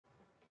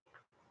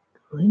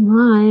Going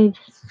live.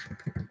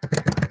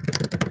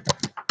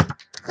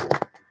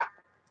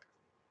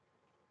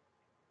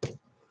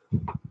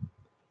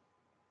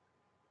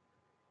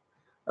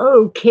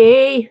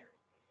 Okay,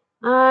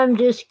 I'm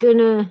just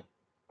gonna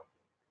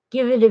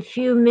give it a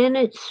few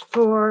minutes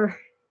for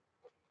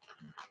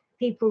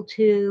people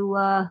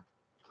to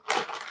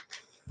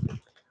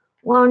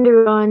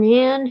wander on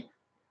in.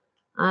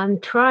 I'm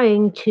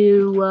trying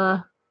to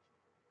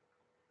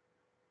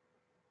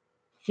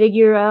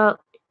figure out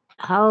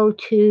how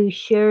to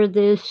share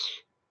this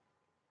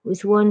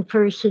with one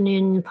person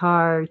in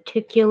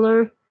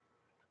particular.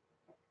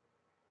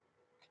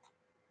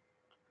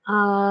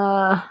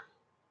 Uh,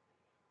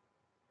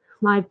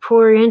 my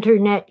poor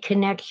internet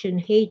connection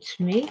hates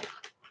me.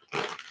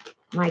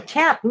 My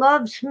cat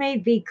loves me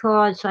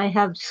because I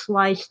have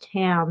sliced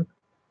ham.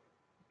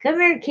 Come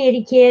here,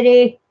 kitty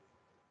kitty.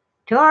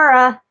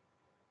 Tora,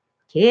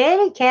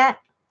 kitty cat.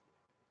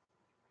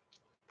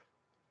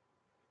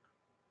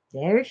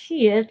 There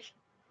she is.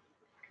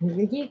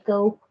 Here you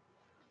go.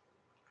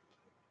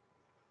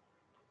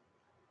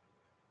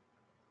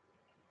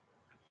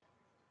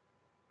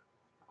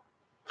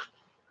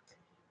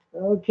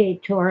 Okay,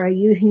 Tora,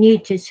 you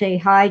need to say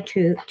hi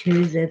to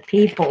the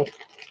people.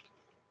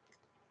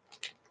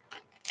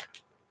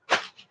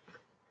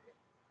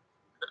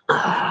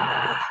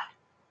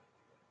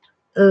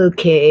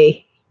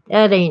 Okay,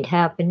 that ain't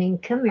happening.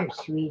 Come here,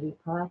 sweetie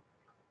pie.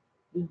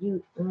 Did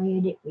you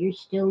eat it? You're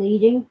still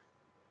eating?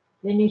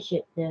 Finish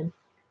it then.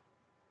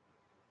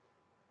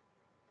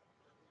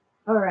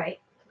 All right.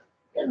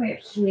 Come here,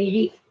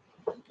 sweetie.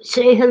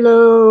 Say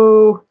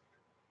hello.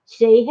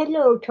 Say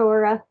hello,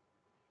 Tora.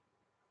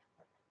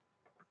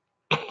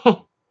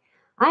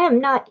 I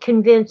am not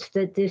convinced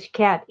that this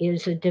cat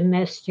is a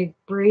domestic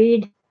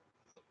breed.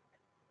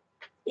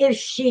 If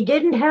she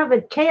didn't have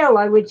a tail,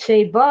 I would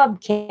say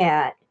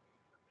bobcat.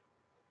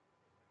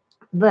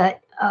 But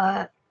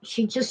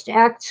she just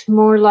acts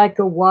more like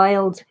a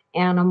wild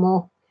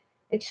animal,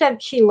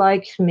 except she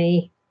likes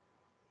me.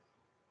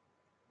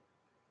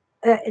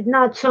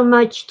 Not so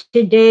much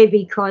today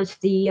because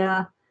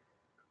the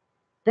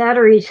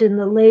batteries in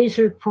the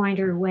laser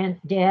pointer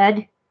went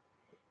dead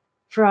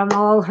from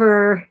all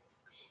her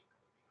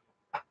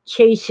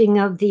chasing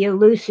of the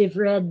elusive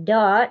red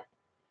dot.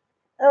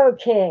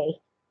 Okay,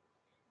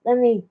 let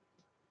me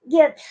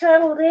get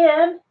settled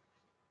in.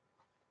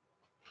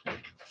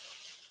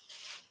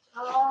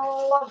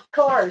 Oh, of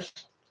course.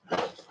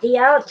 The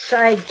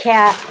outside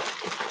cat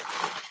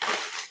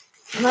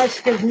must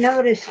have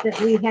noticed that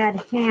we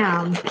had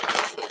ham.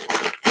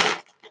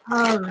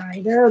 All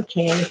right,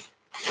 okay.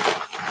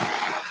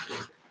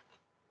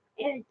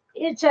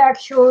 It's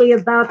actually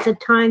about the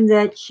time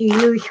that she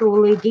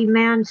usually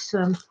demands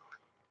some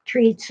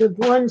treats of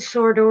one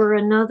sort or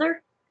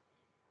another.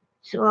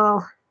 So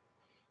I'll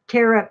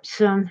tear up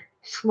some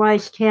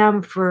sliced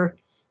ham for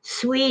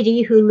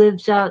Sweetie, who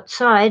lives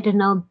outside,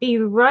 and I'll be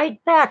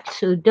right back,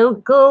 so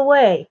don't go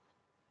away.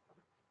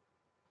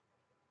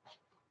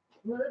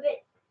 Move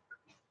it,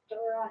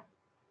 Dora.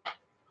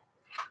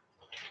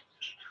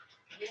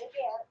 Move it.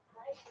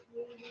 Hi,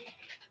 Sweetie.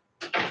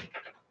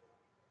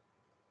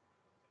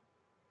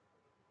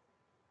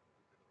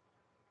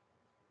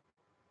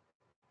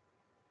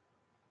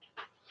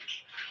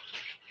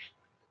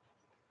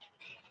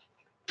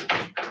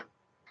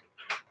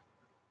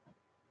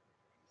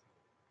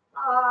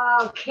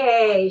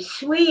 Okay,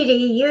 Sweetie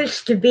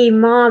used to be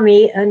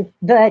Mommy,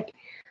 but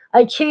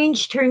I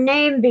changed her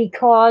name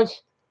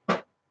because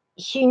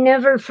she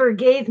never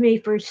forgave me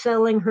for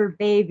selling her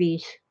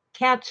babies.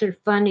 Cats are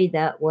funny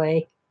that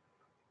way.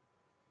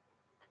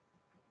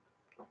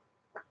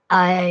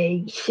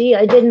 I see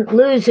I didn't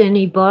lose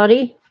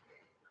anybody,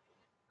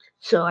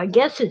 so I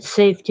guess it's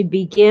safe to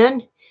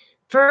begin.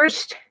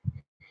 First,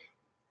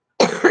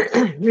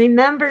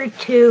 remember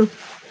to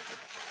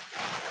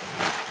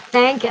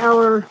thank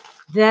our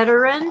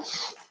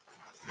veterans,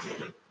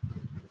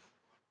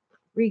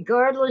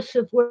 regardless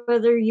of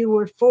whether you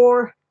were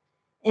for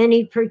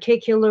any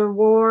particular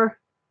war.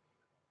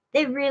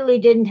 They really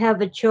didn't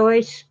have a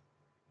choice.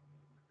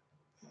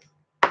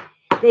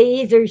 They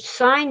either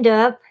signed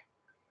up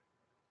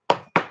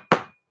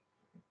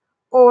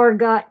or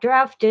got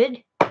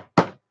drafted.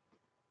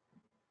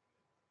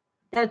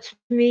 That's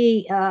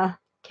me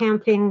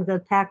tamping the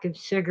pack of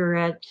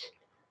cigarettes.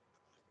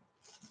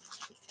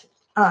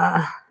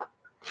 Uh,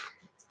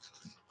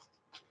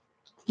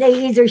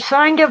 they either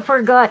signed up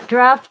or got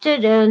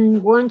drafted,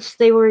 and once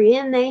they were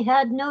in, they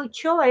had no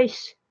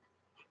choice.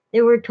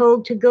 They were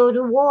told to go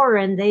to war,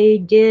 and they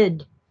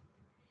did.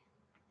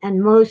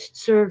 And most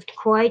served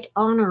quite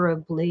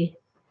honorably.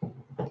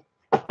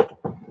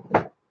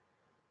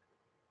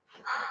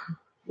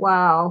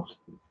 Wow.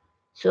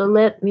 So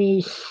let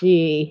me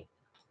see.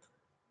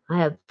 I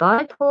have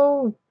 5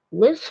 whole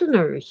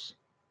listeners,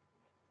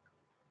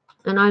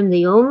 and I'm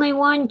the only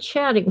one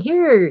chatting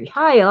here.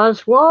 Hi,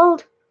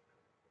 Oswald.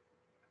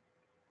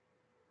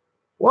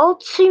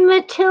 Waltzy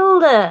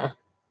Matilda.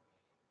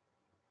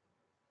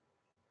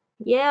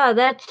 Yeah,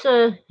 that's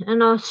an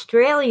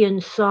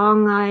Australian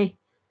song. I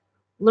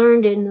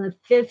learned in the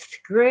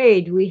 5th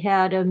grade. We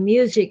had a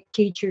music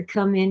teacher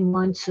come in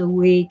once a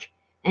week,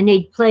 and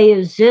he'd play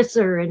a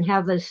zither and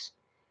have us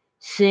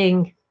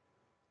sing.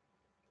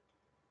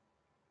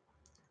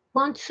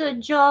 Once a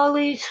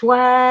jolly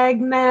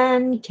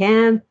swagman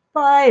camped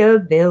by a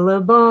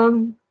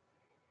billabong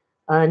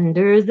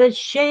under the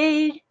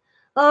shade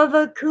of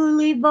a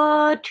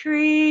coolibah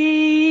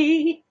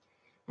tree,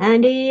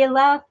 and he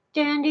laughed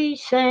and he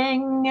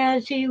sang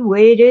as he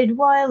waited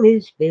while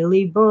his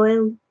billy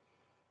boiled.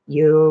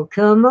 You'll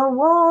come a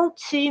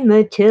waltzy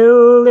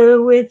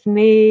Matilda with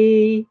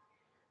me.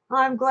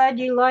 I'm glad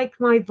you like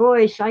my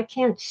voice. I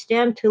can't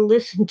stand to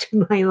listen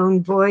to my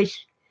own voice,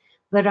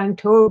 but I'm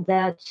told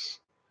that's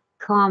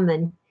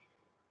common.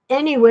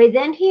 Anyway,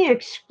 then he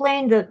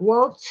explained that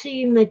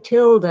waltzy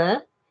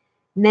Matilda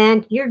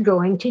meant you're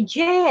going to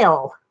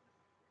jail.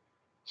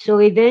 So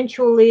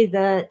eventually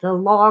the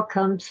law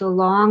comes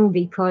along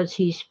because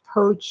he's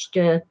poached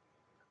a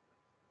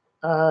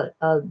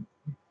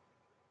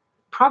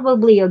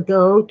probably a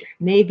goat,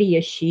 maybe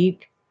a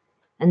sheep,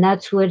 and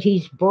that's what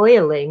he's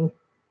boiling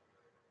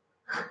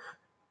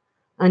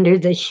under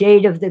the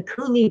shade of the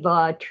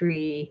coolibah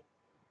tree.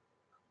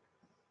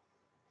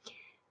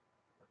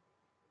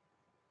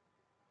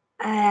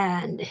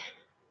 And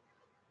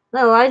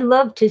well, I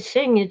love to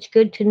sing. It's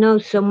good to know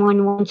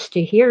someone wants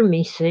to hear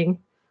me sing.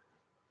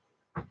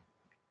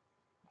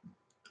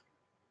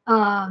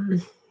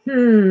 Um,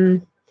 hmm.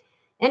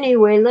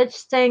 Anyway,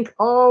 let's thank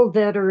all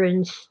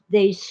veterans.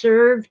 They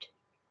served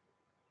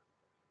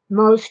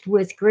most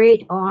with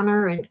great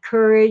honor and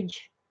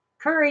courage.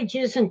 Courage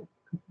isn't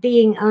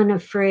being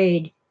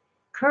unafraid.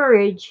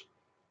 Courage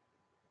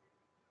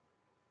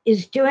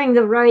is doing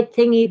the right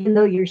thing even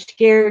though you're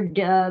scared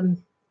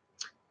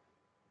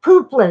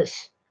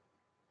poopless.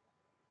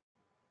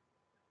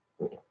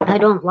 I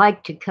don't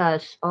like to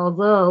cuss,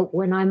 although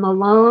when I'm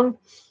alone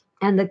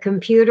and the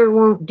computer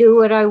won't do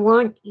what I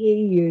want,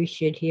 you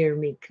should hear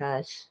me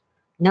cuss.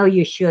 No,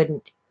 you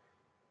shouldn't.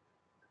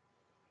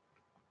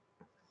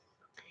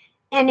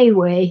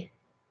 Anyway,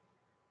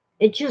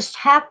 it just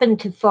happened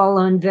to fall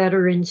on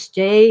Veterans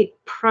Day,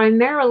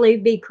 primarily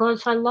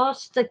because I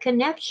lost the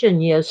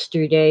connection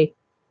yesterday.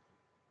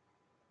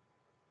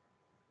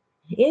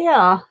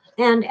 Yeah,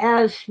 and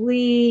as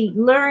we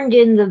learned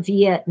in the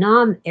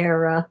Vietnam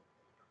era,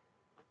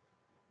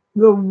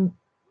 the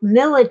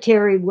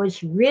military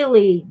was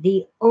really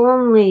the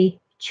only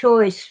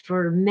choice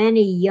for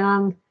many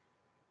young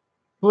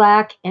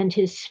Black and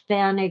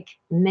Hispanic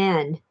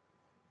men.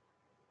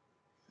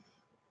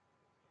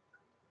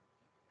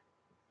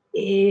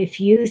 If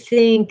you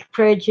think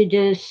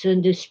prejudice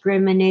and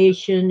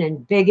discrimination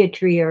and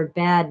bigotry are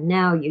bad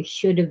now, you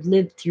should have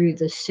lived through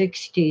the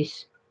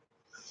 60s.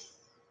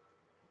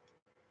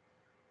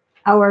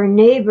 Our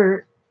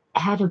neighbor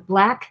had a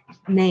Black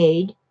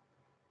maid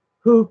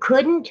who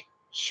couldn't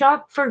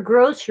shop for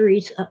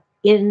groceries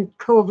in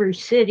Culver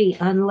City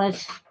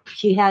unless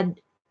she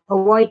had a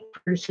white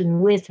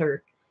person with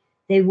her.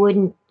 They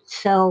wouldn't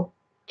sell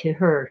to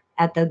her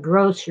at the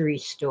grocery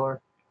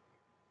store.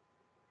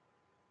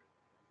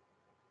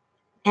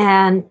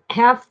 And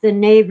half the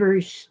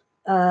neighbors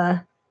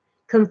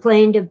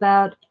complained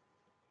about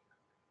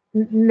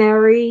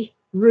Mary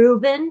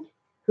Rubin,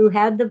 who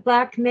had the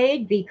Black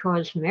maid,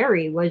 because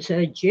Mary was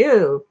a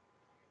Jew,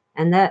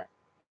 and that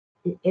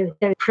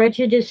the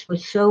prejudice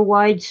was so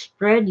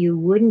widespread you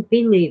wouldn't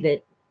believe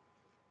it.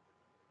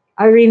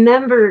 I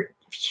remember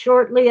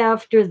shortly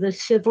after the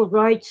Civil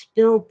Rights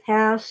Bill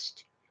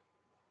passed,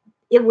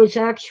 it was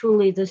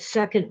actually the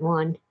second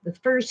one. The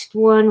first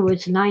one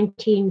was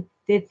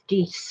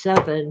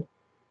 1957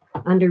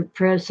 under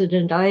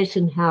President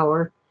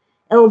Eisenhower.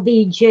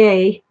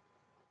 LBJ,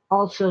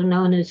 also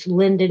known as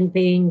Lyndon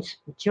Baines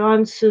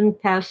Johnson,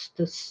 passed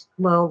this,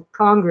 well,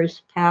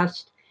 Congress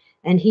passed,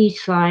 and he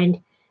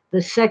signed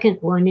the second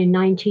one in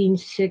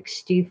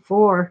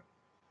 1964.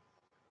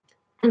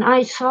 And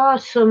I saw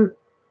some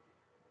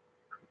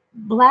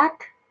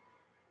Black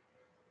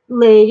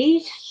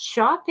ladies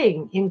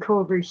shopping in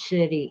Culver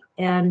City,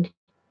 and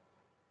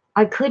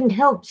I couldn't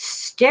help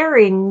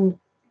staring,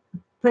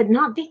 but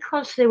not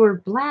because they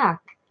were Black.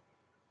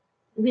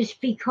 It was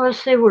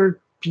because they were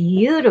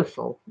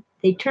beautiful.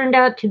 They turned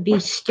out to be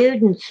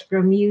students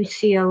from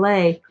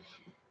UCLA,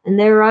 and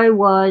there I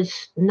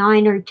was,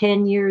 9 or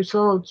 10 years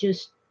old,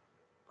 just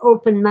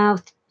open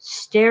mouthed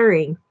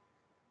staring.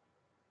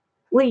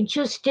 We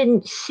just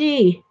didn't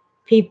see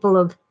people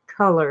of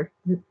color,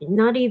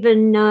 not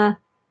even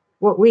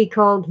what we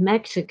called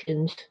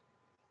Mexicans.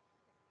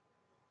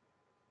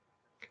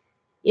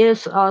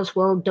 Yes,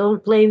 Oswald,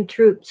 don't blame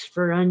troops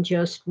for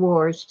unjust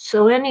wars.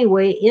 So,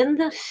 anyway, in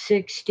the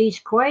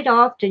 60s, quite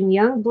often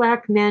young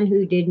Black men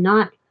who did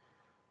not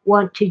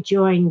want to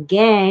join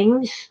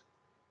gangs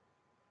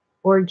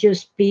or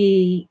just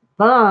be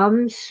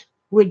bums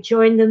would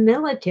join the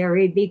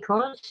military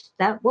because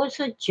that was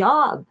a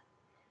job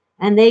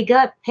and they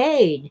got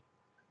paid.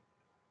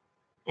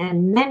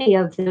 And many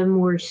of them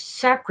were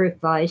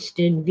sacrificed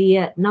in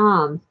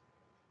Vietnam.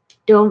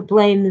 Don't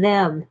blame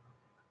them.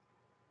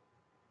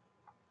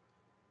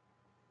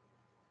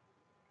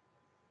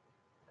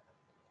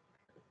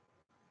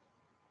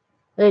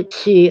 Let's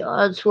see,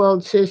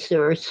 Oswald says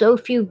there are so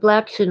few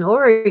blacks in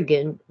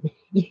Oregon,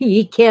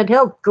 you can't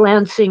help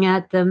glancing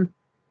at them.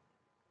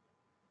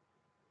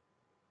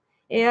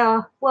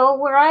 Yeah, well,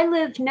 where I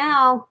live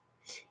now,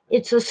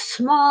 it's a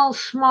small,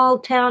 small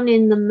town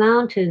in the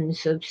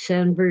mountains of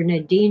San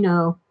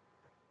Bernardino.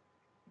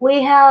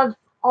 We have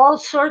all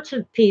sorts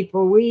of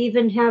people. We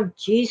even have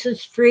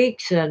Jesus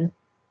freaks and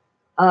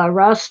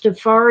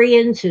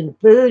Rastafarians and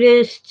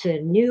Buddhists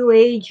and New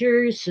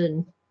Agers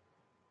and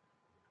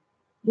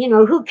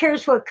who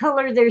cares what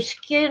color their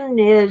skin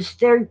is?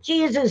 They're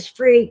Jesus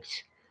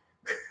freaks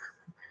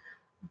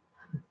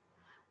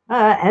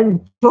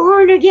and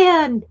born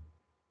again.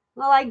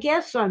 Well, I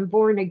guess I'm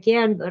born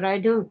again, but I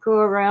don't go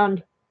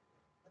around,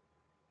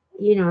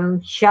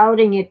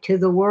 shouting it to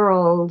the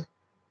world.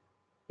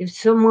 If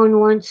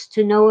someone wants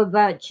to know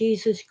about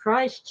Jesus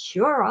Christ,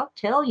 sure, I'll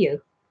tell you.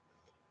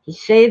 He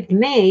saved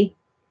me.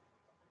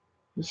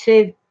 He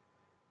saved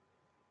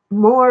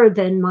more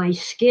than my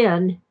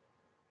skin,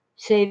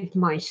 saved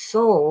my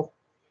soul.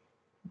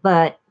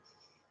 But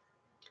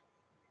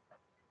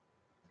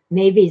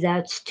maybe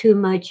that's too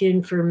much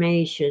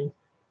information.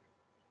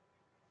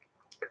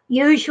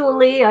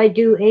 Usually I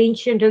do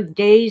Ancient of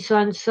Days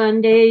on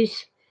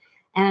Sundays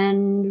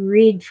and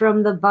read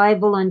from the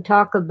Bible and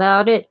talk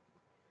about it.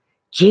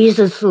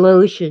 Jesus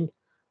lotion.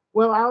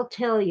 Well, I'll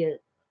tell you,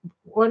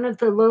 one of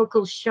the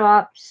local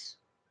shops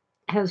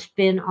has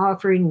been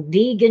offering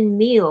vegan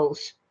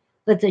meals,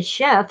 but the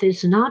chef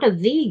is not a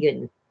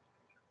vegan,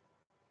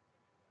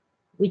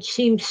 which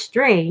seems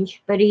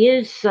strange, but he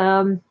is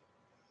some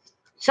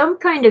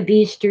kind of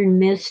Eastern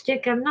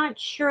mystic. I'm not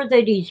sure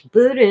that he's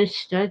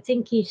Buddhist. I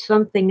think he's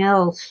something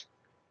else,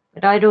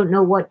 but I don't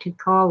know what to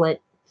call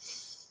it.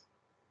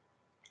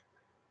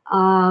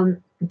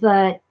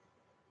 But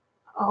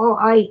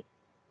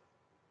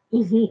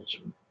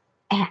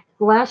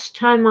last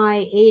time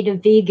I ate a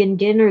vegan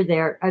dinner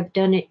there, I've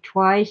done it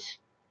twice.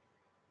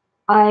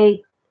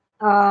 I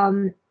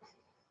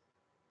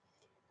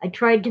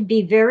tried to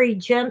be very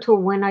gentle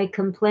when I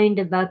complained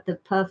about the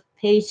puff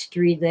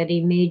pastry that he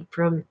made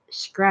from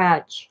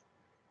scratch,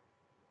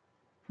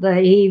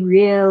 but he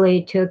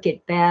really took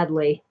it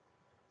badly.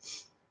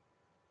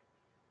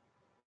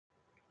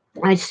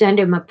 I sent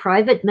him a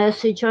private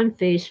message on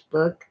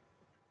Facebook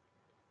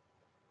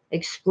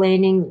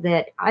explaining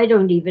that I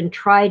don't even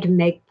try to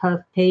make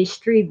puff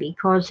pastry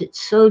because it's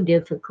so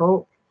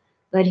difficult,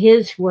 but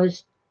his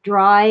was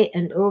dry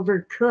and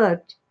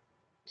overcooked.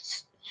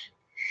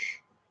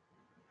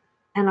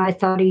 And I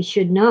thought he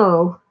should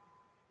know.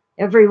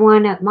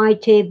 Everyone at my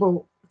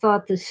table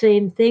thought the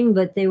same thing,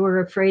 but they were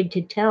afraid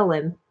to tell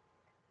him.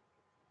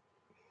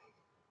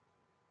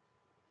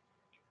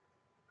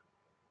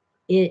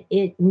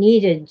 It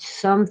needed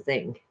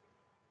something.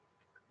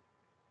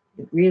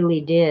 It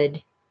really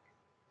did.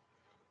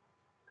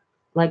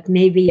 Like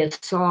maybe a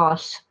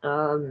sauce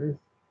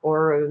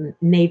or a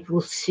maple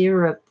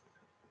syrup.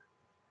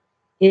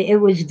 It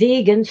was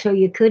vegan, so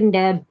you couldn't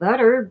add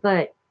butter,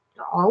 but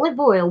olive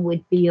oil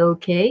would be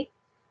okay.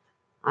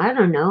 I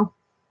don't know.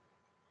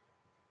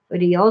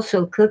 But he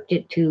also cooked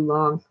it too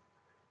long.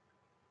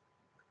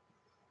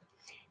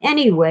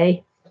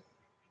 Anyway,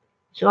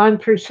 so I'm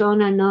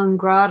persona non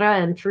grata,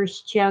 and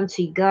first chance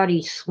he got,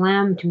 he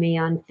slammed me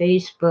on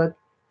Facebook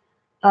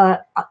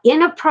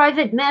in a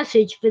private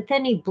message, but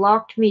then he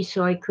blocked me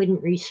so I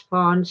couldn't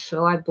respond,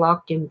 so I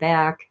blocked him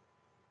back.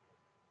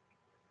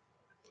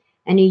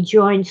 And he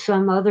joined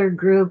some other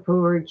group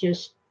who were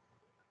just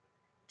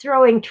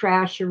throwing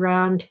trash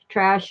around,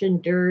 trash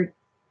and dirt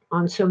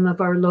on some of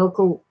our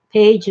local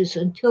pages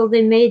until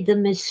they made the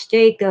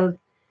mistake of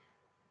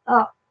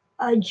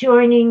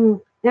joining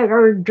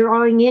or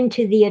drawing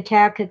into the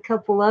attack a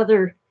couple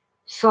other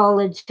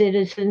solid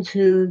citizens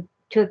who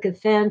took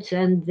offense,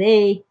 and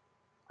they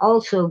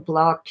also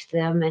blocked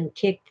them and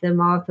kicked them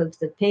off of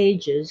the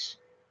pages.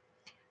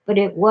 But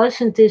it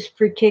wasn't this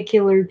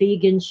particular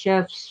vegan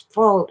chef's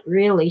fault,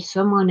 really.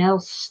 Someone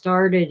else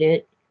started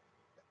it.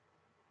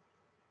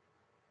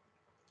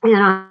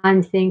 And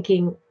I'm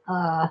thinking,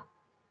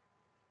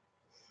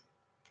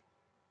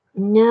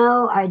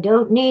 no, I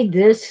don't need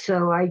this,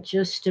 so I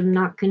just am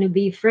not going to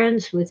be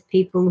friends with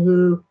people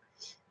who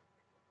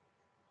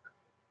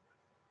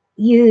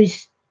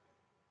use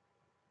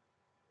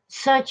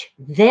such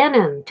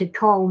venom to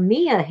call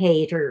me a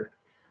hater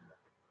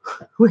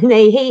when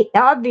they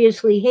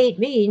obviously hate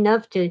me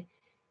enough to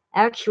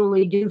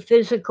actually do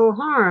physical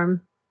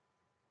harm.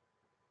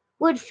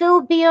 Would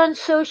Phil be on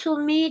social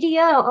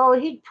media? Oh,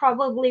 he'd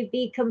probably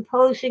be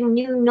composing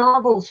new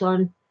novels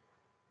on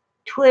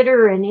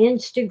Twitter and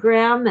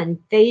Instagram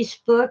and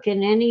Facebook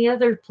and any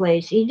other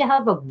place. He'd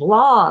have a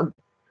blog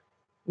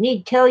and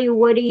he'd tell you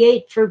what he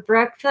ate for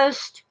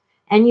breakfast,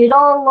 and you'd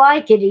all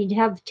like it. He'd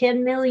have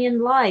 10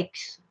 million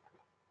likes.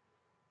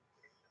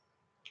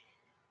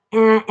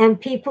 And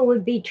people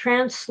would be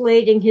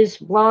translating his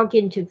blog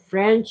into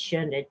French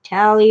and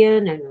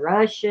Italian and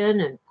Russian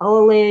and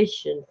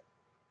Polish and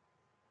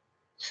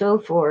so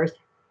forth.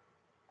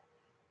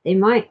 They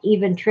might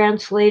even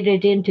translate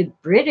it into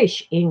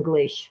British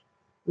English,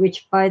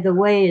 which, by the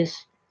way,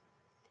 is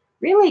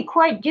really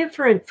quite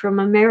different from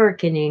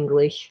American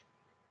English.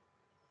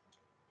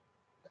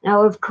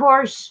 Now, of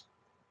course,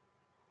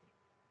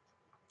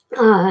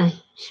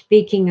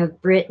 speaking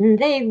of Britain,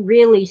 they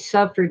really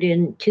suffered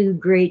in two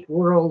great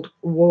world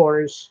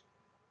wars.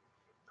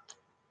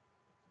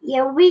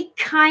 Yeah, we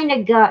kind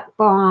of got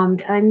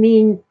bombed. I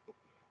mean,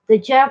 the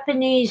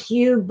Japanese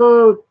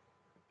U-boat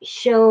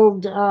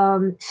shelled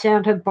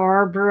Santa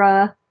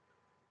Barbara,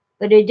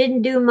 but it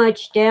didn't do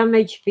much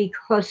damage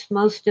because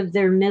most of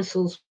their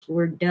missiles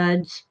were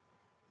duds.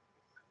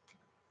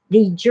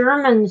 The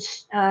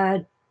Germans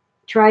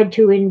tried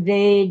to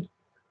invade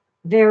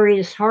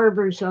various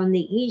harbors on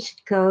the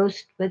East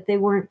Coast, but they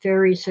weren't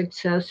very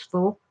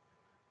successful.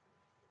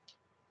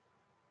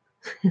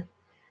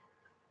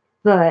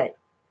 But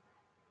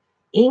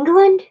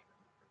England?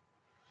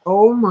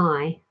 Oh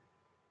my.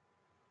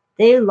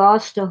 They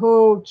lost a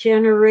whole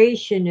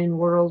generation in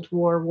World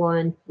War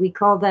One. We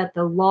call that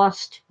the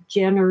lost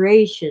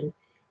generation.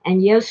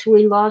 And yes,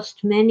 we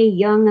lost many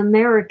young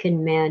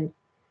American men,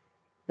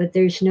 but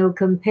there's no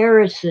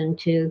comparison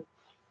to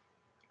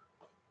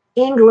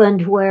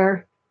England,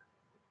 where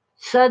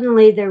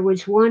suddenly there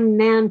was one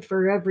man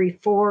for every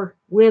four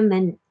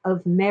women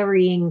of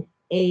marrying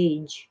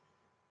age.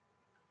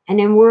 And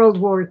in World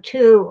War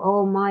II,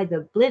 oh my,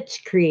 the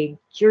Blitzkrieg,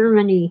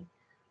 Germany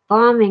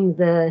bombing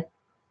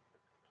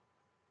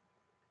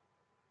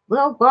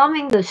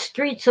bombing the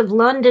streets of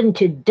London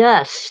to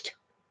dust.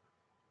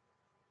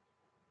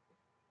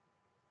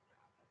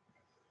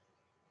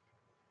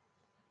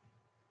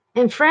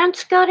 And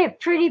France got it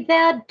pretty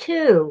bad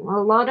too. A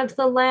lot of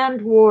the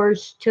land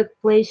wars took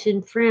place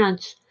in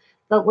France.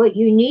 But what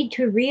you need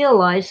to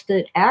realize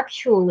that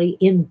actually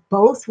in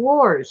both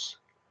wars,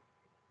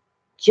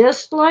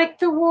 just like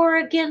the war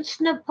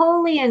against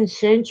Napoleon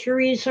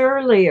centuries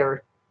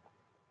earlier,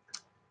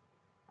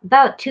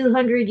 about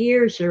 200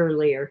 years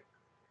earlier,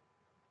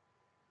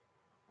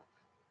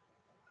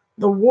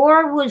 the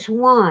war was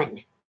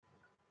won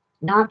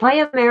not by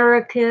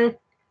America,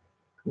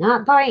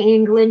 not by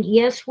England.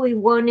 Yes, we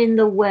won in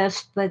the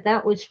West, but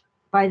that was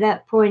by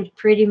that point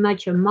pretty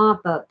much a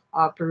mop up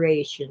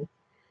operation.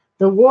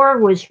 The war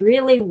was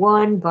really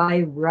won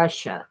by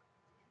Russia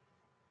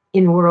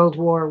in World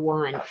War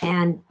I,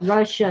 and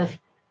Russia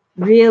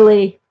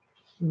really,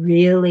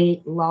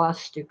 really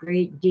lost a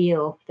great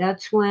deal.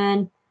 That's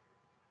when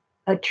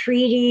a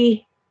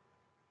treaty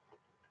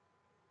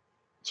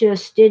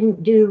just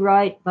didn't do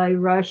right by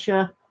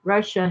Russia.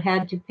 Russia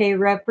had to pay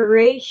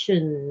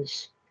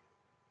reparations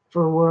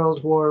for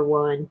World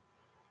War I.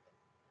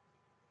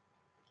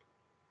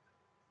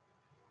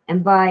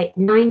 And by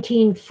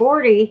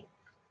 1940,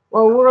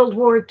 while World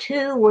War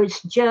II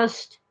was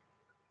just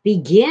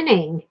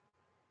beginning,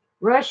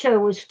 Russia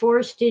was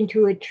forced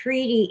into a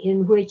treaty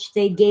in which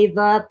they gave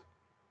up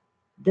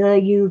the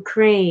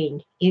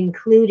Ukraine,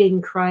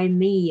 including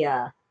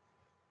Crimea.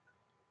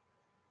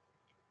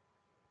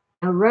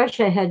 Now,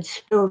 Russia had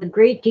spilled a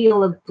great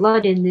deal of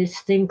blood in this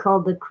thing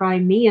called the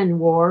Crimean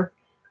War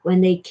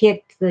when they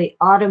kicked the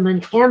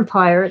Ottoman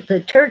Empire,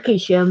 the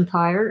Turkish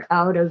Empire,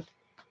 out of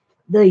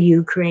the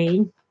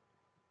Ukraine.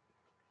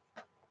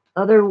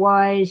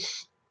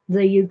 Otherwise,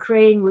 the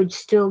Ukraine would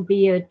still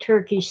be a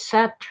Turkish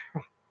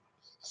satrapy,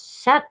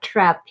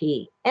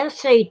 Satrapy.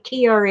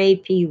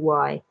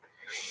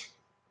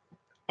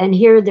 And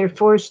here they're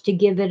forced to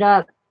give it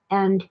up.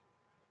 And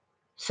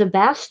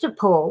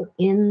Sebastopol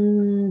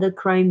in the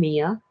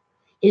Crimea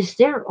is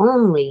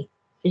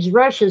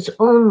Russia's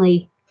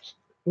only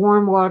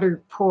warm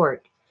water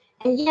port.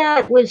 And yeah,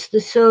 it was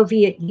the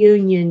Soviet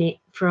Union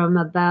from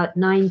about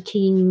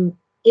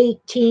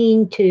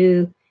 1918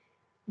 to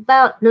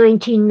about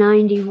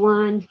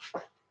 1991,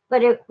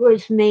 but it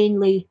was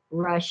mainly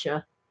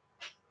Russia.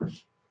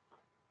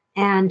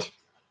 And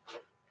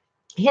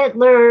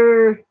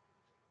Hitler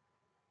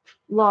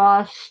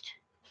lost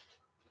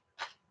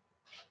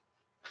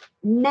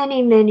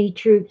many, many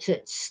troops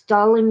at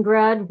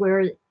Stalingrad,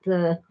 where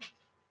the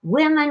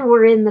women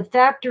were in the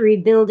factory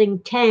building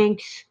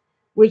tanks,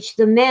 which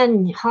the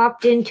men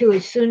hopped into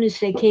as soon as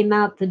they came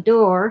out the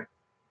door.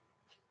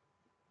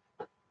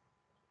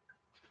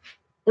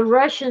 The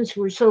Russians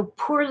were so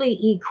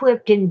poorly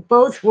equipped in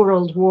both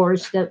world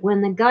wars that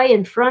when the guy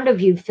in front of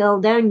you fell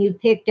down, you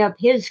picked up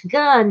his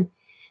gun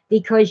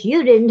because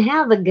you didn't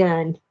have a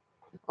gun.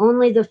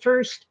 Only the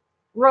first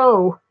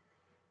row,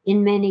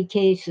 in many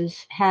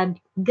cases, had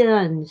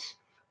guns.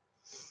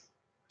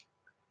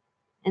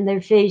 And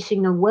they're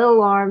facing a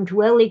well-armed,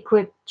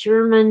 well-equipped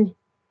German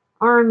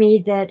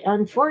army that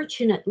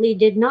unfortunately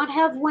did not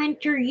have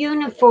winter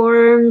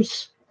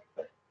uniforms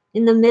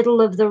in the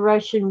middle of the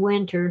Russian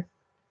winter.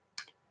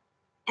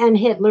 And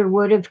Hitler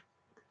would have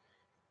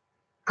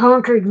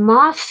conquered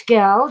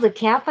Moscow, the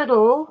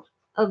capital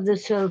of the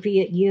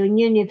Soviet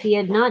Union, if he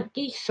had not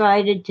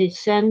decided to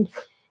send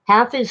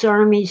half his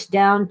armies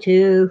down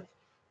to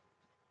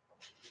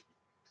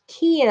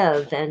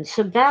Kiev and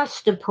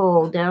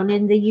Sebastopol down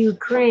in the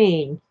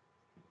Ukraine.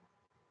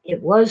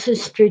 It was a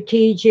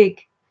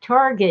strategic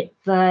target,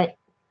 but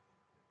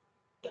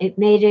it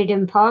made it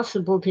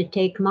impossible to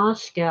take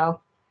Moscow.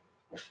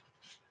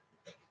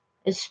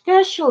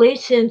 especially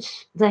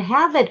since the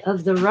habit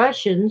of the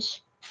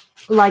Russians,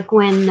 like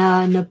when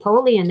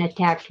Napoleon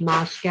attacked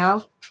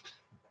Moscow.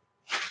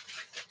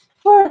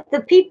 Well, if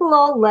the people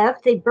all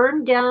left, they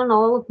burned down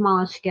all of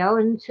Moscow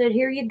and said,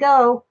 "Here you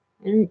go."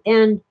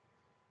 And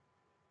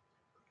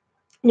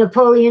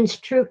Napoleon's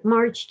troop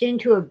marched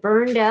into a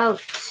burned out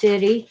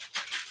city.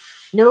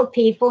 No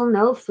people,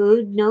 no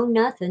food, no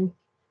nothing.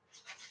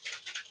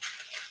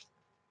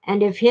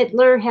 And if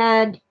Hitler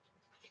had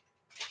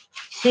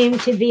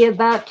seemed to be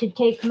about to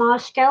take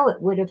Moscow,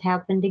 it would have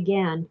happened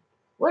again.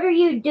 What are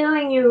you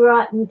doing, you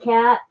rotten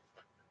cat?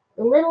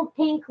 The little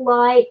pink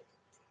light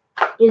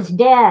is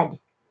dead.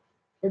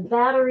 The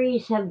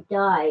batteries have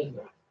died.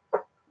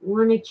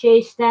 Want to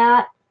chase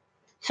that?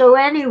 So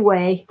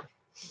anyway,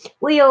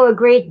 we owe a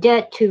great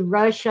debt to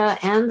Russia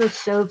and the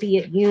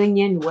Soviet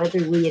Union,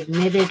 whether we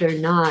admit it or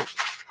not.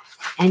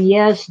 And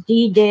yes,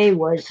 D-Day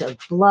was a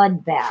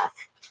bloodbath.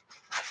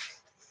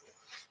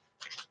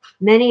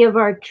 Many of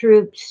our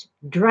troops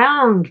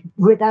drowned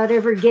without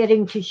ever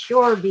getting to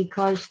shore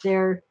because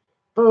their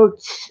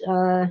boats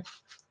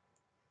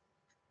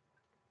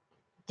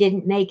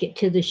didn't make it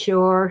to the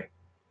shore.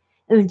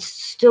 And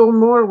still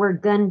more were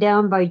gunned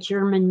down by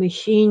German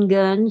machine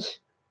guns.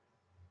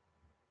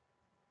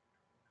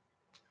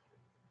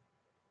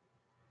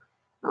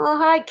 Oh,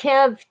 hi,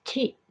 Kev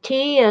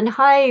T, and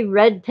hi,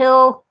 Red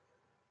Pill.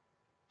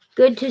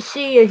 Good to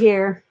see you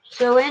here.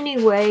 So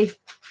anyway,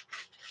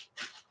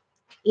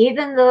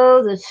 even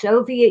though the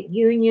Soviet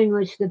Union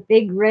was the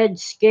big red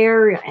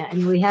scare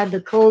and we had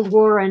the Cold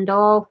War and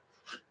all,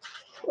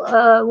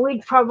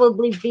 we'd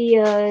probably be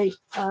a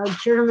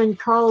German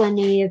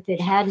colony if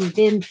it hadn't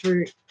been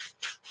for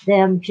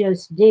them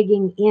just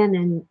digging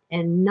in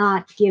and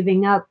not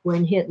giving up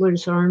when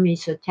Hitler's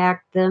armies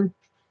attacked them.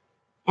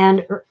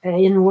 And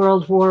in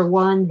World War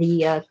I,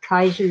 the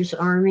Kaiser's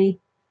army.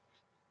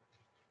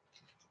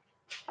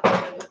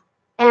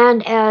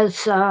 And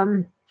as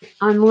I'm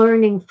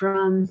learning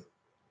from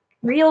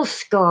real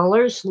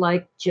scholars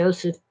like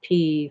Joseph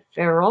P.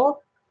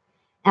 Farrell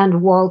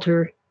and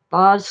Walter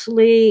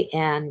Bosley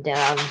and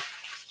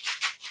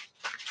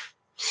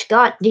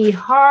Scott D.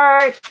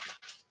 Hart,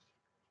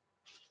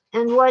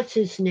 and what's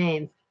his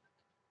name?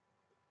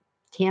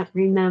 Can't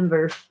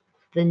remember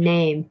the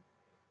name.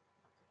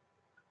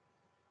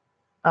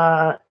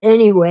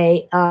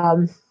 Anyway,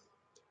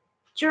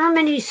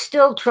 Germany's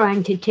still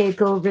trying to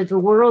take over the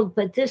world,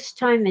 but this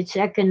time it's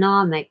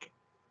economic.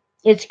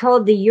 It's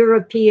called the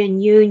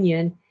European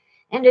Union,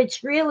 and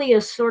it's really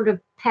a sort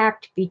of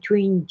pact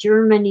between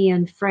Germany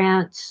and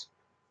France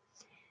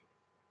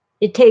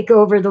to take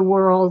over the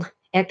world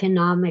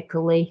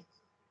economically.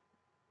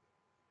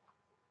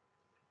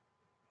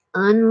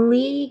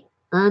 Unleash?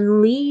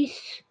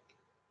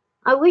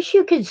 I wish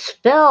you could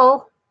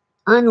spell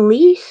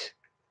unleash.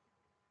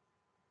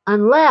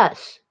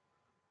 Unless.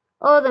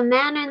 Oh, the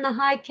man in the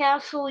high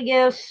castle?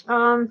 Yes.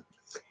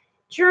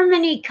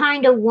 Germany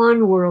kind of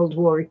won World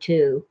War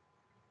II.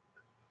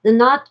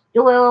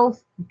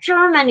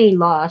 Germany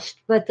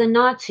lost, but the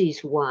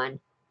Nazis won.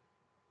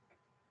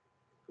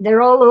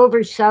 They're all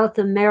over South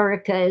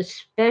America,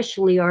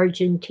 especially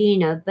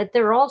Argentina, but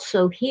they're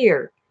also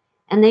here.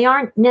 And they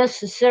aren't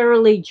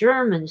necessarily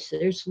Germans.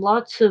 There's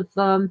lots of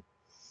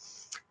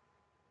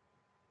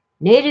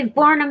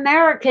native-born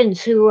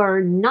Americans who are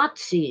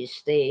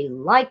Nazis. They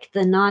like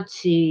the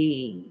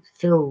Nazi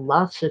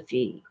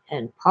philosophy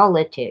and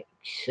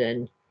politics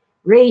and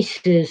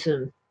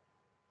racism.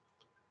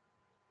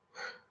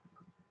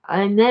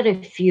 I met a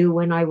few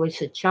when I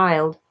was a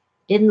child.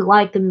 Didn't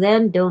like them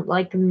then, don't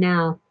like them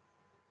now.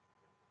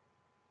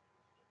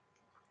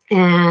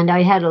 And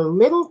I had a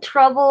little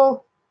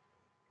trouble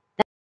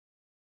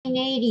in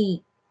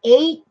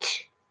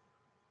 1988,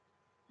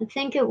 I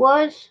think it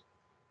was.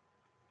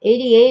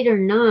 88 or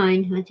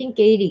 9, I think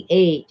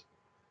 88.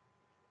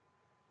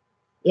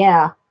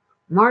 Yeah,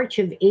 March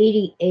of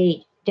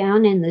 88,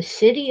 down in the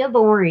city of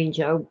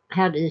Orange. I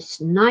had this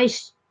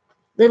nice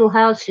little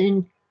house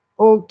in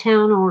Old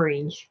Town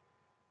Orange.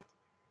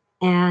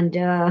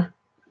 And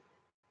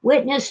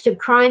witnessed a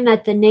crime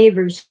at the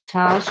neighbor's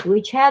house,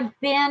 which had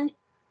been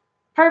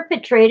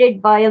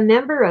perpetrated by a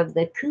member of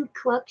the Ku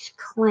Klux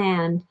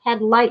Klan,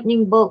 had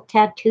lightning bolt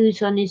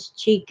tattoos on his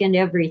cheek and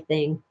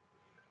everything.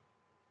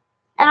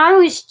 And I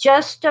was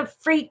just a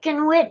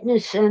freaking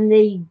witness, and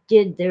they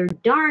did their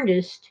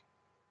darndest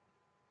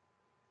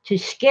to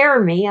scare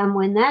me. And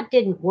when that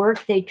didn't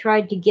work, they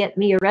tried to get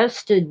me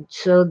arrested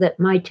so that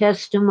my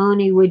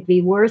testimony would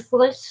be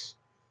worthless.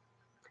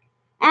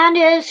 And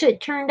as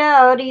it turned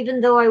out, even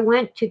though I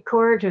went to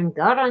court and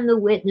got on the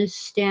witness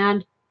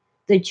stand,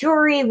 the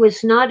jury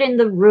was not in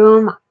the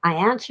room. I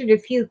answered a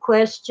few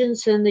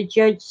questions, and the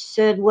judge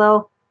said,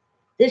 "Well,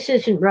 this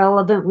isn't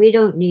relevant. We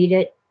don't need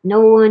it."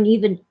 No one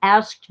even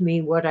asked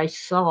me what I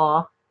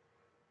saw.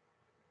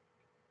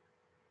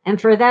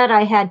 And for that,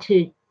 I had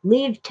to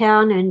leave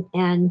town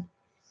and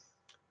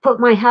put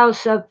my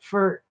house up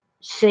for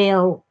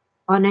sale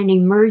on an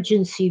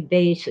emergency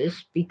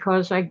basis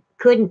because I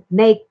couldn't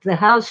make the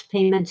house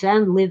payments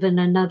and live in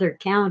another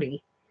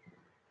county.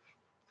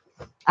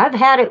 I've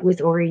had it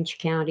with Orange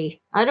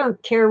County. I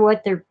don't care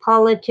what their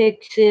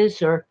politics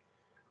is or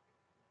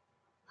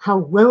how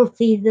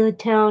wealthy the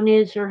town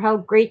is or how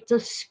great the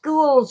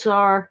schools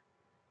are.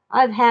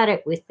 I've had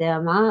it with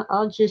them.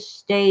 I'll just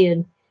stay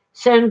in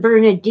San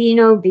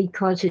Bernardino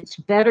because it's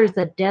better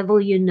the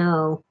devil you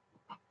know.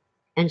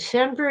 And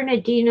San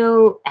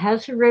Bernardino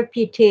has a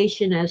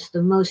reputation as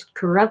the most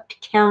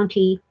corrupt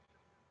county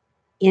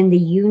in the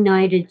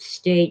United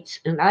States,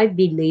 and I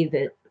believe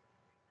it.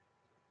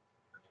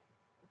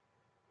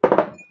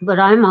 But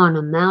I'm on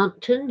a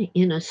mountain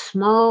in a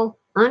small,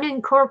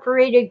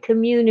 unincorporated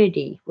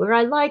community where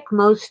I like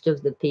most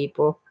of the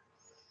people.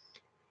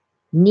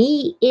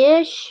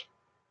 Knee-ish?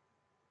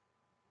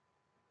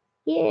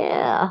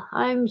 Yeah,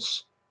 I'm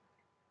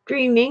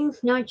streaming.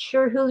 Not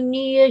sure who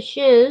Knee-ish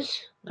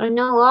is. I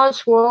know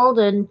Oswald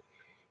and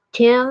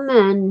Tim,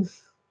 and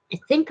I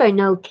think I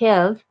know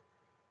Kev.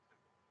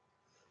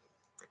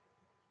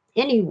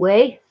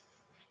 Anyway,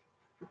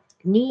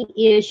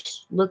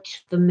 Knee-ish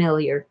looks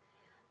familiar.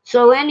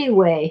 So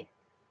anyway,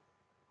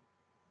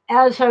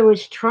 as I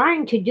was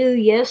trying to do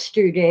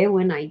yesterday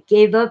when I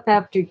gave up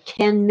after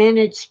 10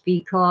 minutes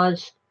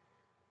because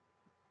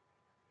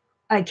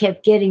I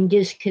kept getting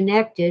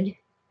disconnected,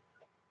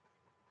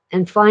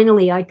 and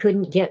finally I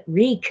couldn't get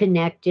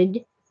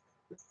reconnected.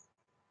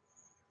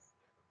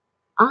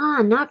 Ah,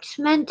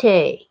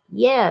 Noxmente.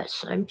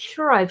 Yes, I'm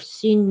sure I've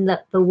seen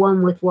the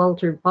one with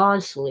Walter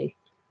Bosley.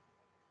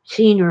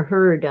 Seen or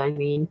heard, I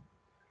mean.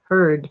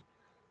 Heard.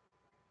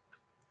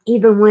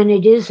 Even when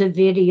it is a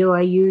video,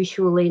 I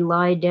usually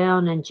lie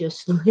down and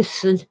just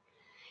listen.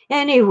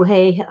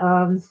 Anyway,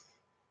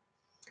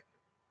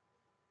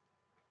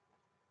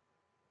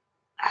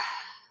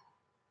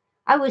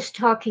 I was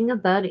talking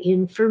about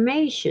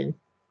information.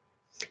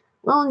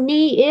 Well,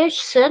 Knee-ish,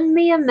 send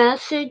me a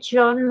message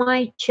on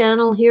my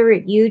channel here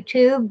at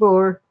YouTube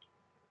or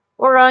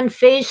on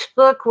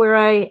Facebook where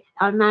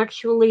I'm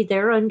actually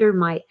there under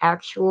my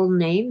actual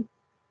name.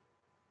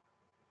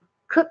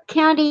 Cook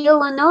County,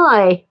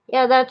 Illinois.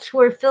 Yeah, that's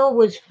where Phil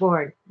was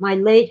born. My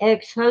late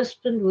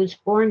ex-husband was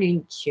born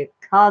in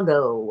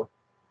Chicago.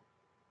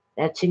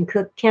 That's in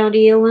Cook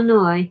County,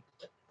 Illinois.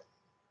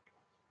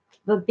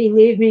 But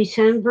believe me,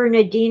 San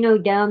Bernardino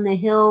down the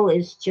hill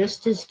is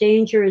just as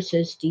dangerous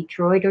as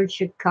Detroit or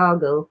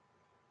Chicago.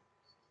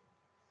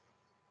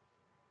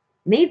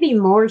 Maybe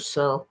more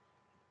so.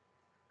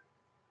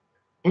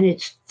 And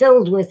it's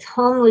filled with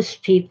homeless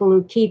people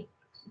who keep,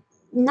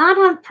 not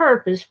on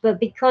purpose, but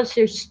because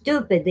they're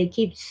stupid, they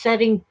keep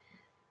setting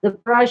the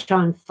brush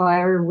on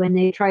fire when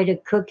they try to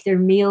cook their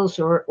meals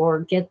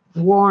or get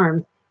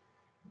warm.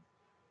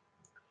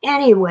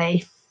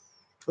 Anyway,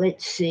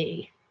 let's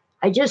see.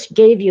 I just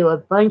gave you a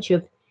bunch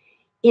of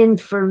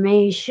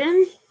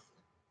information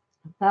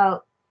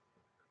about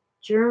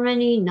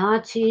Germany,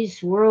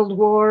 Nazis, world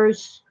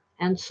wars,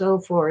 and so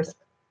forth.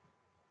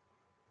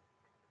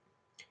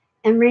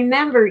 And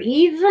remember,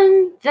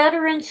 even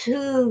veterans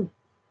who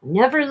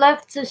never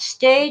left the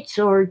States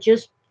or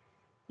just,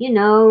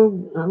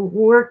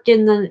 worked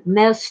in the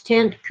mess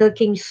tent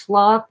cooking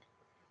slop,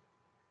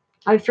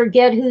 I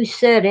forget who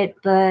said it,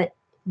 but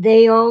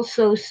they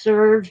also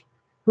serve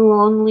who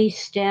only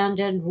stand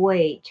and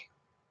wait.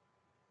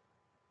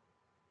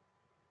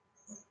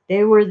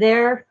 They were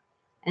there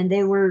and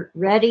they were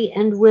ready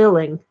and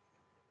willing.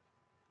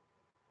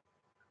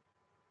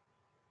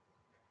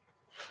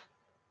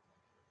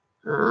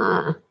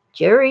 Ah,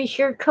 Jerry's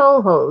your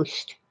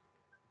co-host.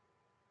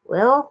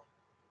 Well,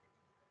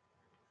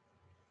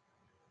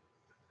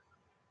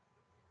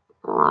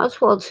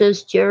 Oswald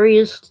says Jerry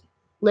is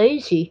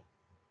lazy.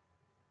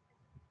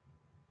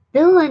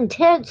 Bill and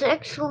Ted's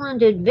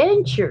Excellent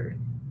Adventure.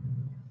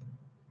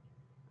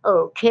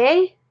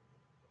 Okay.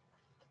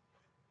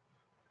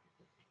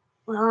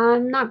 Well,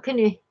 I'm not going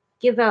to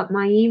give out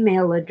my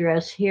email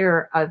address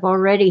here. I've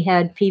already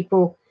had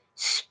people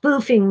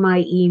spoofing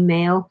my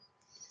email.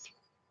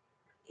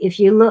 If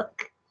you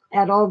look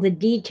at all the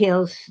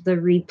details, the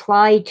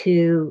reply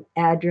to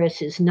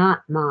address is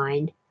not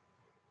mine.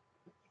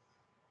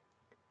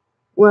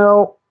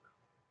 Well,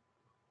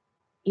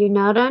 you're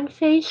not on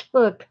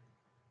Facebook.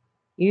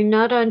 You're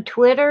not on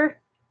Twitter.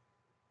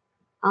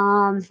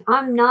 I'm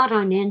not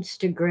on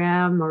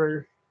Instagram,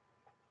 or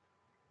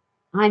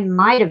I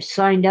might have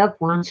signed up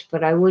once,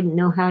 but I wouldn't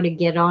know how to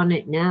get on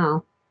it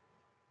now.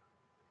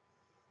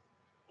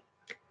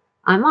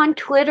 I'm on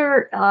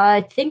Twitter.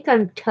 I think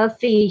I'm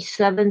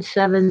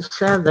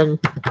Tuffy777.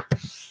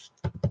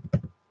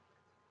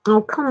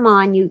 Oh, come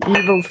on, you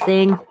evil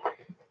thing.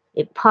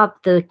 It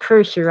popped the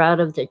cursor out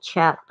of the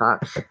chat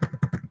box.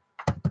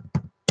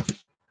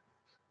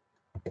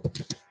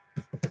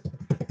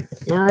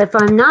 Now, if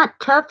I'm not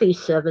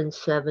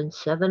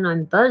Tuffy777,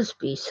 I'm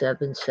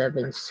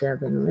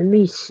Busby777. Let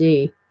me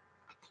see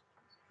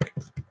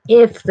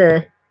if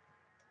the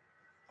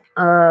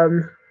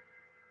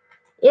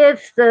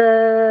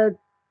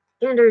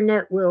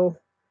internet will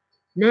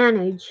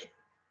manage.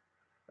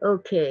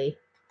 Okay,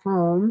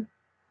 home.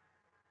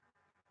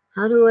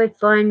 How do I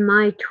find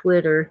my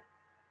Twitter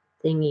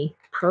thingy?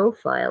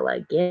 Profile, I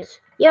guess.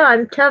 Yeah,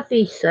 I'm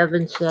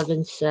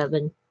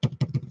Tuffy777.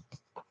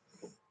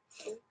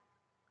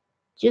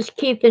 Just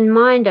keep in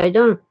mind I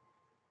don't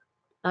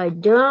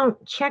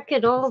check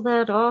it all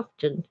that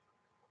often.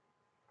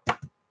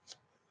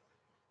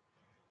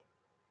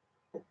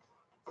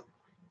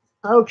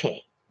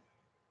 Okay.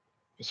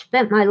 I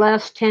spent my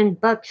last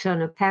 $10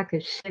 on a pack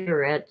of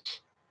cigarettes.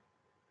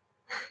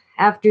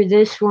 After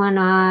this one,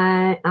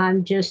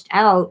 I'm just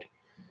out.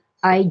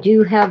 I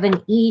do have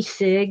an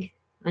e-cig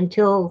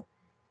until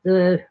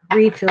the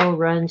refill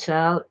runs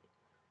out,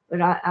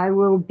 but I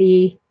will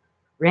be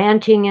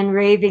ranting and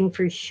raving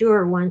for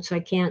sure once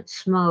I can't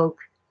smoke.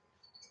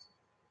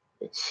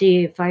 Let's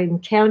see, if I'm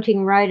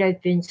counting right,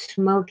 I've been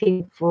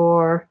smoking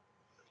for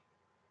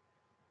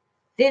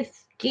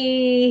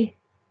 50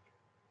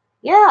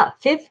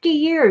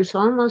 years,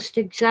 almost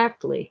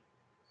exactly.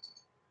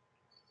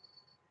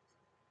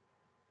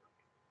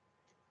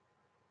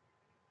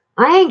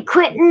 I ain't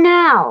quitting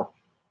now.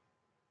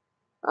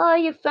 Oh,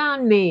 you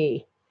found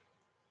me.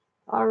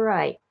 All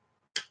right.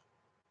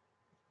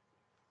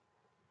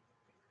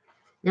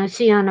 Now,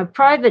 see, on a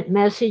private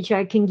message,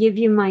 I can give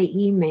you my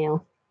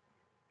email.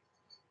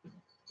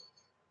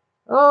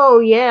 Oh,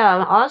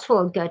 yeah,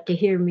 Oswald got to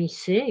hear me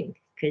sing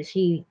because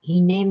he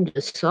named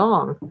a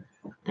song,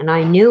 and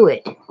I knew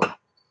it.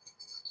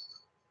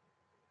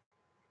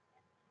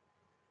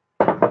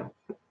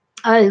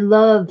 I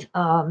love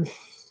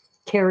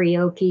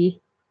karaoke,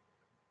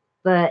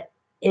 but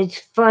it's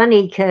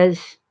funny because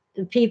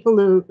the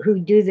people who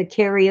do the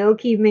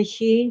karaoke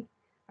machine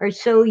are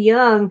so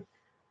young.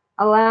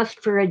 I'll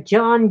ask for a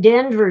John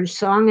Denver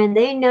song, and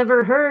they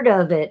never heard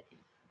of it.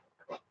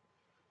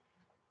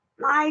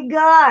 My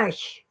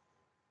gosh.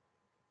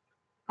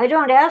 I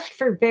don't ask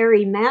for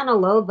Barry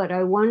Manilow, but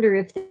I wonder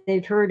if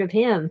they've heard of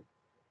him.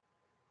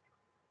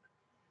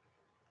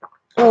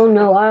 Oh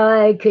no,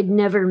 I could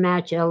never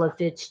match Ella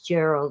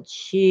Fitzgerald.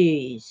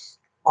 She's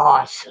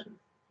awesome.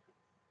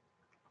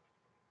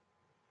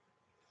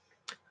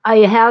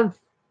 I have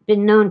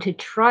been known to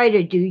try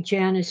to do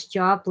Janis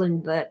Joplin,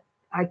 but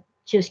I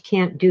just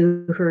can't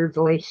do her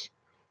voice.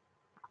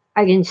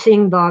 I can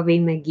sing Bobby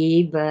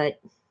McGee, but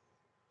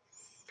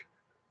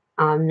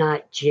I'm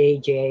not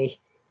JJ.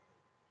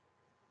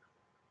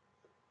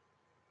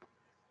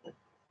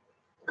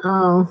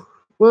 Oh,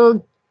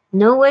 well,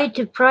 no way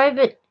to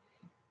private.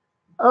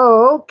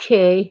 Oh,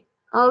 okay.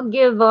 I'll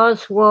give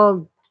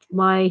Oswald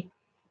my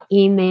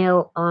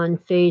email on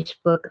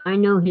Facebook. I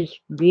know his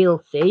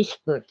real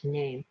Facebook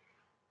name.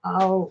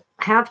 I'll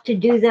have to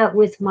do that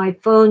with my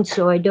phone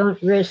so I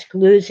don't risk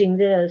losing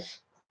this.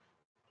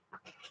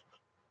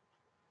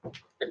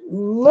 It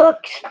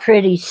looks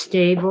pretty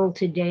stable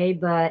today,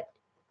 but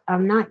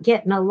I'm not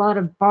getting a lot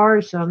of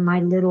bars on my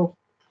little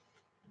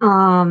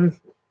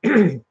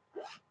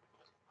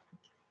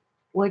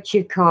what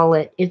you call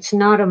it. It's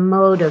not a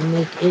modem.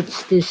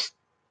 It's this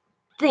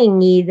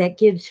thingy that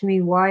gives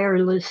me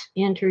wireless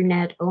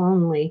internet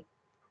only.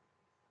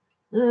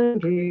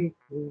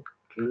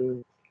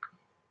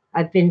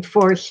 I've been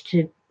forced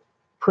to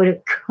put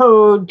a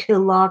code to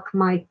lock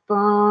my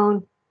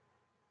phone.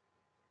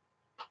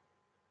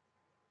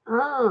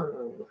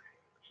 Oh,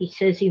 he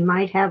says he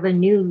might have a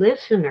new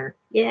listener.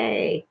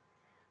 Yay.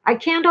 I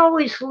can't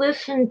always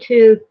listen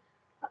to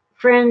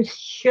friends'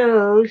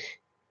 shows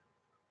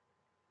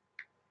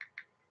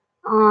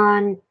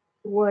on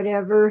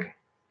whatever.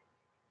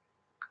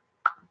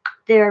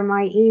 There,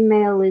 my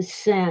email is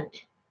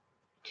sent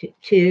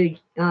to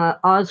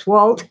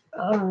Oswald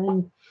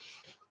on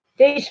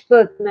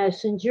Facebook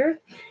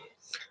Messenger.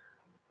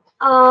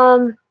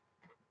 I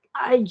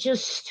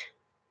just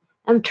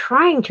am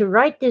trying to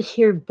write this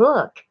here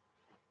book,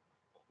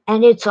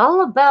 and it's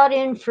all about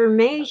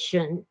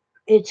information.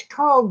 It's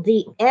called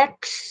the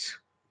X,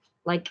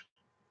 like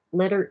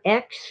letter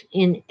X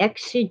in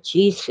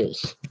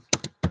exegesis.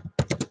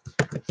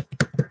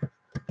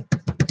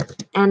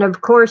 And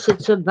of course,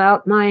 it's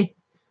about my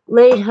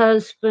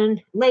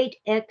late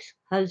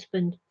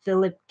ex-husband,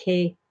 Philip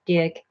K.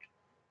 Dick,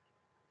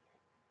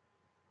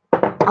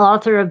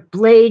 author of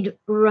Blade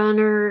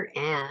Runner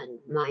and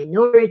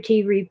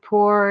Minority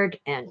Report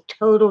and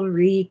Total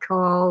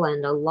Recall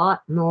and a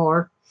lot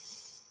more,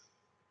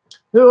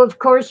 who of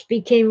course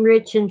became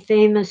rich and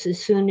famous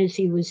as soon as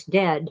he was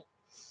dead.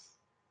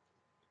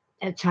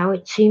 That's how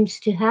it seems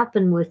to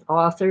happen with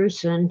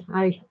authors, and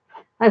I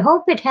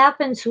hope it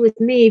happens with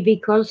me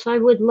because I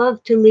would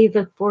love to leave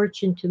a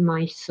fortune to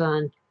my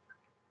son.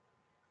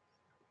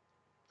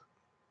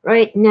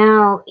 Right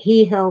now,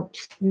 he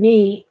helps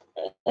me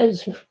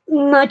as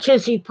much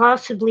as he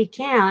possibly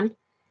can,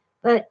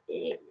 but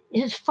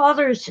his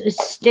father's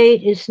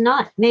estate is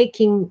not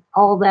making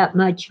all that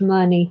much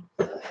money.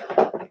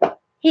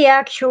 He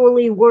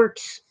actually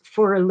works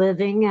for a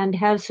living and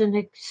has an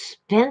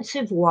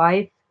expensive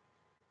wife,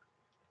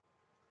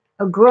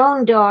 a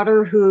grown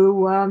daughter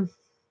who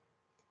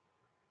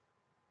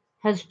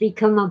has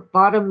become a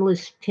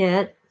bottomless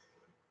pit.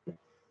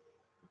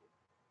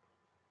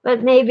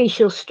 But maybe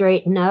she'll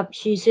straighten up.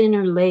 She's in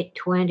her late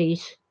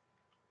 20s.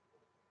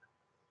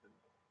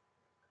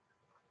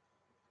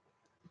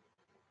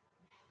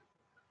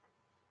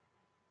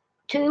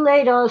 Too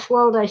late,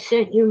 Oswald. I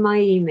sent you my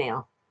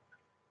email.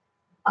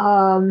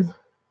 Um,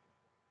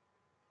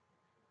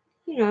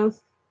 you know,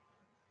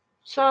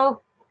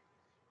 so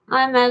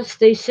I'm, as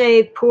they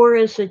say, poor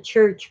as a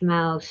church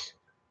mouse.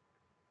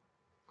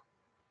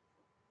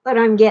 But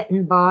I'm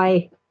getting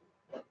by.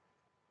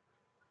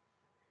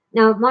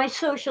 Now, my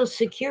Social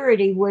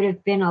Security would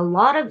have been a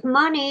lot of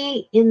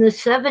money in the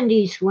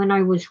 70s when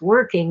I was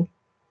working.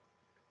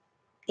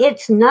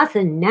 It's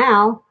nothing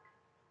now.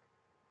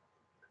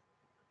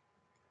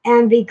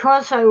 And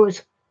because I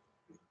was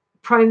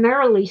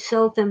primarily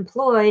self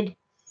employed,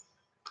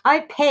 I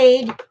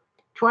paid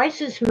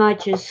twice as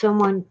much as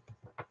someone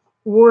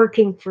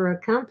working for a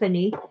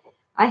company.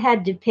 I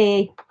had to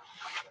pay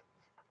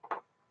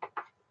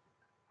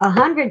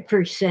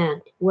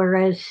 100%,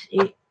 whereas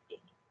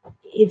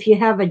if you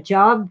have a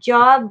job,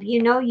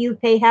 you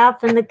pay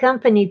half and the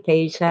company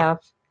pays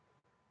half.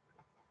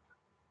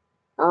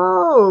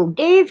 Oh,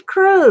 Dave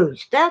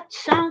Cruz. That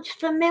sounds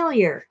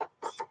familiar.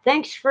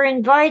 Thanks for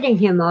inviting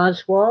him,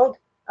 Oswald.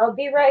 I'll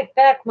be right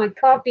back. My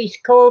coffee's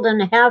cold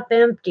and half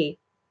empty.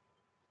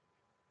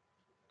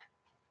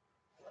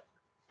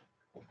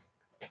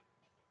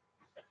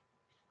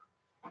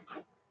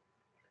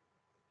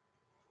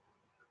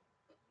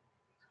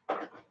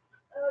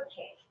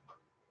 Okay.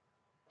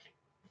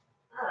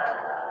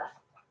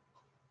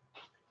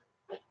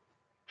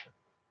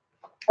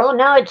 Oh,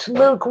 now it's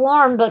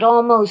lukewarm, but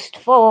almost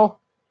full.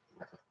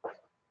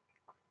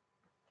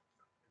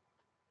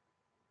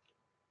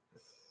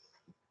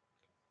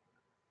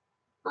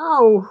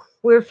 Oh,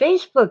 we're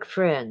Facebook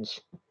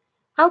friends.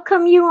 How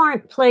come you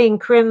aren't playing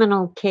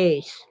Criminal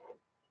Case?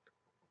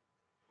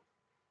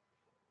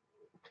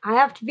 I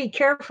have to be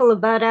careful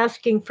about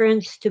asking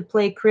friends to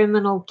play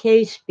Criminal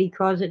Case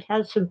because it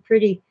has some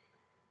pretty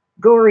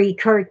gory,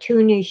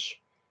 cartoonish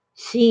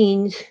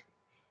scenes.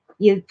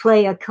 You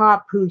play a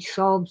cop who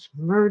solves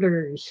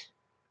murders.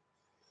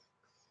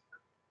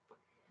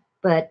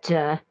 But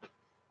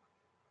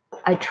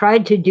I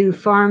tried to do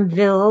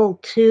Farmville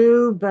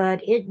too,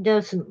 but it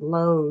doesn't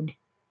load.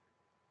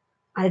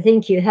 I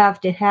think you have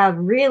to have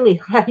really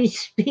high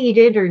speed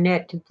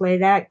internet to play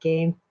that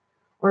game,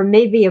 or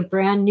maybe a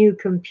brand new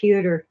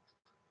computer,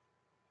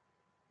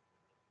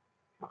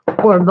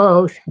 or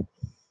both.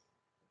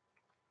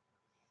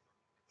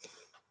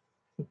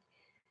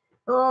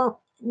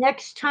 Well,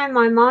 next time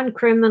I'm on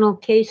Criminal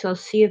Case, I'll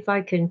see if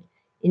I can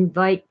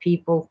invite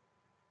people.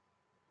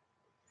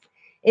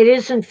 It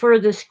isn't for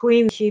the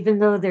squeamish, even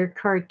though they're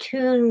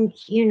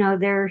cartoons,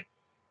 they're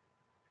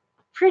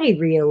pretty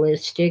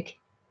realistic.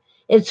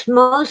 It's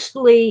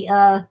mostly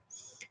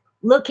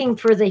looking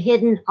for the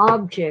hidden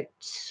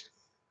objects.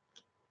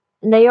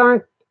 And they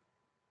aren't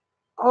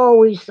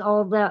always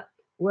all that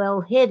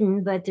well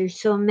hidden, but there's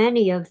so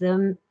many of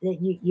them that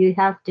you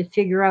have to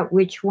figure out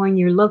which one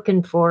you're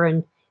looking for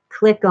and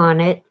click on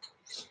it.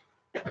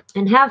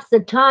 And half the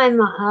time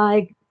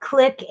I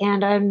click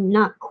and I'm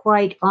not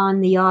quite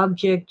on the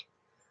object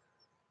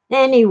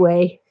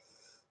anyway.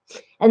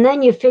 And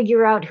then you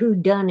figure out who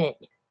done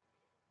it,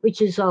 which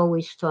is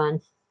always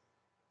fun.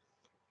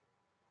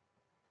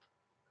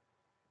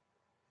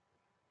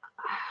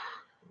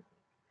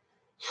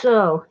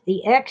 So,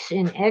 the X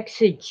in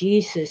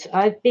exegesis.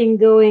 I've been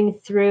going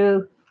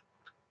through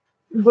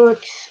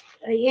books,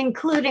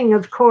 including,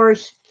 of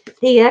course,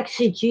 the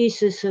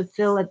exegesis of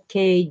Philip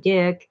K.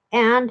 Dick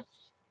and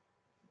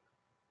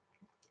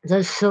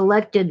the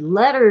selected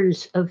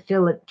letters of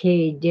Philip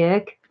K.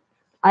 Dick.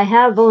 I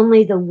have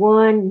only the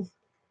one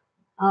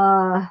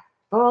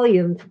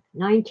volume,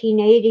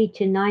 1980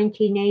 to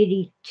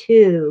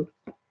 1982.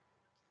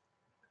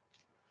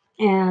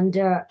 And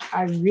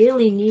I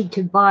really need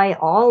to buy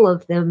all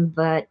of them,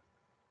 but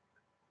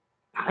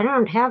I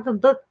don't have a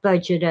book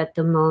budget at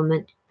the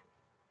moment.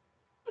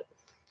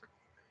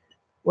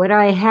 What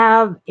I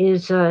have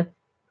is I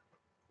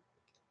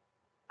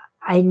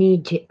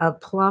need a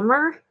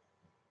plumber,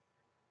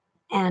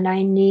 and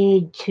I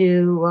need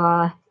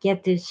to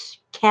get this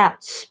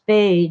cat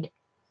spayed.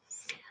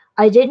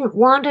 I didn't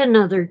want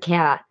another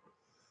cat,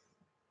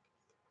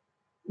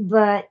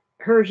 but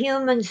her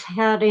humans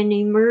had an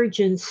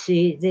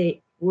emergency.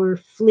 They were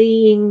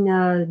fleeing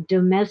a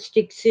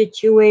domestic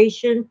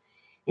situation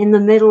in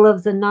the middle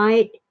of the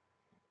night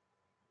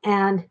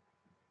and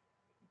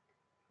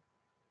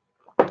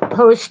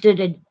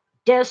posted a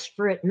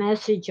desperate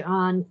message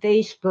on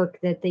Facebook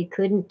that they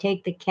couldn't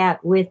take the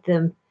cat with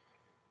them.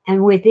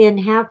 And within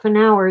half an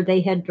hour, they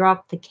had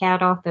dropped the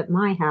cat off at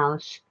my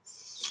house.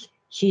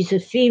 She's a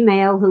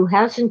female who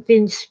hasn't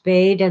been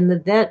spayed, and the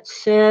vet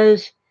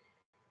says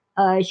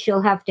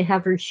she'll have to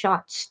have her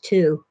shots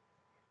too.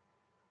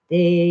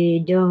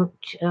 They don't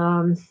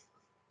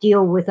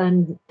deal with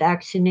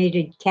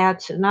unvaccinated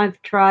cats, and I've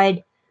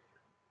tried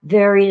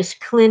various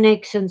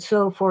clinics and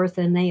so forth,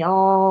 and they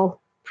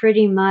all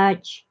pretty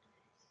much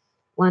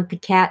want the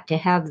cat to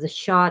have the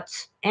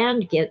shots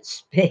and get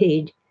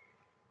spayed.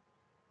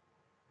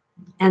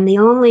 And the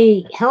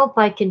only help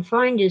I can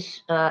find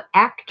is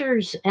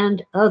Actors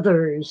and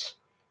Others,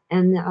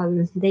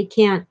 and they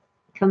can't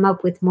come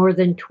up with more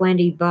than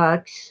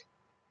 $20.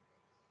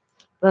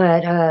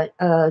 But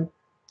a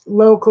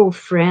local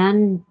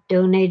friend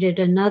donated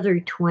another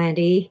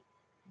 20.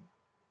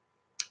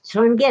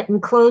 So I'm getting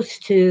close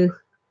to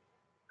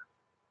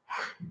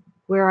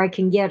where I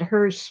can get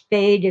her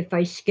spayed if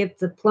I skip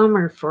the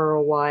plumber for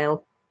a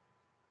while.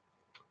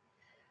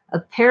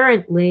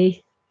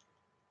 Apparently,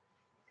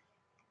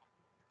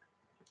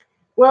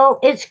 well,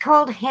 it's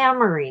called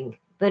hammering,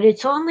 but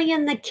it's only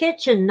in the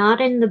kitchen,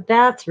 not in the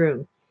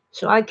bathroom.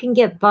 So I can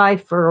get by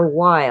for a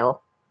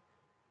while.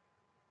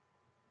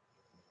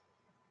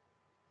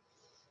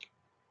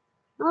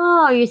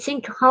 Oh, you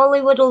think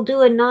Hollywood will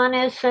do a non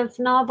SF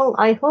novel?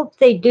 I hope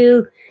they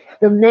do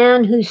The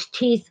Man Whose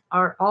Teeth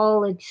Are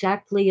All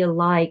Exactly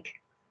Alike.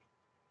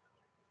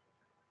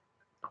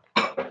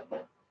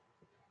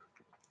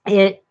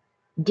 It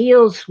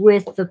deals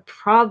with the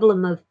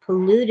problem of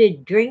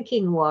polluted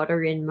drinking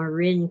water in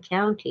Marin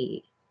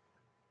County.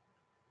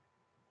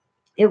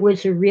 It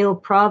was a real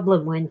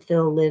problem when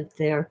Phil lived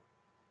there.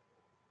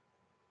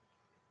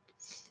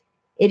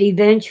 It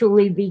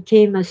eventually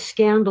became a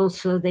scandal,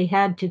 so they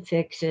had to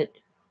fix it.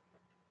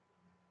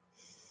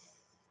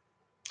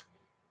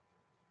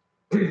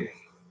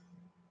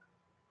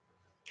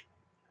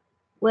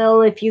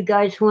 Well, if you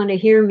guys want to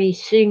hear me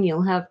sing,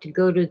 you'll have to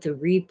go to the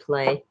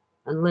replay,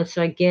 unless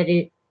I get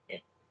it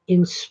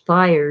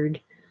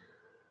inspired.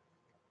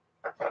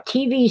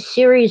 TV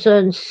series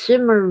on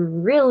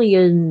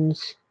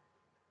Cimmerillions.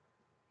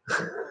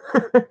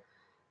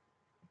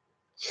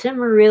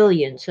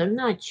 Cimmerillions. I'm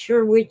not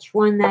sure which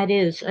one that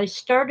is. I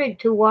started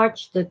to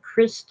watch the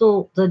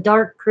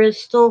Dark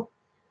Crystal,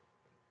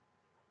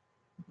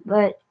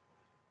 but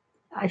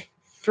I've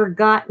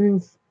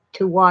forgotten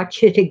to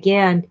watch it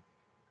again.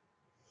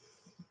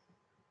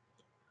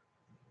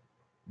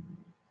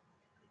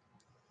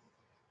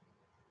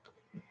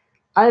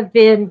 I've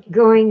been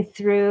going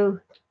through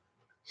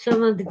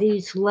some of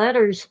these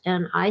letters,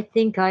 and I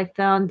think I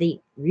found the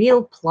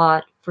real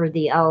plot for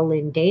The Owl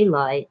in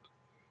Daylight.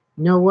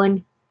 No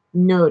one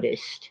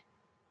noticed,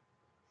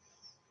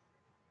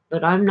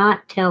 but I'm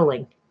not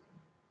telling.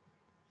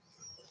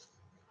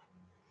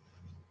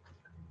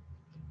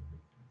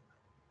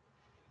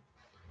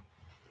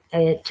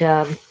 It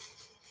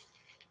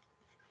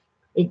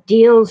it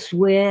deals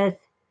with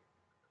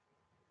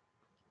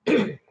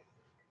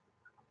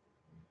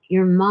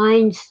your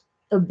mind's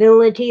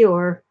ability,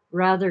 or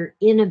rather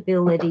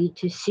inability,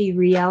 to see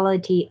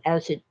reality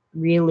as it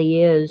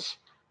really is.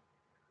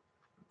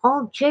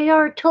 Oh,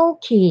 J.R.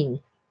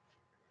 Tolkien.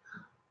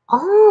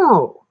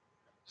 Oh,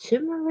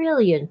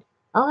 Silmarillion.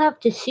 I'll have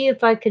to see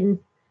if I can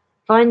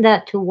find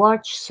that to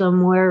watch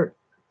somewhere.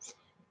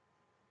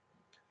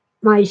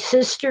 My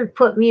sister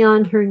put me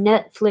on her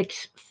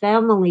Netflix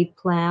family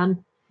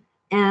plan,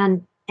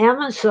 and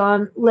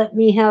Amazon let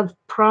me have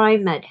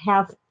Prime at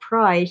half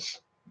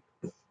price.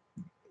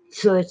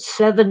 So it's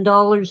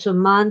 $7 a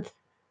month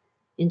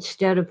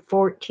instead of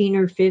 14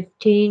 or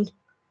 15.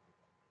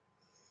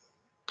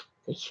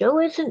 The show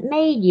isn't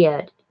made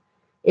yet.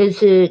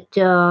 Is it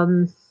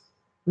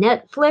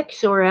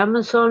Netflix or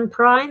Amazon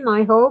Prime,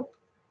 I hope?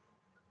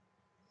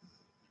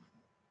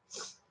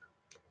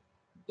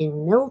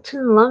 In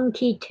Milton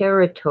Lumkey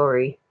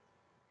territory.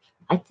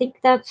 I think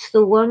that's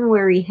the one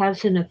where he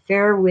has an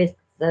affair with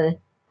the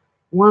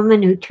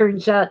woman who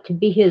turns out to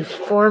be his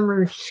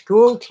former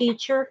school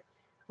teacher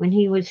when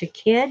he was a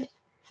kid.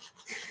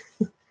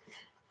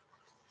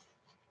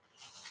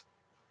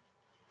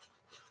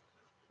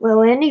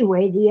 Well,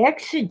 anyway, the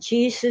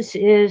exegesis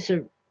is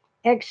an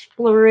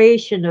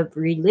exploration of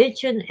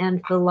religion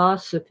and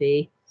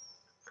philosophy.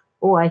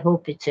 Oh, I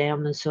hope it's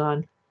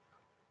Amazon.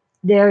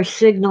 Their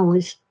signal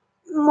is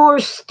more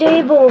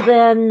stable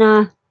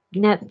than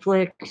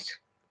Netflix.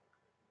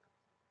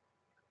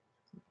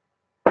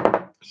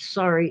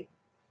 Sorry.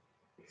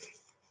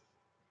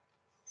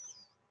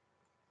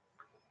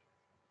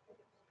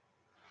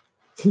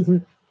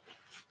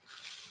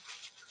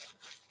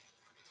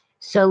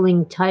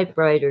 Selling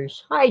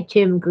typewriters. Hi,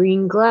 Tim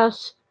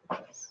Greenglass.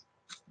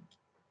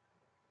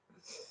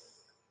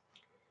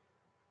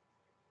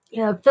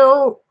 Yeah,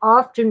 Phil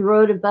often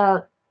wrote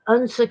about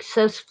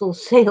unsuccessful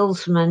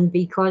salesmen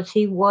because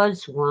he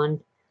was one.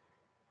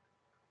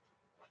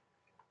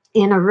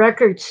 In a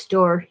record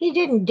store, he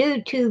didn't do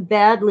too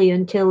badly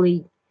until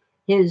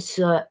his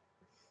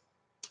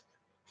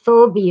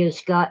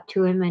phobias got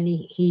to him, and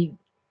he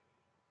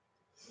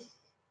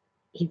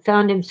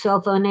found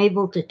himself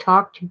unable to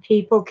talk to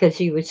people because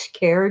he was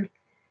scared.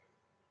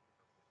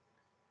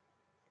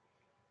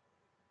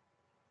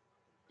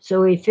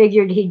 So he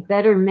figured he'd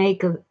better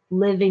make a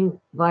living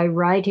by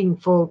writing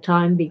full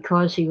time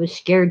because he was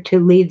scared to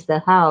leave the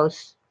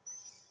house.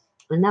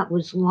 And that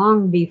was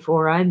long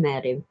before I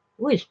met him.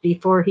 It was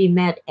before he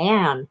met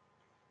Anne.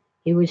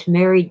 He was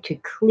married to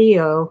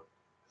Cleo,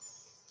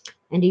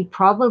 and he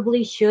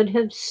probably should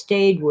have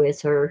stayed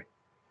with her.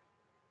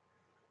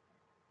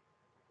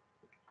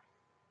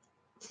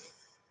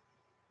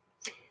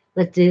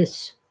 But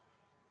this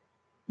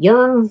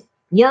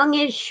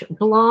youngish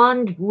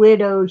blonde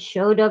widow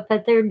showed up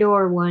at their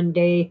door one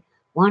day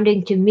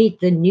wanting to meet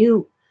the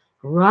new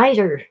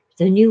writer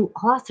the new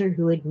author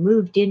who had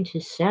moved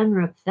into San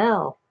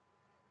Rafael.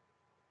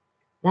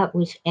 That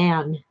was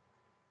Anne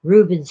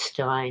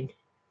Rubinstein,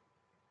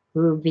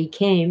 who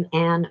became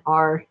Anne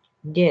R.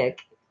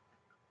 Dick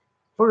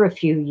for a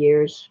few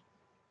years.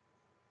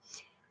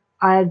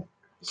 I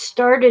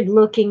started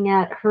looking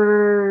at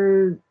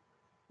her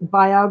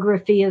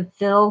biography of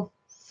Phil,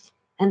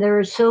 and there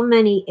are so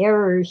many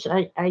errors.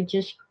 I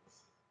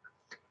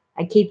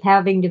keep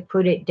having to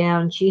put it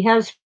down. She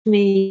has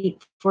me,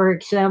 for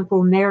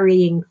example,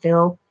 marrying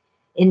Phil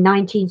in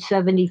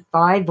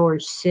 1975 or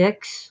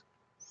 6.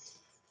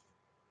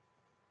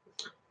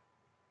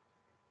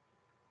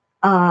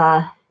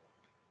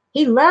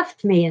 He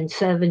left me in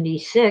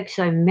 76.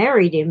 I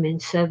married him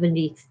in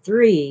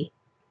 73.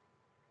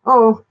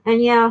 Oh,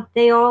 and yeah,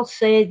 they all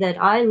say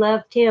that I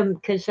left him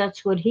because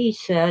that's what he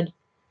said.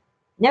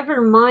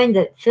 Never mind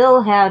that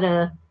Phil had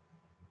a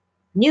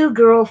new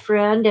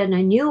girlfriend and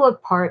a new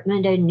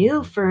apartment and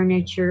new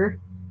furniture.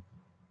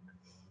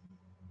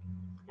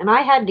 And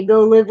I had to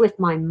go live with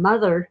my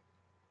mother,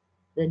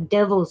 the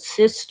devil's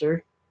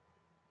sister,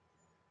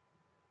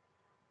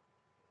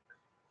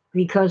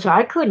 because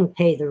I couldn't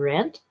pay the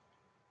rent.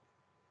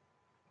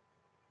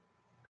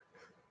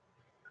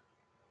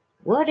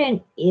 What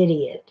an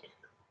idiot.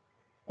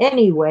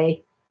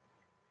 Anyway,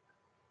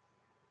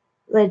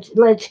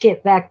 let's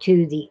get back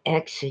to the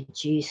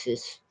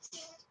exegesis.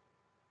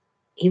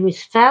 He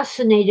was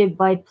fascinated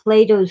by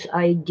Plato's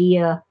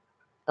idea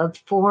of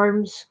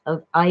forms,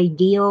 of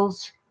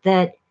ideals,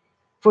 that,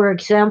 for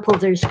example,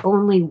 there's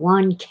only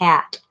one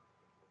cat,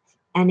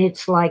 and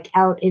it's like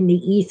out in the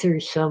ether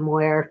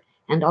somewhere,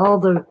 and all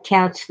the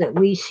cats that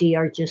we see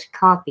are just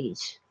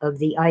copies of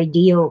the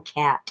ideal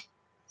cat.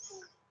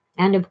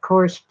 And of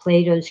course,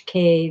 Plato's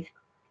cave.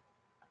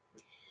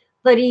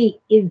 But he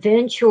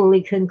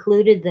eventually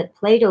concluded that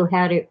Plato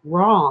had it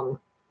wrong,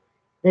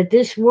 that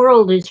this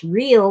world is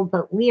real,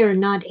 but we are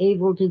not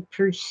able to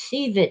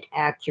perceive it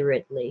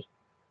accurately.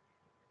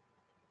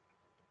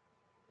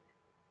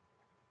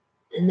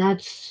 And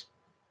that's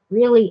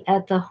really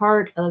at the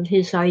heart of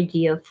his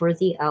idea for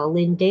the owl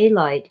in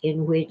daylight,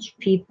 in which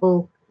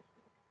people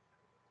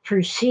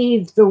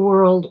perceive the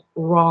world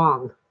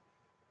wrong.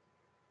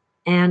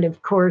 And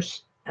of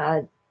course,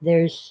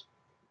 there's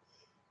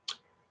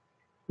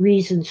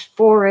reasons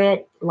for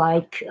it,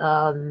 like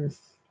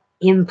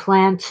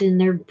implants in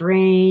their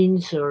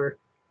brains, or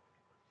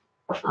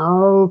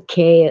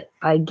okay,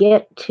 I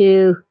get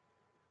to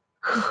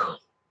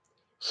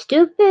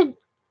stupid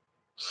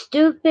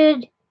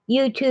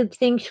YouTube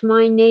thinks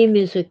my name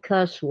is a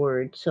cuss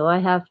word, so I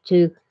have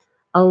to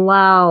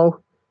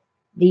allow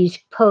these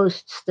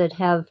posts that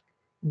have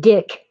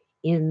dick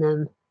in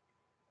them.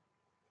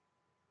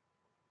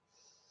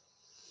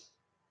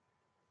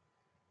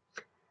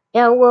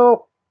 Yeah,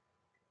 well,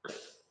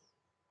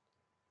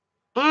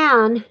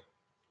 Anne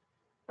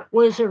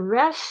was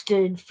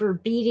arrested for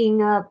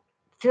beating up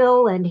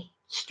Phil and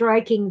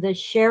striking the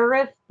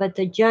sheriff, but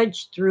the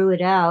judge threw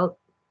it out.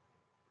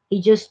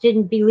 He just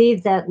didn't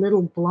believe that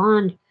little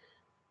blonde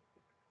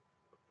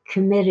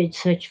committed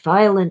such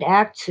violent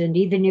acts, and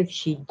even if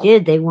she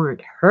did, they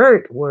weren't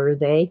hurt, were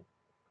they?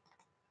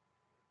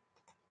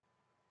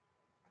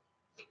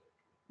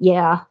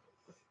 Yeah,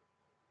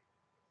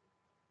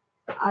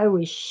 I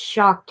was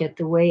shocked at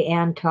the way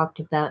Anne talked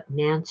about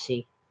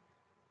Nancy.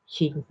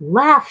 She'd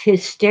laugh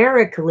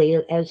hysterically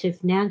as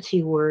if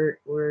Nancy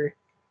were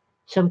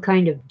some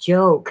kind of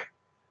joke.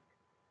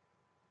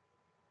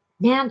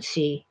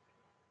 Nancy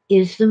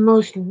is the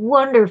most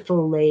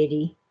wonderful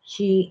lady.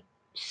 She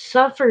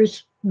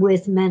suffers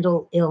with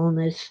mental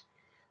illness,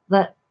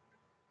 but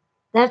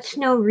that's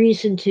no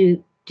reason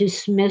to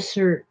dismiss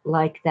her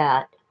like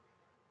that.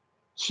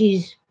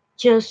 She's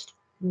just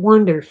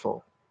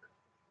wonderful.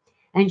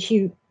 And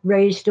she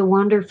raised a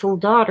wonderful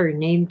daughter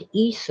named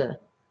Isa.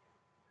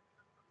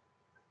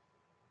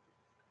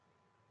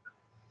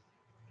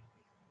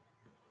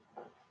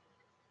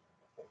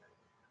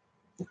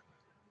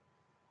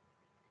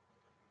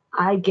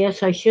 I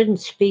guess I shouldn't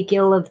speak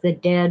ill of the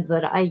dead,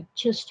 but I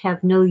just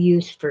have no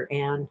use for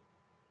Anne.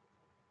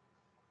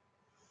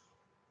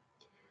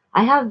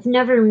 I have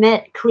never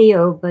met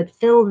Cleo, but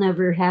Phil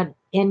never had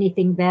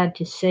anything bad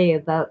to say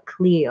about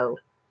Cleo,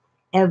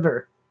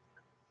 ever.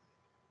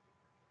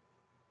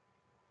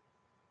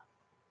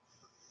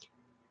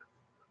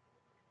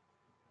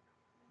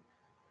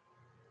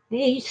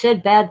 He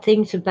said bad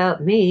things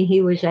about me.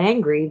 He was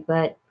angry,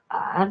 but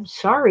I'm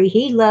sorry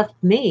he left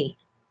me.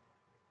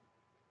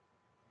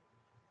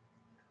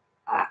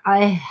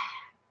 I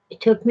it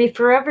took me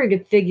forever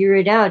to figure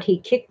it out. He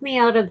kicked me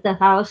out of the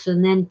house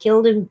and then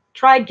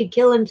tried to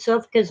kill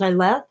himself because I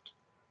left.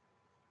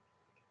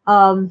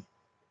 Um,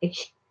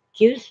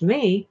 excuse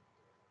me.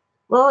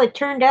 Well, it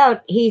turned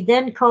out he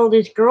then called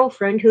his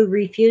girlfriend, who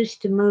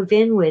refused to move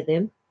in with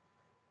him.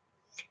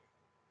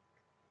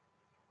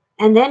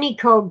 And then he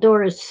called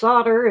Doris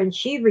Sauter, and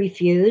she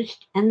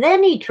refused. And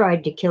then he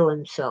tried to kill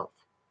himself.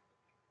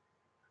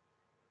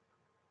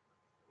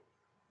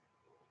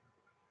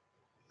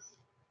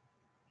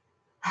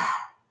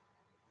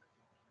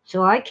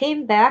 So I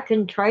came back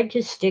and tried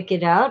to stick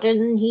it out,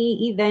 and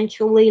he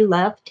eventually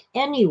left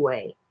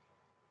anyway.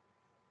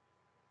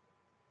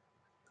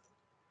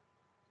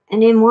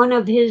 And in one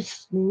of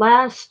his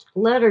last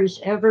letters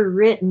ever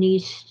written,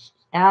 he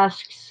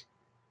asks,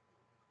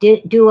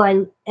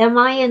 am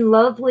I in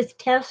love with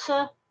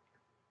Tessa?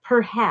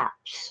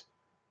 Perhaps.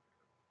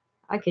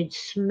 I could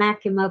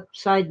smack him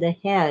upside the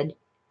head.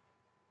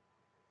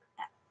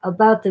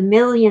 About the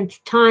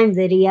millionth time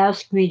that he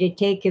asked me to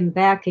take him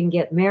back and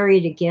get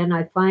married again,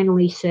 I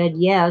finally said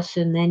yes,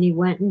 and then he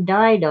went and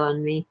died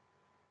on me.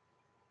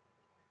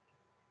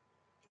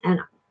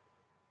 And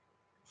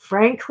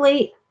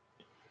frankly,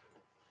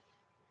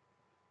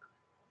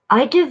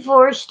 I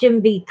divorced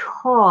him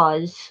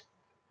because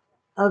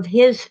of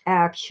his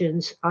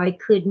actions. I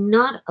could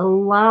not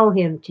allow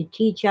him to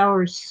teach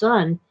our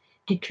son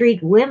to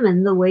treat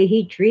women the way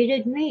he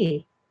treated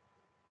me.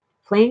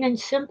 Plain and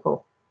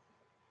simple.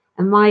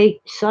 And my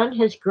son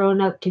has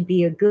grown up to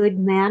be a good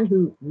man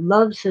who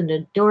loves and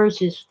adores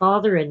his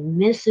father and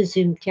misses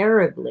him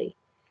terribly.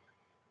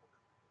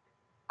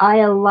 I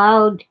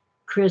allowed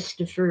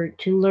Christopher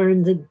to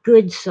learn the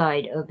good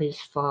side of his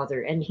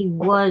father, and he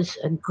was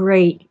a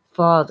great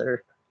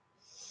father.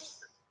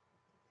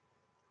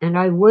 And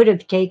I would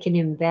have taken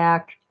him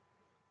back,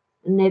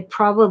 and it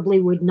probably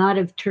would not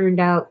have turned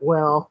out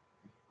well,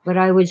 but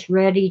I was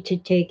ready to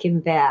take him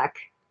back.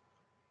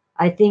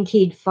 I think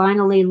he'd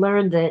finally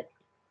learned that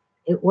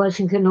it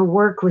wasn't going to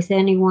work with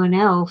anyone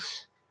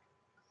else.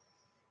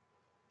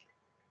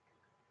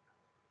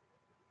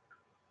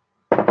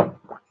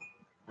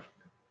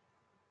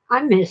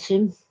 I miss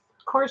him.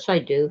 Of course I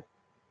do.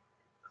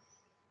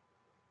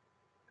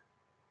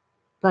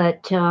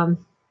 But I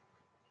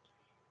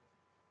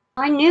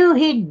knew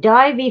he'd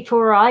die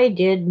before I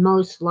did,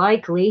 most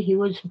likely. He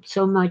was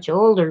so much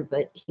older,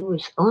 but he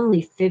was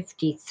only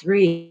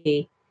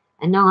 53.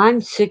 And now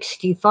I'm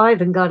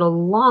 65 and got a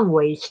long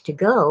ways to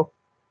go.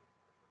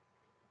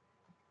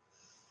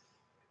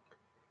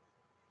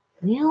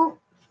 Well,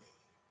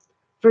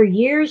 for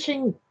years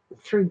and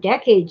for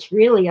decades,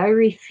 really, I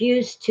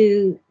refused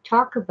to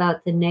talk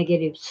about the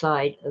negative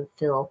side of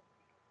Phil.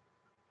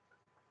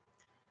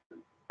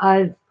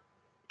 I've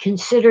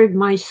considered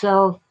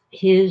myself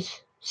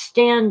his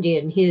stand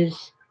in,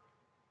 his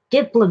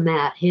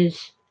diplomat,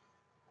 his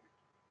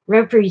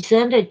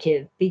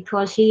representative,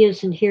 because he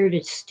isn't here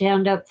to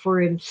stand up for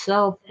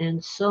himself.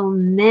 And so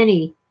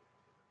many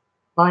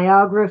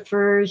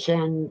biographers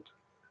and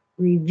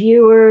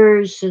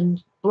reviewers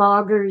and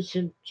bloggers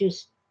have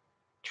just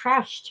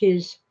trashed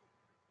his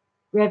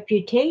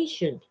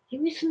reputation. He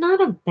was not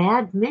a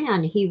bad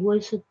man, he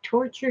was a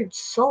tortured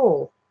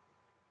soul.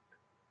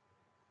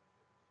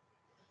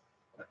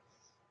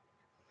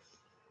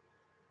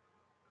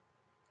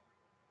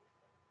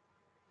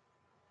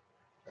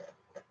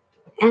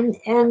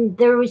 And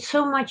there was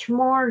so much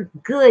more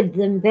good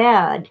than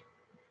bad,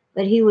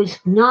 but he was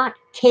not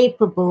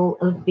capable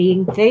of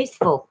being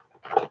faithful.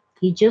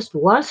 He just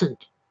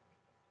wasn't.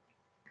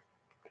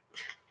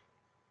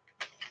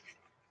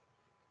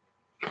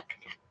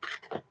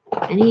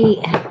 And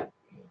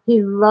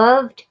he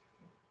loved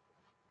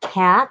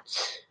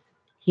cats,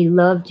 he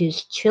loved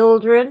his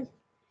children,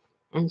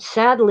 and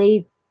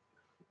sadly,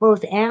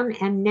 both Anne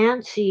and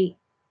Nancy,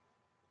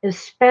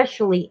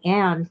 especially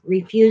Anne,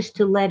 refused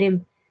to let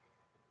him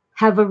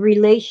have a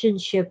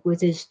relationship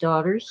with his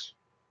daughters.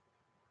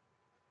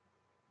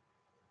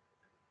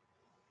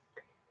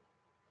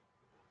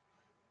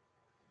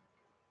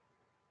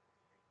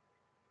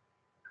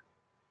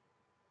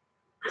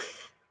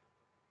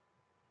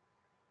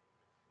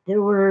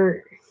 There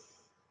were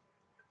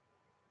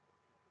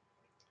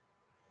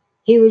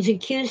He was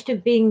accused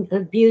of being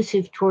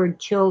abusive toward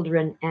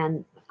children,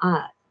 and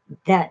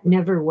that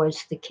never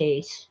was the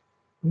case.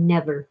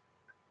 Never.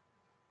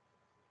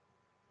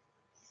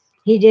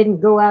 He didn't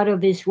go out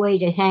of his way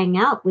to hang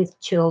out with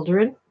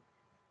children,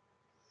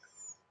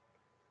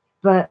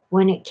 but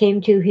when it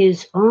came to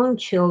his own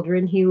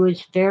children, he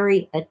was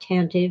very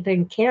attentive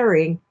and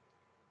caring,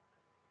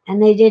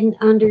 and they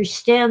didn't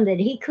understand that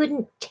he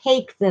couldn't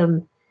take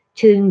them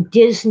to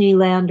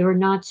Disneyland or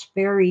Knott's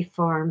Berry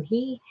Farm.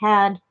 He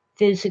had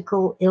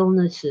physical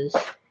illnesses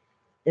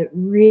that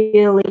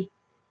really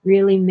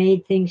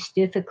made things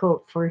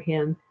difficult for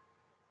him.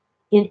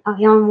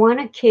 On one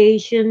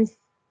occasion,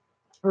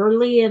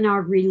 early in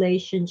our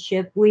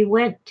relationship, we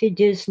went to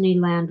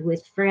Disneyland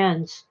with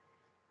friends.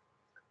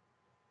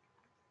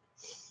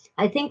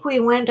 I think we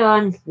went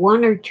on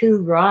one or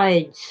two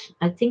rides.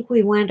 I think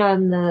we went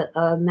on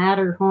the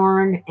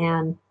Matterhorn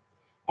and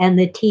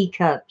the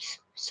teacups,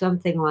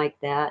 something like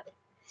that.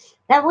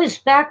 That was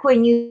back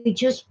when you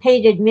just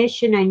paid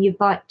admission and you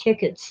bought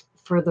tickets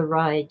for the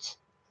rides.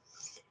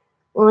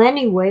 Well,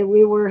 anyway,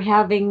 we were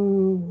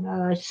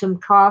having some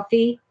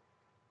coffee,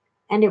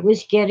 and it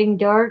was getting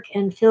dark,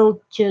 and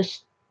Phil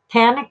just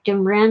panicked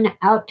and ran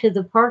out to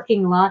the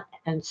parking lot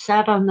and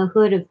sat on the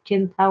hood of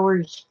Tim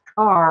Power's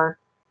car.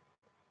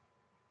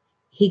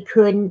 He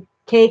couldn't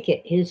take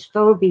it. His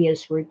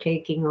phobias were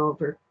taking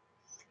over.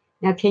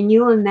 Now, can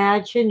you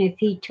imagine if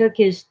he took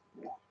his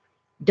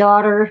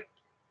daughter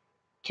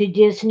to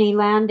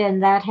Disneyland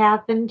and that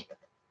happened.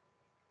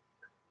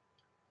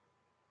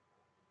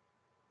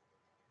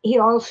 He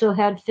also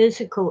had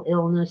physical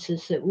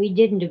illnesses that we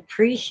didn't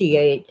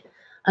appreciate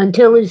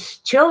until his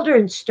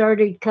children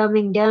started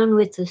coming down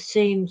with the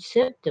same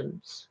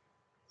symptoms.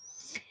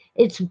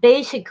 It's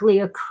basically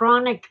a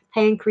chronic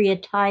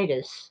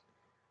pancreatitis.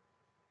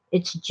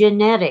 It's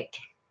genetic.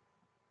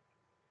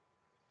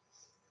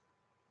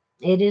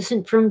 It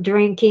isn't from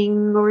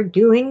drinking or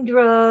doing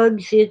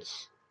drugs.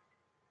 It's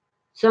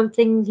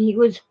something he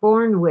was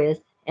born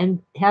with.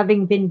 And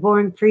having been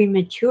born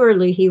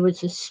prematurely, he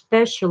was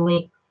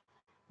especially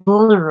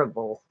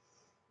vulnerable.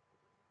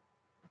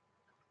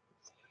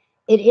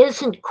 It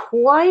isn't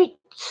quite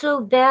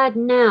so bad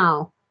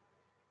now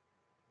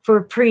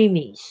for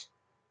preemies.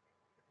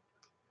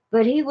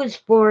 But he was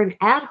born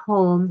at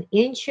home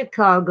in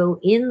Chicago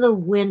in the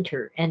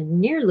winter and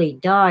nearly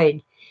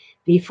died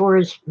before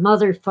his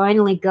mother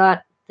finally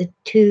got the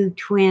two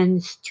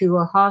twins to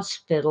a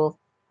hospital.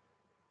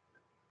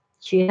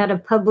 She had a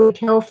public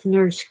health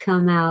nurse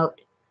come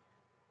out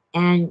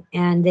and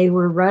they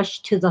were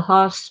rushed to the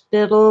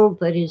hospital,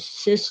 but his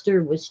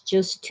sister was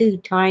just too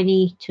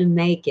tiny to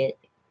make it.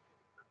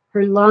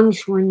 Her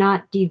lungs were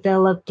not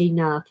developed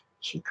enough.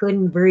 She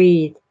couldn't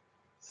breathe.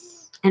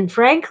 And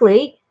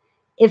frankly,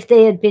 if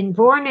they had been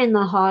born in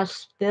the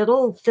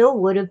hospital, Phil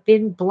would have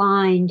been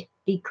blind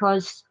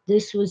because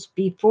this was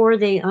before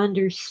they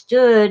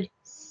understood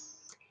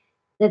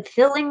that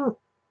filling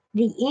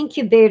the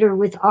incubator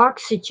with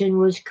oxygen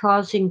was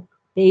causing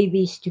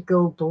babies to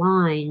go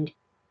blind.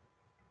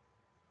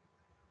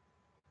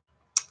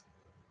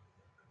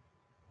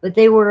 But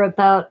they were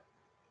about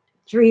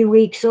 3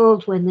 weeks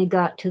old when they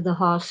got to the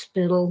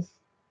hospital.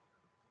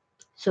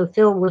 So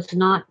Phil was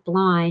not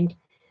blind,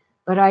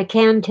 but I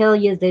can tell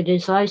you that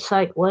his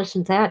eyesight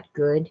wasn't that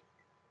good.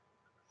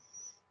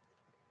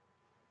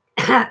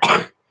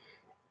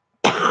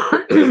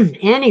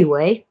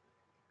 Anyway,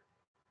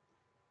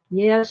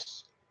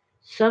 yes,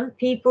 some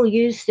people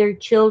use their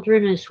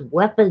children as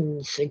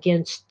weapons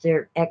against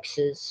their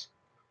exes.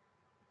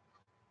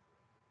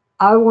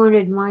 I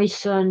wanted my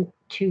son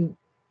to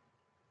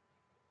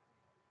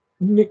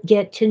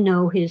get to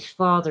know his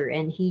father,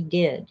 and he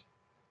did.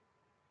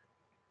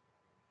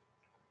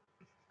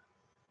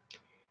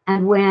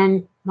 And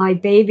when my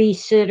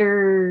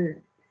babysitter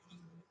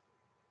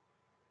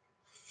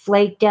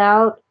flaked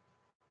out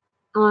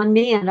on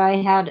me and I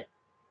had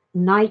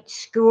night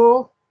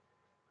school,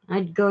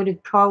 I'd go to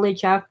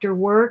college after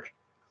work,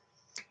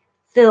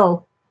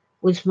 Phil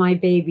was my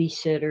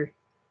babysitter.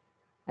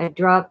 I'd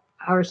drop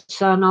our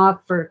son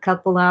off for a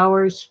couple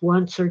hours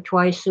once or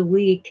twice a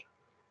week.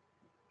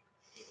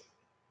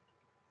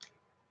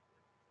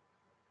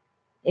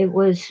 It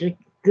was a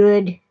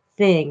good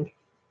thing,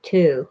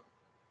 too,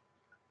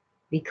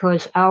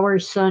 because our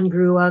son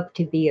grew up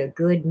to be a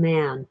good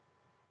man.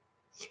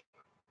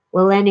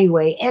 Well,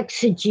 anyway,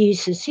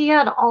 exegesis, he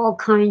had all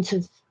kinds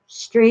of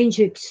strange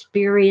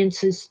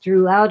experiences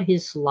throughout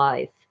his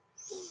life.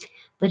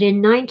 But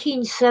in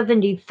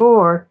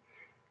 1974,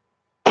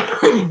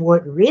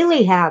 what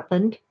really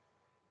happened,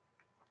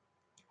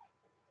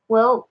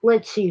 well,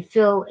 let's see,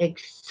 Phil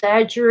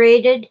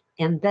exaggerated,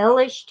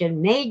 embellished,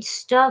 and made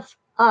stuff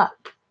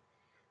up.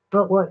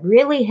 But what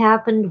really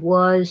happened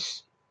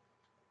was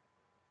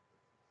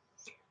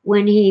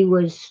when he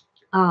was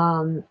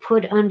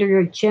put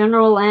under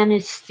general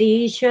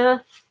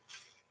anesthesia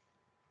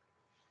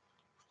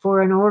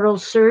for an oral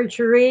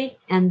surgery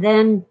and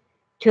then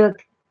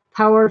took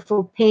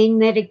powerful pain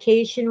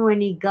medication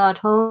when he got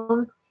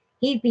home,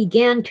 he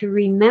began to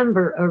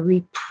remember a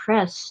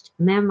repressed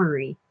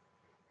memory.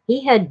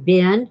 He had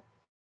been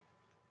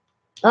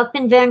up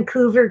in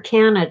Vancouver,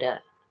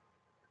 Canada.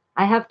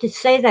 I have to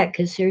say that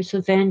because there's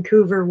a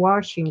Vancouver,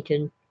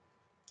 Washington,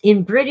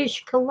 in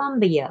British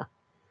Columbia.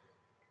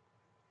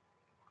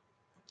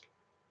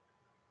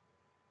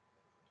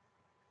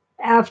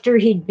 After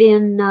he'd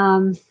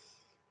been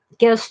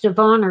guest of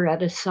honor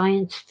at a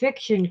science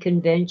fiction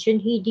convention,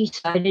 he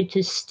decided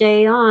to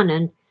stay on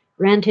and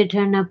rented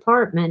an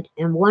apartment.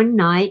 And one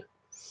night,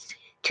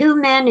 two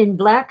men in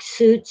black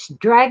suits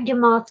dragged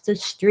him off the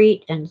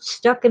street and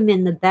stuck him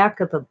in the back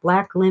of a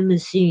black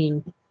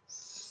limousine.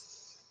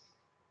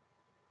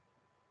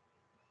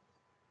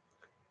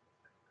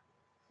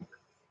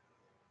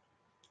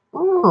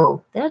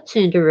 Oh, that's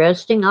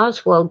interesting.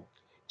 Oswald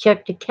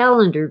checked a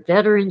calendar.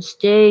 Veterans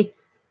Day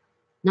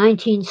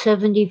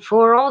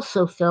 1974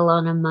 also fell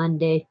on a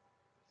Monday.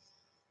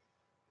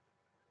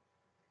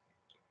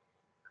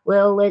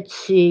 Well, let's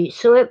see.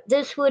 So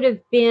this would have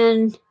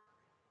been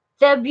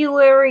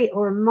February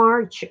or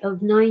March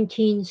of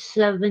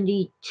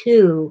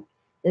 1972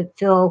 that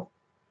Phil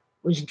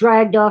was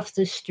dragged off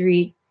the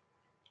street.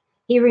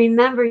 He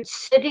remembered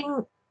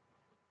sitting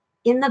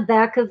in the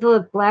back of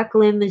a black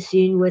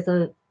limousine with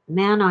a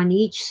man on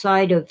each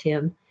side of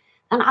him.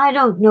 And I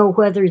don't know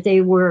whether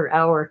they were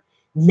our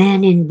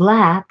men in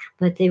black,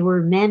 but they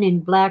were men in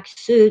black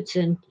suits,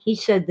 and he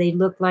said they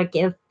looked like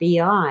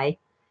FBI.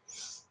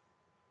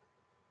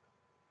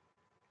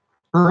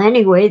 Well,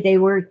 anyway, they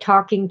were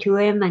talking to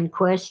him and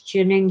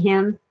questioning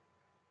him.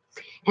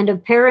 And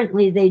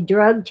apparently, they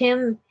drugged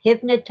him,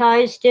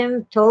 hypnotized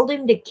him, told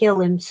him to kill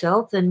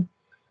himself, and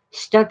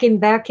stuck him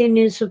back in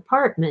his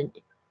apartment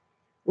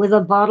with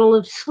a bottle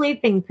of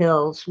sleeping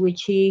pills,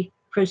 which he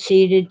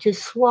proceeded to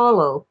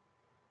swallow.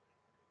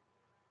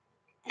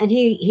 And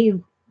he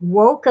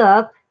woke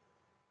up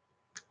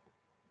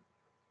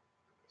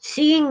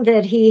seeing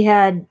that he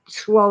had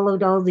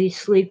swallowed all these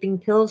sleeping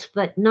pills,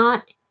 but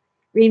not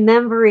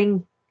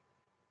remembering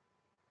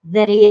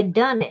that he had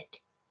done it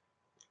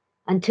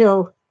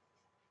until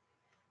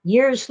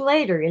years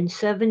later in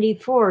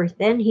 74.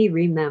 Then he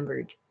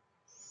remembered.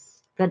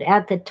 But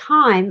at the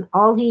time,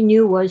 all he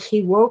knew was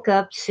he woke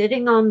up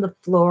sitting on the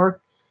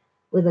floor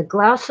with a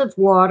glass of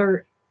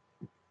water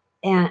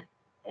and,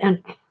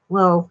 and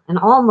well, an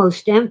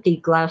almost empty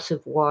glass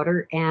of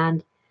water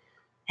and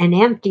an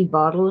empty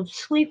bottle of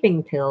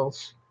sleeping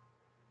pills.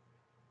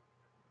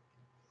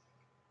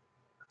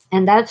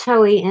 And that's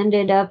how he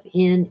ended up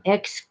in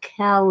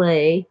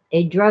Aix-Calais,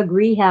 a drug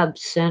rehab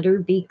center,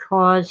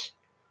 because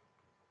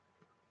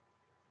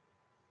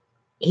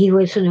he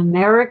was an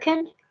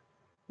American,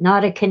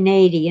 not a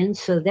Canadian,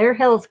 so their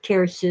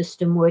healthcare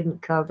system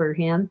wouldn't cover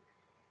him.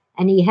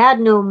 And he had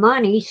no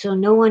money, so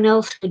no one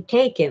else would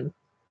take him.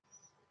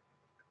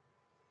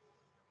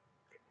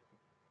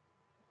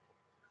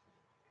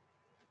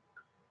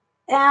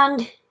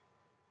 And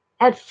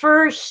at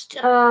first,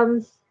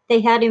 they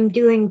had him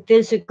doing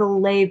physical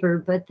labor,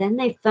 but then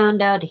they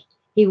found out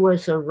he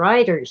was a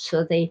writer,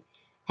 so they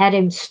had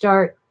him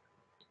start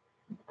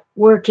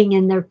working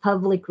in their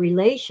public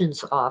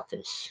relations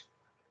office.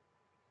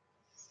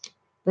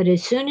 But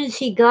as soon as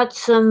he got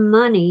some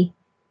money,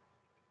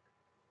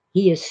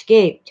 he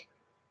escaped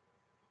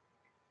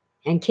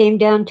and came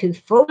down to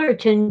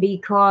Fullerton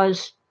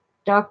because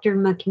Dr.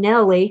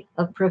 McNally,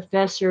 a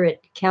professor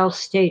at Cal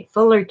State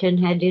Fullerton,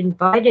 had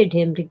invited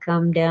him to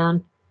come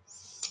down,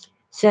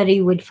 said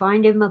he would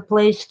find him a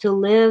place to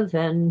live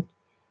and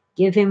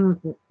give him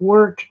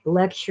work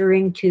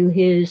lecturing to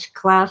his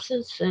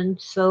classes, and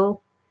so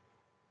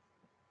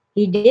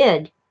he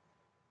did.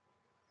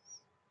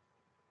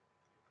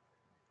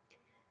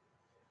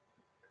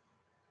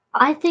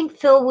 I think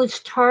Phil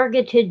was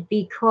targeted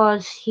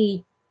because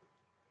he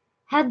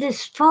had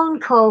this phone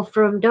call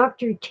from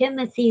Dr.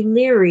 Timothy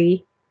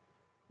Leary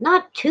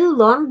not too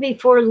long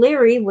before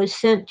Leary was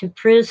sent to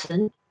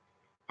prison.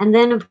 And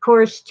then, of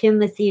course,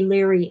 Timothy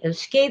Leary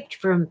escaped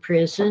from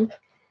prison.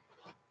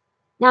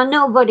 Now,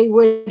 nobody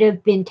would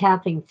have been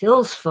tapping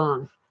Phil's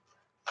phone,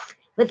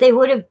 but they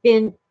would have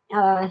been,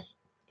 it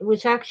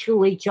was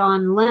actually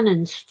John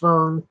Lennon's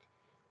phone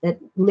that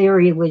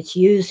Leary was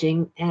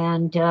using.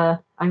 And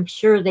I'm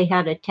sure they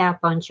had a tap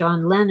on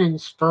John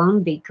Lennon's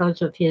phone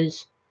because of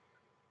his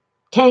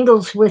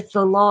tangles with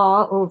the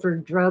law over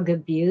drug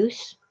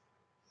abuse.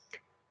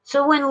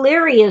 So when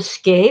Leary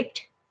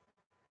escaped,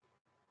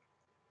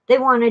 they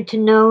wanted to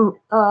know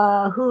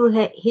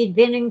who he'd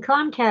been in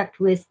contact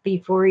with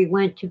before he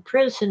went to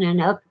prison,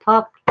 and up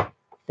popped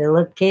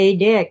Philip K.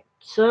 Dick.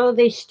 So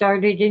they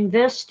started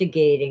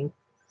investigating.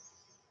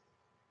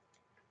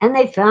 And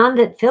they found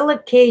that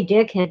Philip K.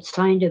 Dick had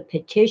signed a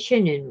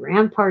petition in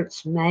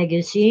Ramparts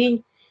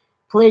magazine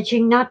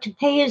pledging not to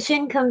pay his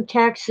income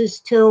taxes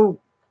till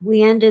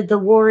we ended the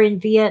war in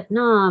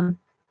Vietnam.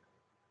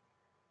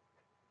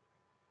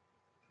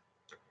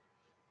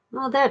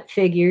 Well, that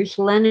figures.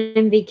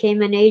 Lennon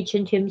became an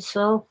agent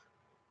himself.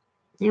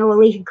 Yeah, well,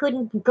 he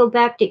couldn't go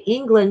back to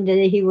England that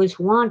he was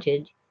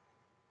wanted.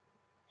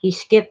 He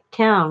skipped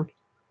town.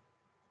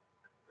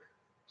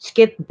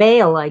 Skipped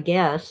bail, I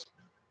guess.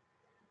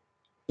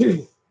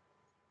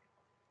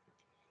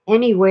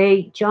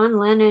 Anyway, John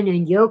Lennon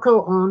and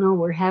Yoko Ono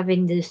were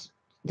having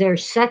their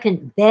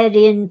second bed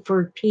in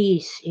for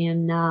peace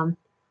in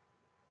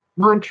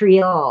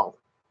Montreal.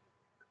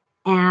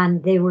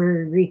 And they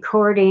were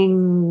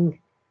recording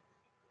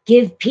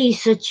Give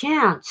Peace a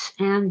Chance.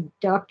 And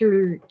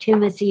Dr.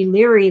 Timothy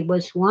Leary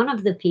was one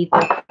of the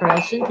people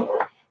present.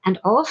 And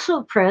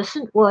also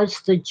present was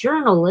the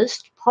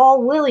journalist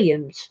Paul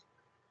Williams,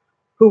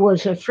 who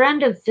was a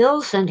friend of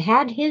Phil's and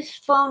had his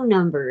phone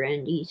number.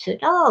 And he said,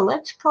 "Oh,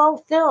 let's call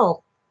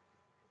Phil."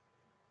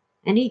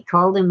 And he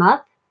called him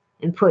up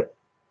and put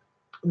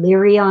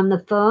Leary on the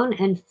phone.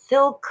 And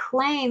Phil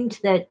claimed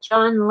that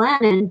John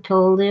Lennon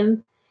told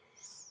him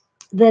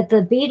that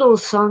the Beatles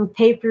song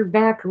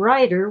Paperback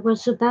Writer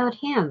was about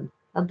him,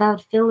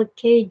 about Philip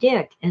K.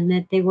 Dick, and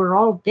that they were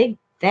all big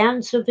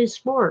fans of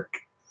his work.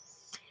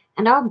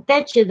 And I'll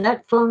bet you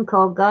that phone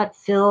call got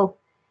Phil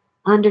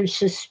under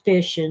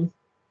suspicion.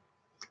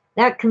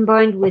 That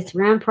combined with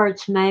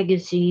Ramparts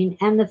magazine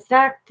and the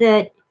fact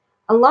that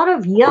a lot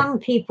of young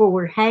people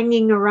were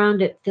hanging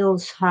around at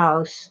Phil's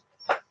house.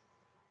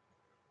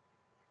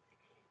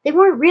 They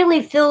weren't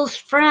really Phil's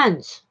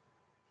friends.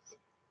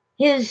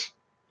 His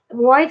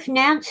wife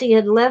Nancy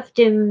had left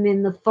him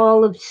in the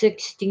fall of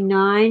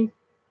 '69,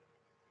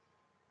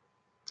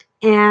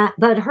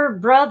 but her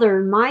brother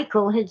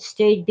Michael had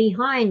stayed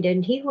behind,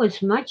 and he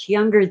was much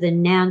younger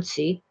than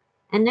Nancy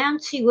and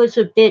Nancy was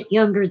a bit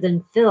younger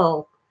than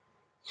Phil,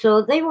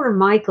 so they were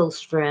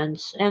Michael's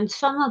friends, and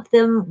some of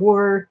them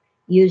were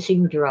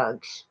using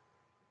drugs.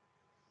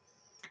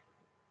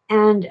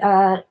 And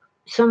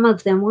some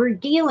of them were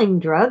dealing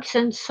drugs,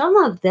 and some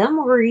of them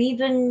were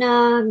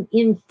even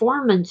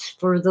informants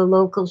for the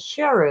local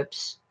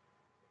sheriffs.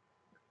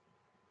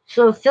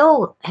 So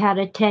Phil had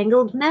a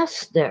tangled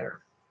mess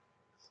there.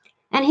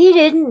 And he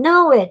didn't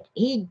know it.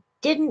 He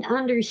didn't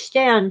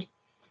understand.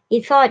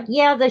 He thought,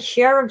 yeah, the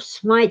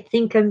sheriffs might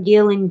think I'm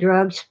dealing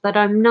drugs, but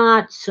I'm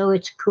not, so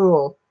it's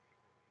cool.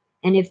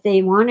 And if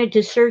they wanted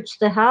to search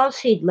the house,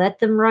 he'd let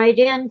them right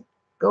in.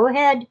 Go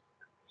ahead,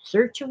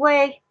 search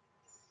away.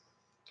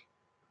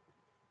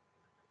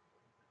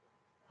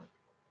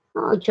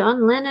 Oh,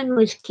 John Lennon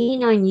was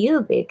keen on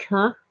Ubik,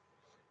 huh?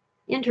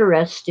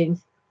 Interesting.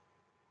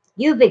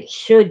 Ubik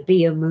should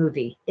be a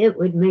movie. It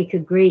would make a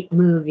great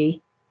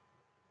movie.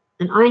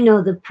 And I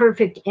know the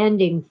perfect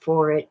ending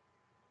for it.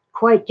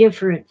 Quite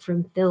different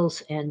from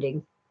Phil's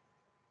ending.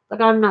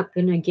 But I'm not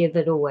going to give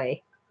it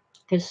away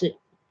because it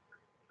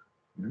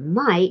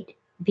might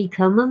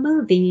become a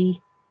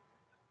movie.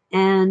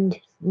 And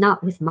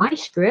not with my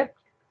script,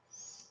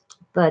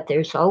 but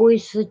there's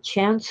always the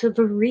chance of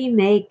a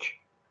remake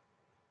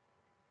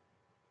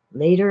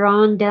later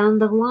on down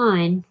the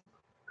line.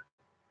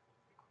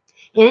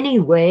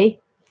 Anyway,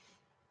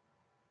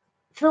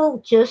 Phil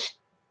just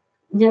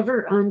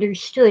never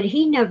understood.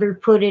 He never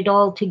put it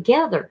all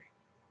together.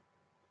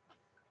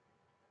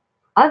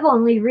 I've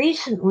only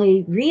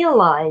recently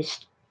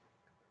realized,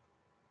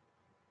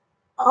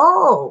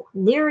 oh,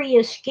 Leary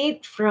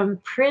escaped from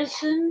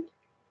prison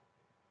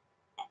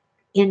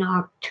in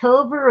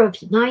October of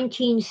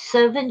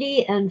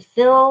 1970, and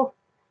Phil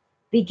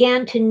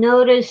began to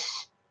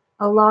notice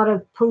a lot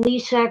of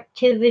police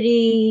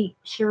activity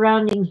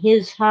surrounding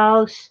his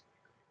house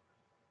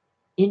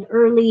in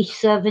early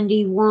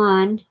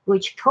 71,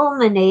 which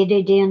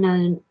culminated in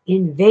an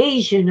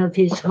invasion of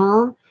his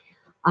home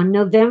on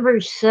November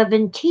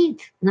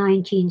 17th,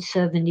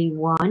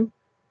 1971.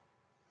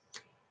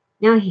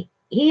 Now,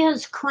 he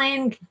has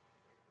claimed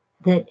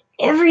that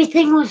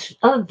everything was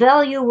of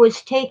value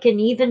was taken,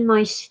 even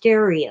my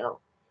stereo.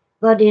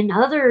 But in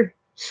other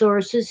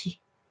sources,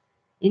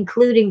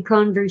 including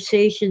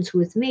conversations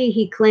with me,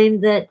 he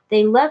claimed that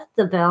they left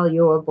the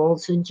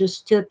valuables and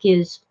just took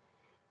his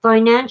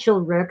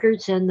financial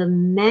records and the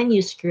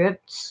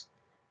manuscripts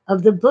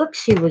of the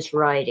books he was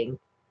writing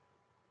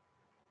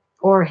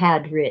or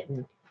had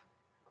written.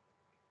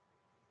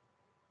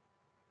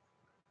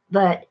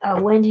 But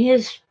when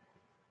his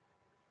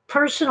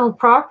personal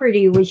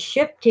property was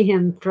shipped to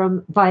him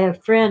by a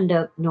friend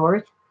up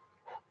north,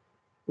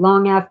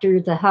 long after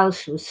the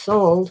house was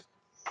sold,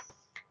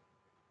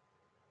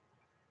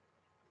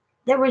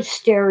 there was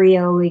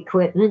stereo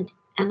equipment,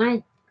 and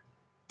I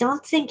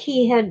don't think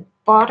he had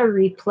bought a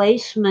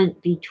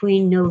replacement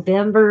between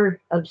November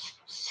of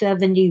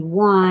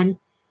 71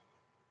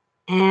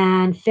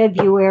 and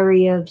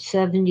February of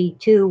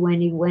 72 when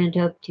he went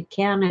up to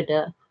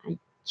Canada. It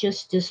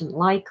just isn't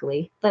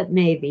likely, but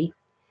maybe.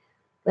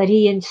 But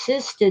he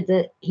insisted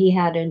that he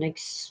had an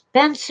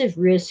expensive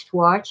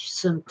wristwatch,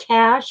 some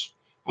cash,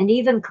 and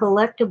even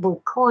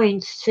collectible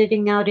coins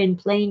sitting out in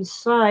plain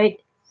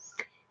sight,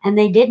 and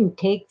they didn't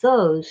take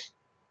those.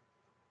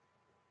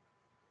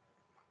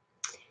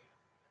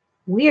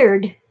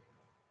 Weird.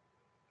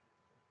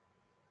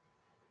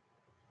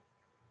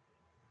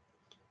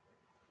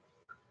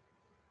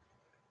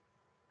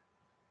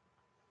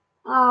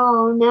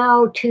 Oh,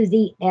 now to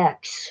the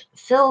X.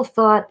 Phil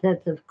thought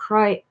that the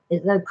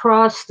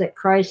cross that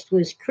Christ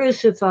was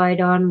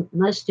crucified on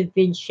must have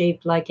been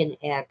shaped like an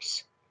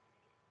X.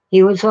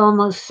 He was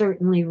almost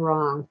certainly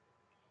wrong.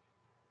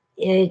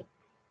 It's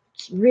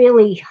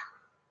really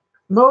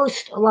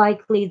most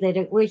likely that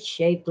it was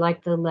shaped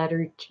like the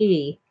letter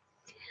T.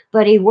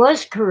 But he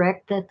was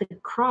correct that the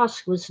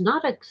cross was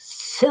not a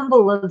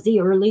symbol of the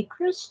early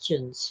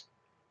Christians,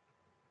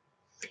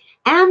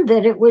 and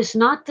that it was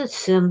not the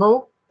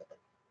symbol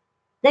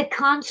that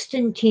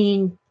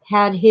Constantine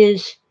had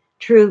his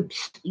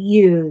troops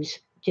use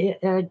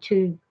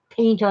to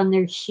paint on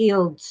their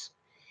shields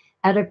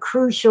at a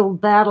crucial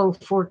battle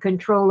for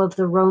control of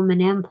the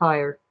Roman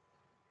Empire.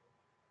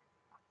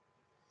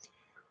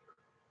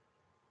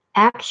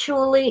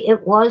 Actually,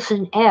 it was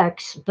an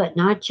X, but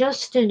not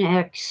just an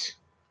X.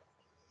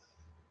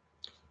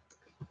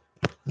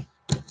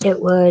 It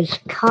was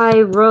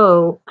Chi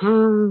Rho.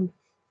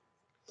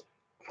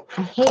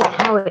 I hate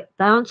how it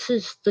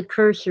bounces the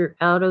cursor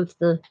out of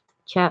the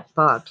chat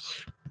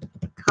box.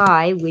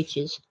 Chi, which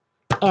is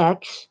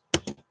X,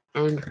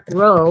 and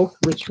Rho,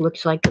 which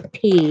looks like a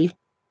P.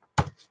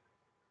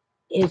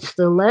 It's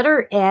the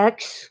letter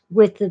X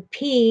with the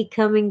P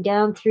coming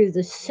down through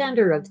the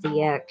center of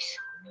the X.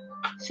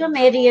 Some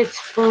idiot's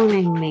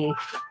phoning me.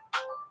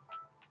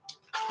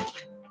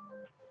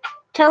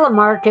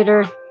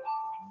 Telemarketer.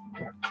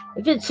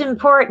 If it's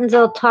important,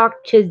 they'll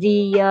talk to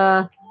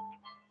the...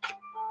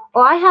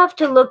 I have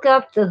to look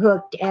up the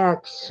hooked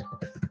X.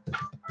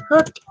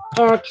 Hooked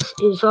X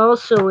is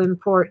also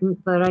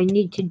important, but I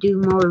need to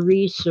do more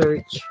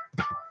research.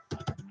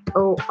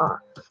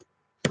 ORTANT.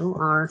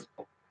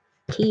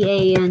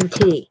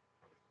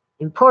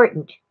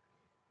 Important.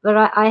 But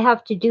I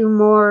have to do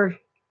more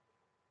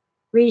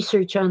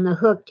research on the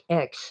hooked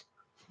X.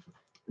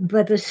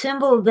 But the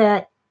symbol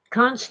that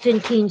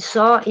Constantine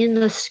saw in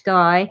the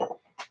sky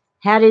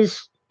had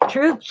his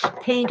troops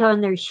paint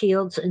on their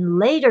shields and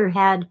later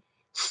had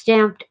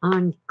stamped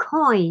on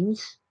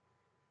coins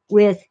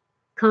with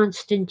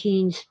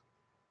Constantine's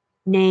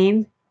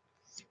name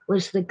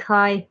was the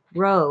Chi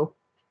Rho,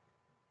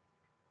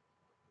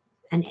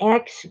 an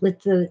X with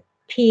the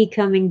P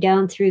coming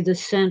down through the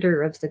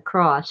center of the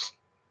cross.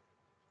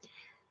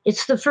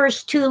 It's the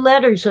first two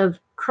letters of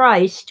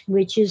Christ,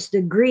 which is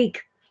the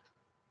Greek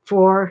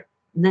for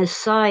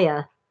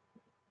Messiah.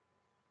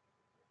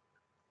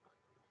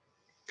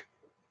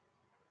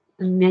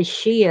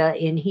 Messiah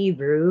in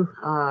Hebrew.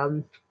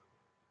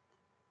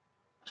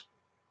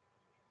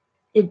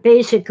 It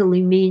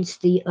basically means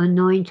the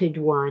anointed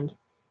one.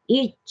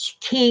 Each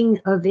king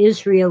of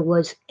Israel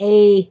was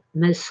a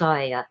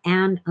Messiah,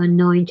 an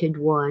anointed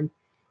one,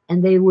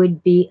 and they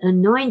would be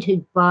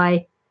anointed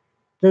by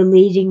the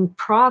leading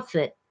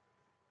prophet.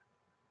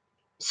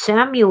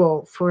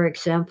 Samuel, for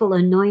example,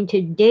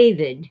 anointed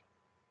David,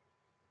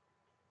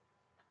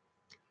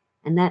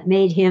 and that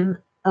made him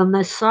a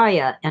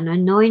Messiah, an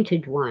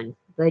anointed one.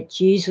 But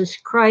Jesus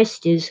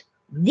Christ is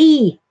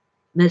the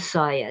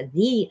Messiah,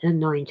 the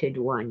anointed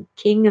one,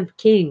 King of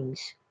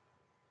Kings.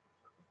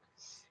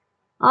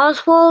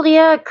 Oswald,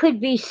 yeah, it could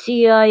be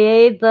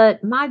CIA,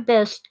 but my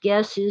best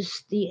guess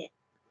is the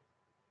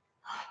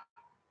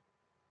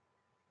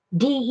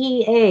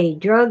DEA,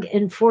 Drug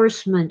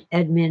Enforcement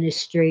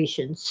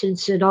Administration,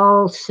 since it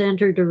all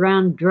centered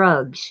around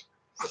drugs.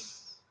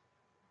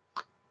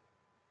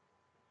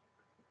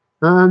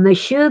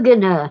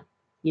 Meshuggah,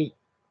 you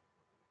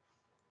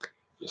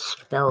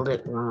spelled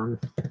it wrong.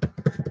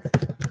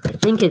 I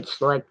think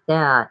it's like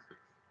that.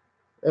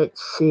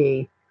 Let's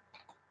see.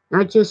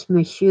 Not just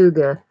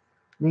Meshuggah,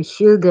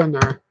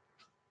 Meshuggah.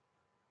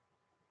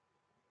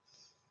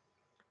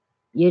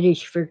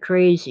 Yiddish for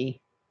crazy.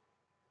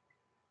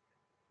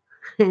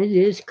 It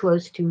is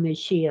close to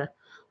Mashiach.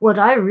 What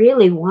I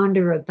really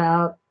wonder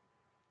about,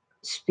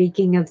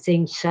 speaking of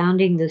things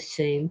sounding the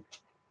same,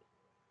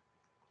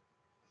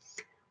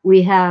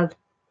 we have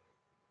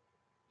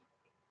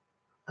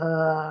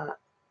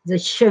the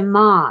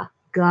Shema,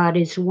 God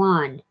is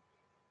one,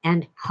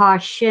 and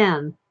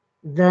Hashem,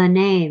 the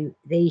name.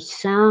 They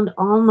sound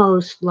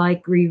almost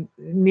like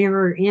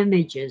mirror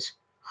images.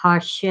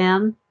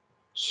 Hashem,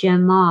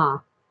 Shema.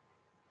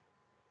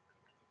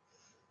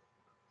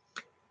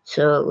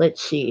 So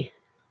let's see.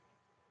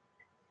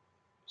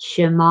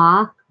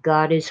 Shema,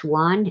 God is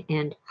one,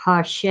 and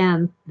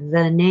Hashem,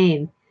 the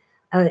name.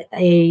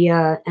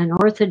 An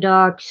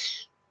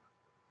Orthodox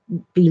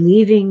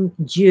believing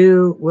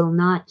Jew will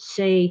not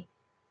say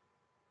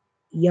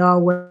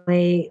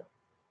Yahweh,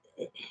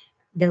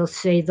 they'll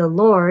say the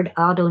Lord,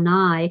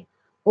 Adonai,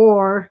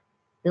 or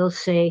they'll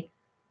say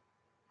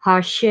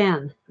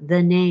Hashem,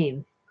 the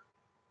name.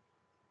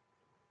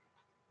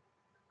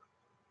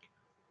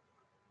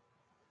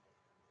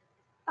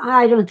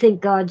 I don't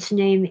think God's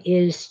name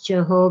is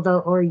Jehovah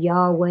or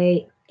Yahweh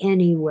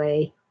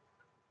anyway.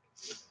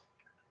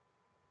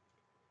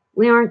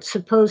 We aren't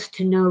supposed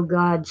to know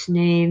God's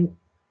name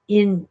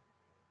in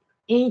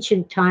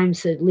ancient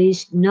times, at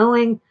least.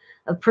 Knowing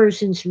a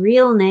person's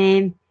real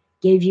name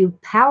gave you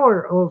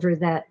power over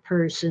that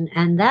person.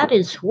 And that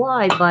is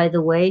why, by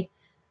the way,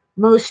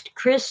 most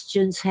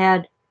Christians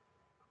had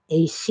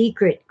a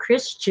secret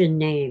Christian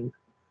name.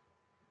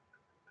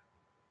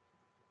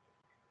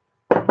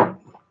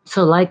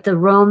 So like the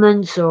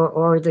Romans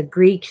or the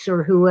Greeks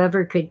or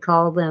whoever could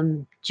call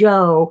them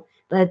Joe,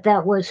 but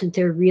that wasn't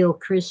their real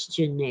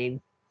Christian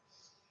name.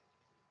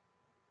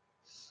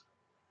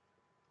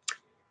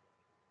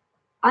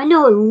 I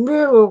know a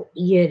little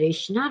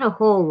Yiddish, not a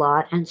whole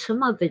lot, and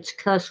some of it's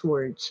cuss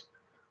words.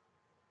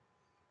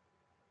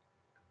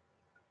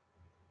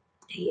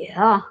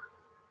 Yeah.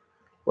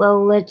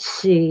 Well, let's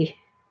see.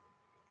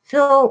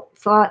 Phil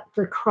thought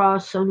the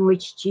cross on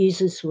which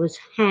Jesus was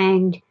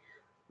hanged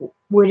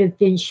would have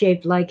been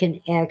shaped like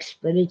an X,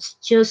 but it's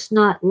just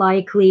not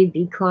likely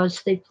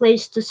because they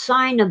placed a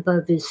sign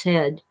above his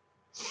head.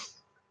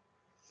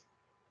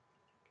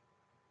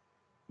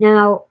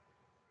 Now,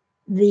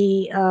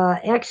 the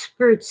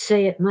experts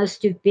say it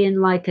must have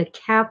been like a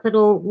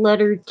capital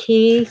letter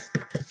T,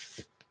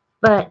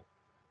 but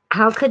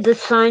how could the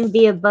sign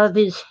be above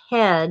his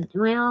head?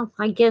 Well,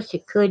 I guess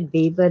it could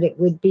be, but it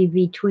would be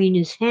between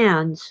his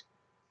hands.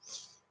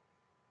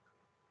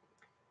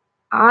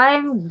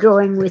 I'm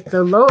going with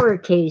the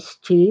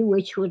lowercase t,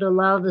 which would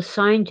allow the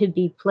sign to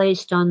be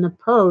placed on the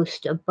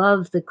post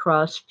above the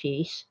cross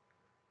piece.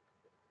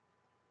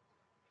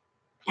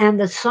 And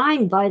the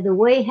sign, by the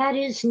way, had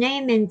his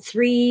name in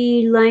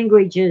 3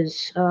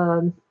 languages.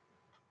 I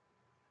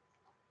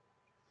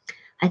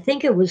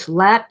think it was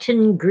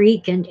Latin,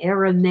 Greek, and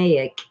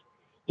Aramaic.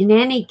 In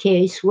any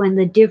case, when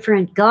the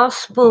different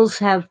gospels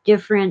have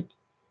different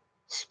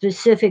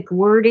specific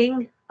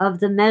wording of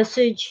the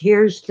message,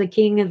 here's the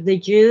King of the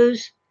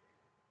Jews,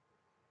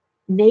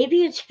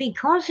 maybe it's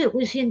because it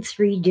was in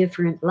 3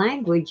 different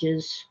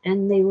languages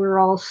and they were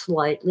all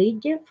slightly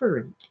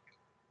different.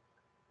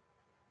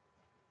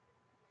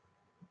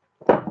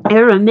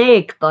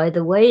 Aramaic, by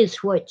the way,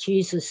 is what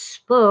Jesus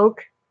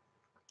spoke,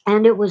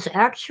 and it was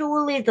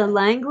actually the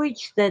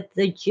language that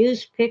the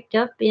Jews picked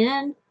up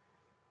in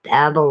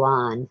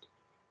Babylon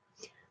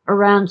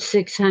around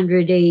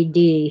 600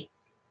 AD.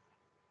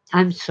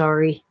 I'm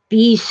sorry,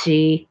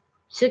 BC,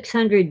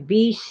 600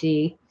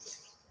 BC,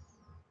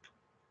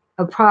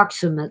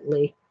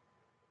 approximately.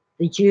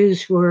 The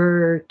Jews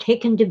were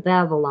taken to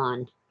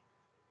Babylon.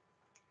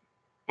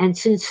 And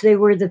since they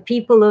were the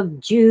people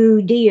of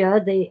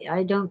Judea,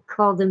 I don't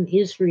call them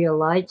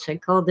Israelites, I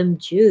call them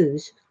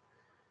Jews.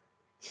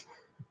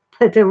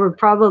 But there were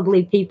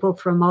probably people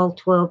from all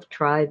 12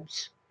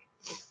 tribes.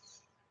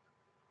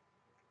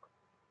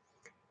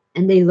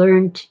 And they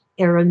learned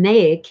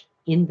Aramaic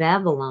in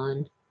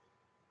Babylon,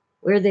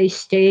 where they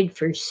stayed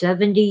for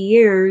 70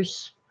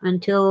 years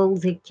until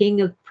the king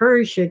of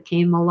Persia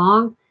came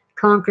along,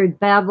 conquered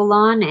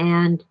Babylon,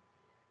 and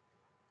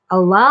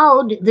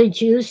allowed the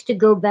Jews to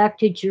go back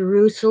to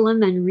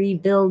Jerusalem and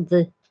rebuild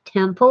the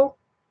temple.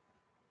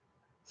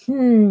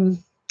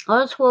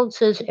 Oswald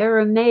says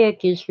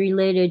Aramaic is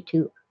related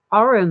to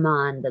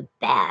Ahriman, the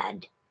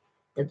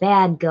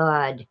bad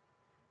god,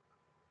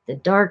 the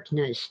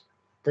darkness,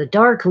 the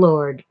Dark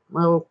Lord.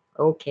 Well,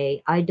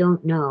 okay, I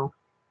don't know.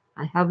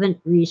 I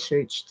haven't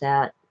researched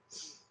that.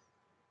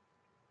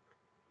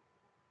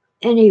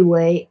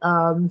 Anyway,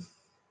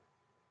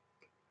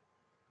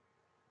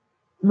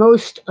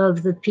 most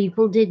of the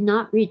people did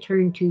not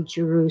return to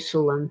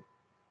Jerusalem.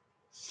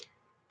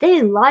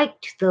 They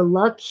liked the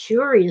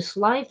luxurious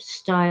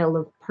lifestyle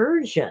of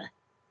Persia.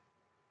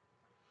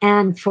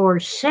 And for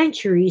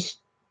centuries,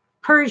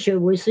 Persia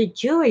was a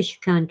Jewish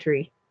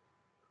country.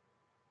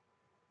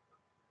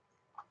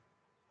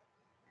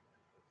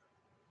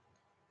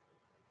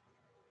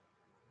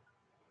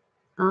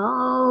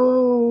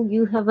 Oh,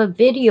 you have a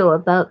video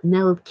about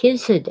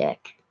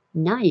Melchizedek.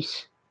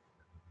 Nice.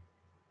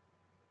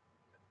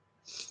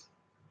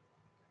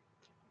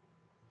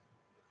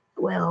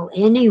 Well,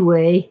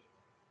 anyway,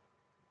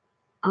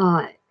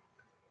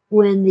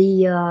 when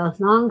the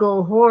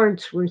Mongol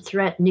hordes were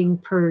threatening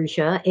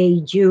Persia,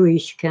 a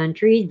Jewish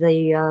country,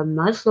 the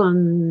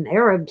Muslim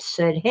Arabs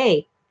said,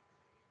 hey,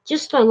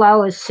 just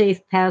allow us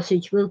safe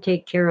passage, we'll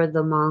take care of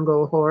the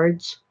Mongol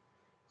hordes.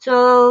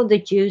 So the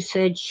Jews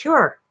said,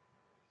 sure.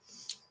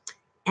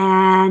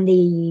 And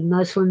the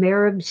Muslim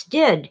Arabs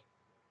did.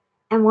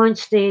 And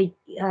once they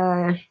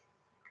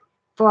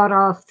fought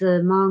off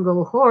the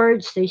Mongol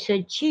hordes, they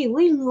said, gee,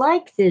 we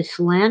like this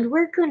land.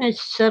 We're going to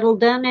settle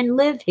down and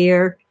live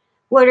here.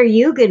 What are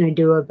you going to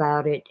do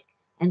about it?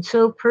 And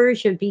so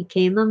Persia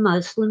became a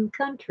Muslim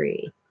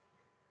country.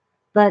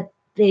 But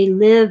they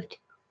lived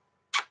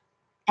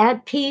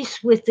at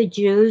peace with the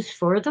Jews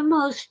for the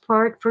most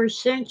part for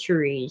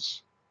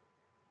centuries.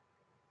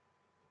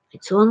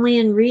 It's only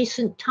in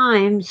recent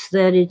times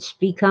that it's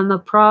become a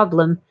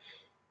problem.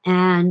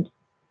 And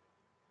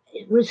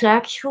it was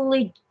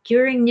actually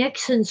during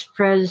Nixon's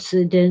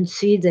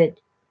presidency that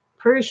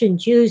Persian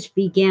Jews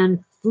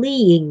began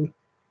fleeing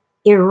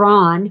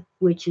Iran,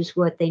 which is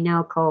what they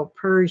now call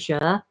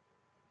Persia,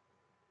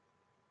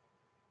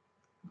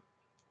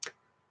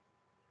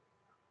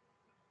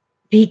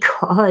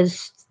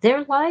 because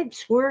their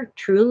lives were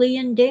truly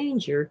in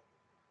danger.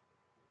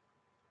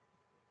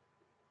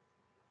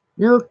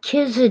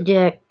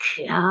 Melchizedek,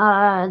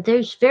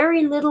 there's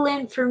very little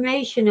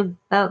information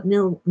about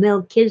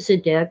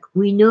Melchizedek.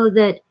 We know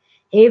that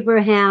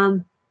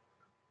Abraham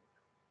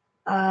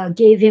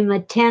gave him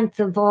 1/10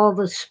 of all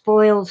the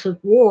spoils of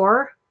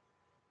war,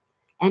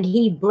 and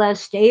he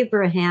blessed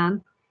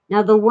Abraham.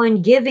 Now, the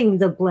one giving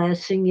the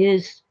blessing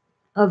is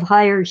of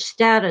higher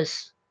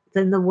status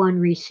than the one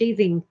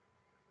receiving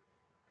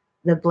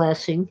the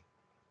blessing.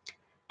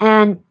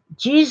 And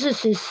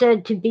Jesus is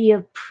said to be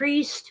a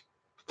priest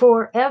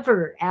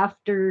forever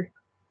after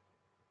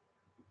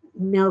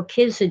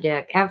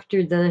Melchizedek,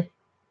 after the,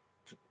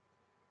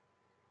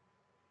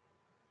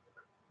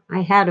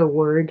 I had a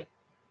word,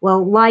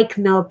 well, like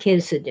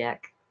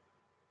Melchizedek.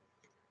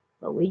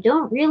 But we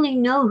don't really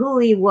know who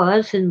he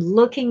was, and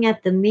looking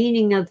at the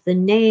meaning of the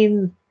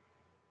name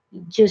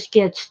just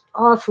gets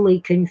awfully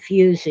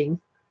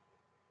confusing.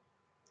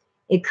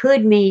 It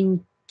could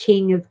mean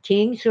King of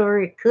Kings,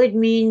 or it could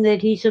mean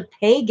that he's a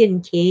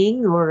pagan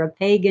king or a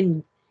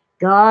pagan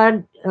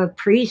god, a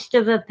priest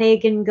of a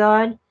pagan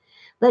god.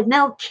 But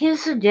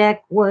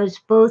Melchizedek was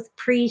both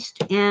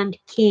priest and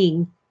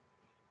king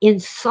in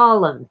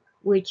Salem,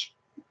 which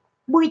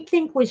we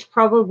think was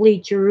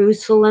probably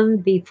Jerusalem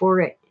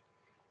before it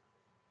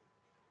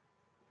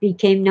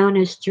became known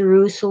as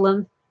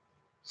Jerusalem,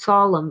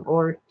 Salem,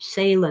 or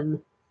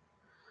Salem.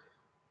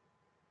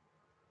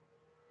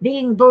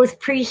 Being both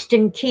priest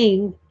and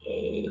king,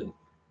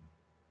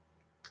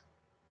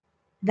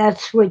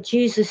 That's what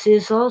Jesus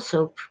is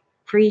also,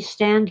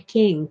 priest and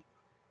king.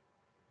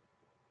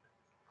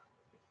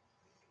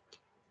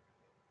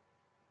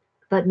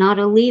 But not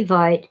a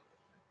Levite.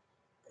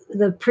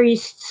 The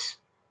priests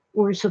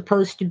were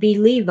supposed to be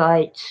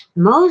Levites.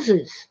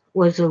 Moses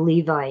was a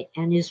Levite,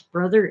 and his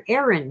brother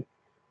Aaron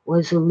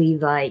was a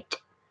Levite.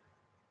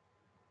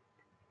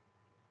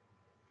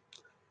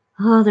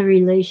 Oh, the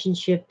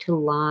relationship to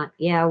Lot.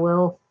 Yeah,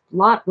 well,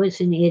 Lot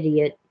was an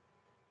idiot.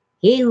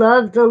 He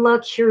loved the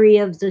luxury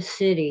of the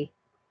city,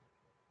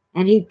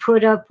 and he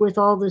put up with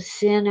all the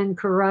sin and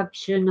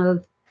corruption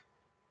of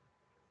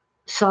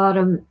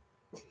Sodom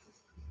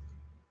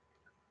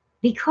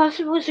because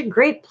it was a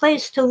great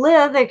place to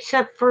live,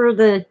 except for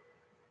the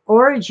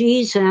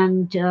orgies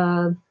and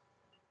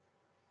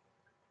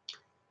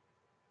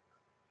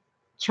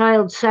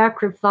child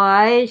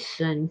sacrifice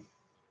and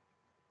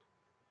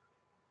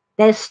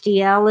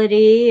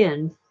bestiality,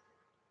 and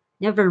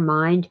never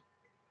mind.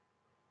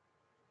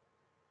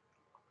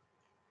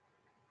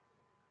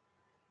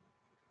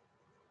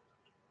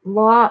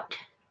 Lot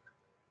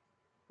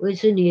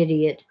was an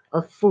idiot,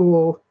 a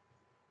fool.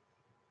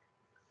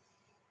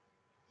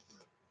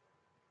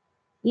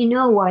 You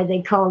know why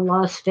they call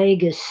Las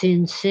Vegas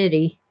Sin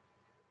City.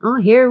 Oh,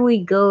 here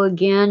we go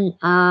again.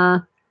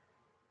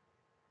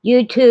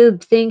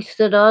 YouTube thinks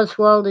that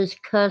Oswald is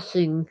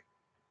cussing.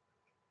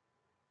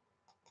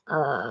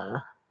 Uh,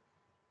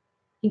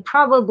 he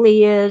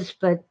probably is,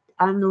 but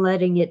I'm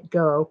letting it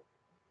go.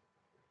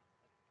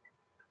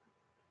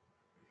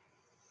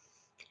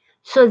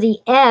 So the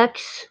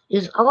X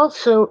is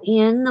also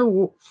in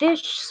the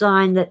fish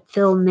sign that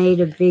Phil made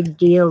a big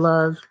deal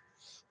of.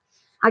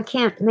 I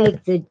can't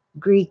make the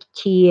Greek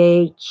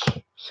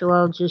TH, so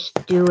I'll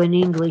just do an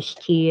English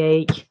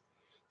TH.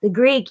 The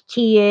Greek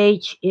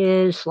TH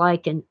is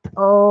like an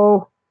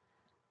O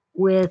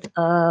with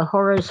a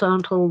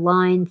horizontal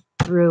line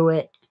through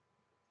it.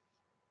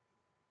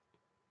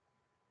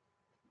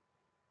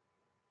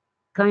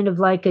 Kind of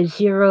like a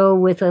zero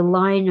with a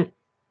line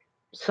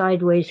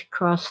sideways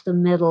across the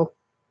middle.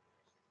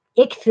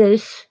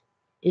 Ichthys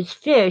is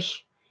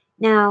fish.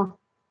 Now,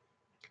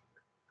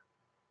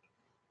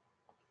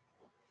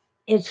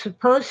 it's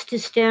supposed to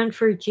stand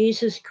for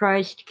Jesus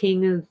Christ,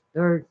 Son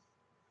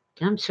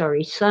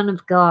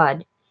of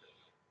God.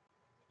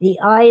 The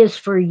I is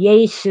for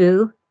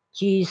Yesu,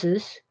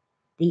 Jesus.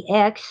 The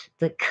X,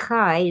 the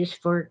Chi, is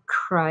for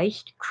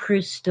Christ,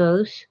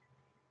 Christos.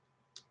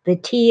 The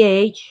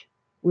TH,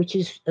 which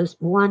is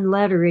one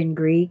letter in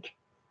Greek,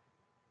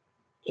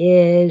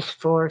 is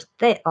for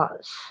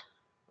Theos,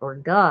 or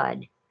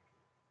God.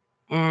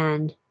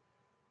 And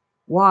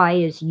Y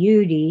is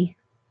Yudi.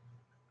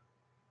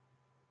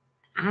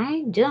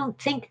 I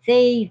don't think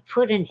they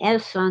put an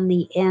S on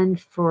the end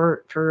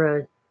for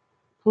a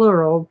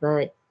plural,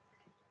 but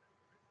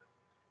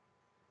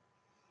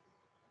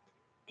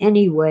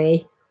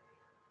anyway,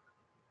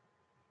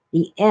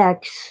 the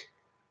X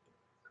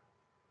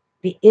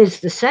is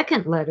the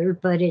second letter,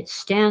 but it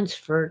stands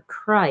for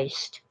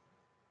Christ.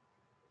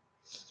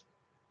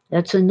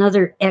 That's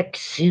another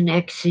X in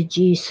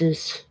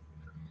exegesis.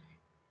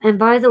 And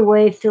by the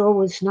way, Phil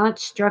was not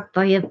struck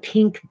by a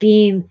pink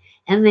beam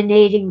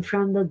emanating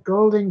from the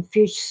golden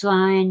fish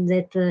sign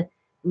that the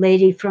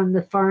lady from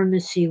the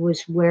pharmacy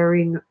was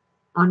wearing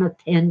on a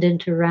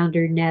pendant around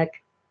her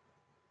neck.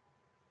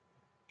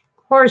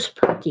 Horse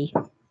pucky.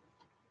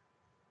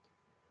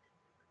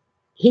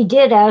 He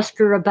did ask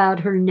her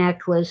about her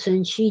necklace,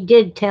 and she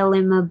did tell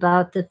him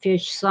about the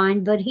fish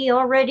sign, but he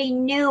already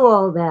knew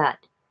all that.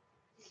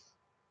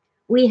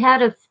 We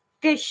had a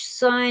fish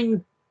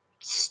sign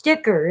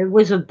sticker. It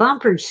was a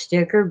bumper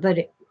sticker,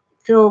 but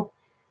Phil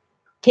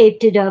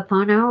taped it up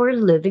on our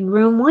living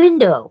room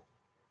window.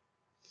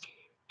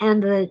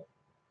 And the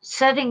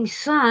setting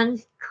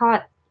sun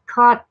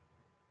caught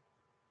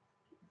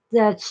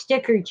that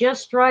sticker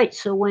just right,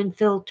 so when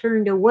Phil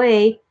turned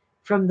away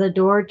from the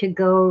door to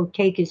go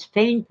take his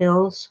pain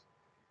pills,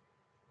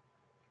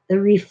 the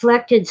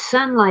reflected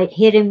sunlight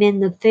hit him in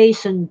the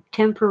face and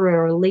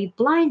temporarily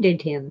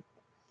blinded him.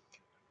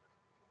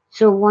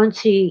 So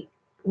once he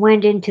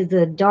went into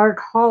the dark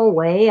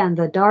hallway and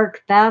the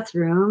dark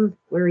bathroom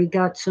where he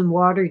got some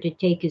water to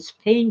take his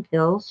pain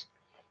pills,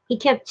 he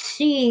kept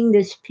seeing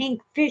this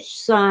pink fish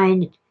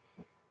sign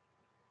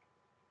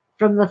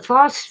from the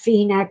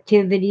phosphine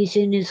activities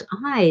in his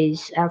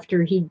eyes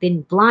after he'd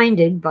been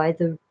blinded by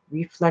the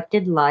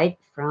reflected light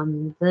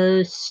from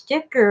the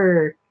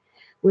sticker,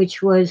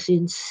 which was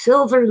in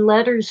silver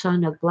letters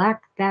on a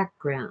black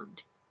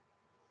background.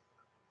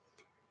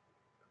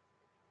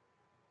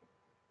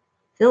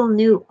 Phil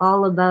knew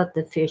all about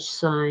the fish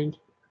sign,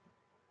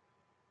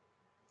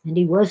 and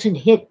he wasn't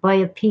hit by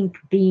a pink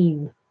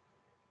beam.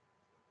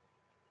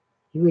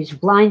 He was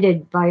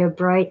blinded by a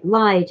bright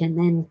light and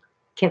then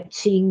kept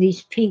seeing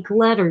these pink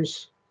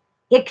letters.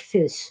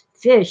 Ichthys,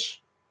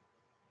 fish.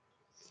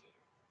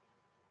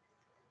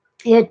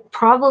 It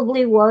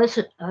probably was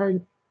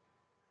an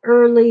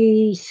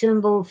early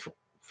symbol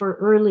for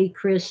early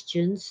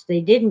Christians.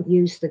 They didn't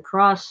use the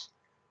cross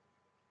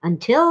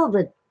until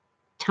the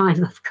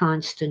time of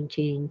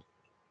Constantine,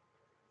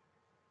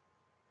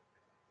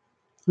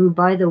 who,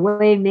 by the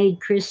way, made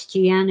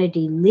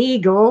Christianity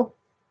legal,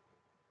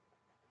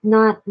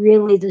 not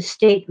really the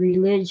state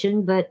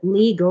religion, but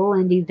legal,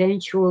 and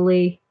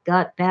eventually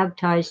got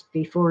baptized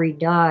before he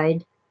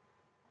died.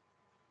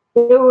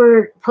 There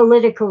were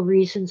political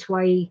reasons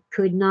why he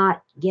could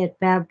not get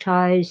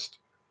baptized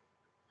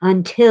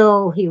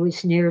until he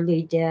was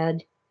nearly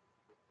dead.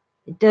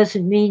 It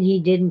doesn't mean he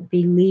didn't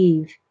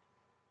believe.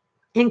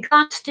 And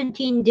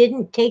Constantine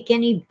didn't take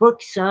any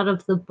books out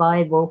of the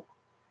Bible.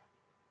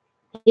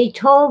 He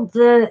told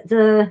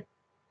the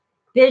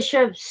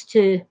bishops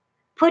to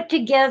put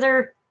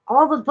together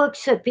all the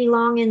books that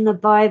belong in the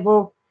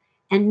Bible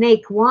and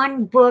make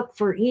one book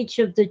for each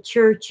of the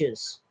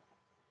churches.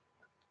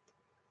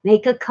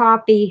 Make a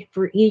copy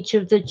for each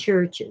of the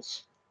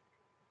churches.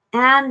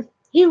 And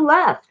he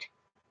left.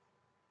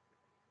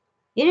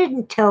 He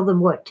didn't tell them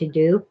what to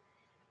do.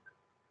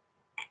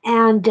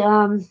 And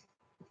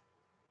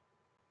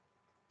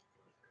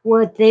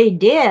what they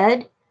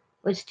did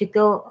was to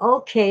go,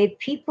 okay,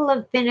 people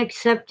have been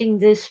accepting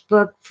this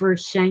book for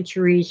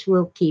centuries,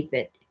 we'll keep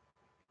it.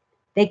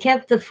 They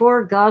kept the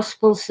 4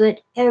 Gospels that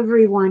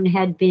everyone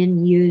had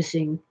been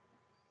using.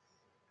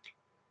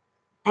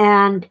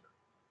 And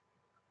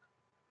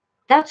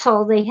that's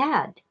all they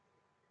had.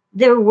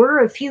 There were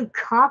a few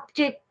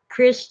Coptic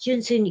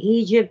Christians in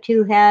Egypt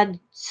who had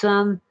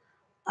some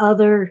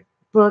other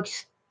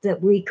books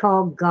that we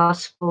call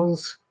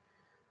Gospels,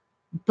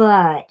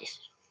 but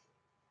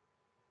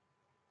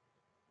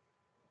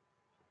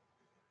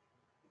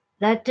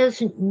that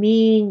doesn't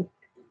mean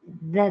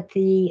that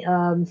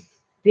the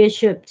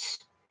bishops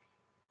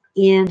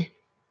in,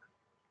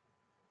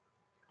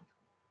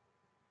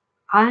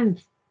 I'm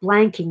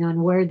blanking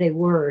on where they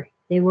were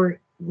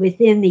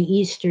within the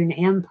Eastern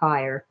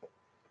Empire.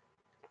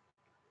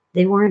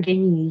 They weren't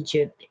in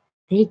Egypt.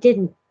 They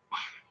didn't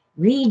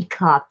read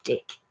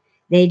Coptic.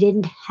 They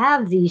didn't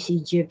have these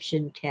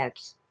Egyptian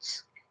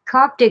texts.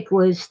 Coptic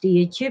was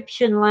the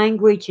Egyptian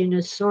language in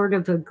a sort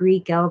of a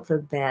Greek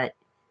alphabet.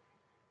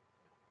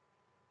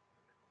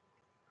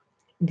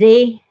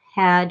 They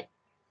had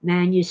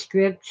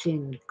manuscripts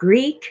in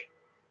Greek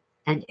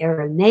and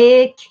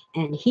Aramaic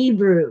and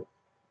Hebrew.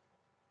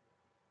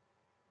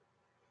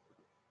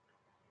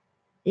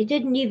 They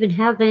didn't even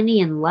have any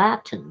in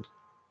Latin.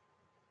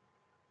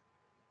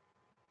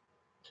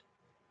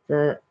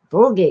 The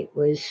Vulgate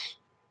was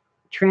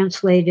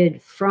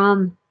translated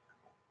from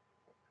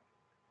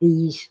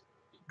these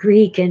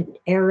Greek and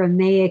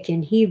Aramaic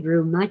and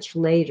Hebrew much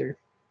later.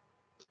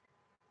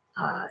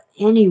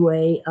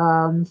 Anyway,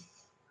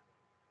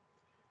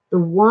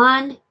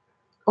 the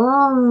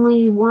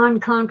only one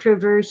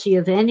controversy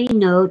of any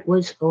note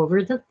was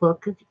over the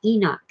Book of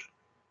Enoch.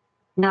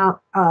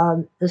 Now,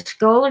 the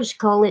scholars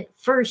call it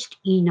First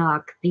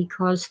Enoch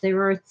because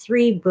there are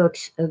 3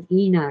 books of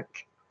Enoch,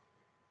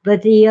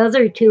 but the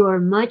other 2 are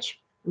much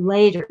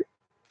later.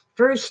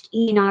 First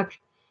Enoch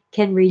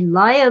can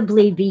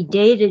reliably be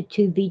dated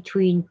to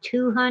between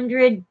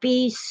 200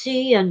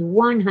 BC and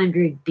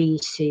 100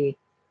 BC.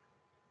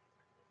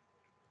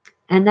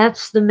 And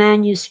that's the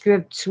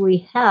manuscripts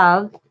we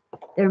have.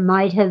 There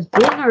might have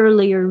been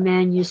earlier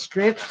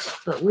manuscripts,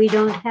 but we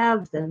don't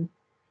have them.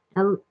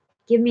 Now,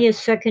 give me a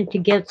second to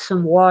get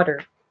some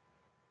water.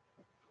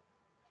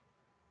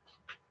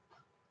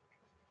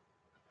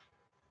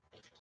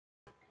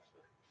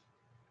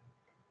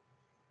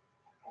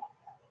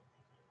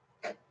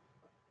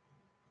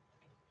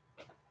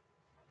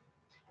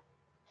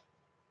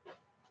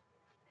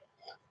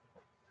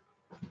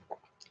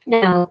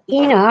 Now,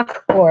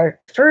 Enoch, or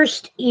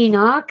First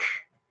Enoch,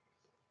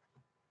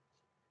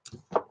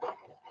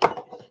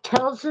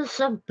 tells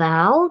us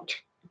about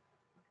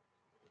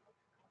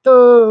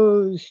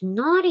those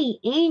naughty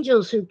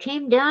angels who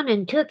came down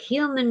and took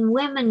human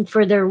women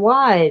for their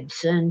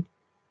wives and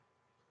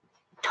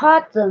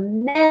taught the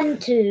men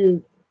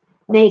to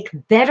make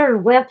better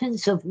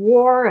weapons of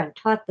war and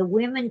taught the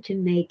women to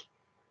make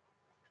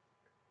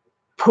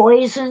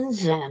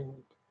poisons and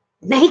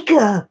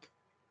makeup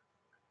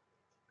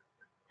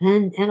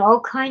and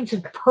all kinds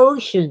of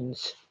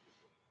potions.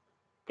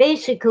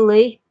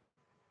 Basically,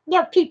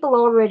 yeah, people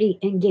already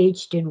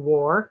engaged in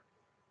war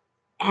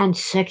and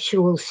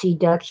sexual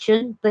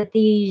seduction, but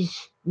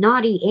these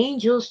naughty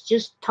angels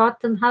just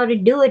taught them how to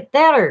do it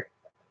better.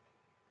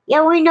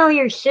 Yeah, we know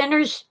you're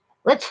sinners.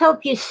 Let's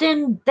help you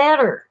sin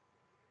better.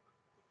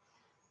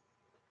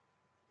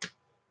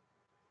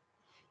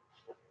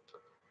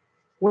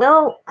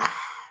 Well,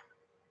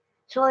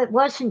 so it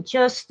wasn't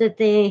just that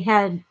they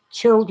had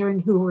children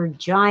who were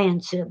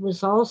giants, it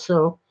was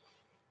also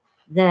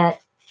that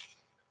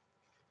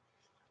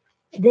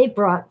they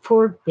brought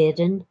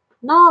forbidden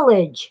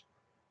knowledge.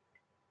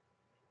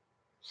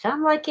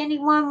 Sound like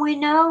anyone we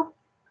know?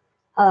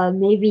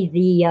 Maybe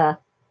the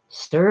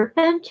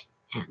serpent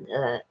and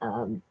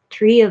the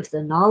tree of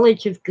the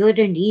knowledge of good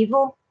and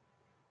evil.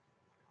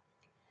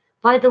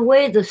 By the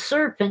way, the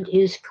serpent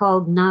is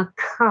called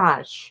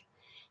Nakash.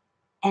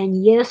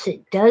 And yes,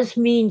 it does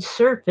mean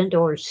serpent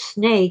or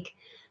snake,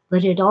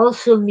 but it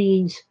also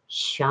means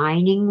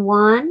shining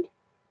one,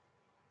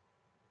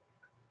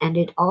 and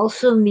it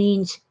also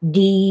means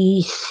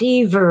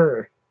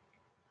deceiver.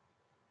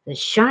 The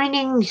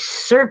shining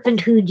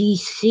serpent who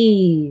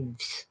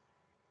deceives.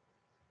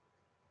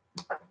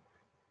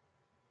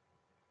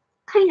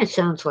 Kind of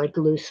sounds like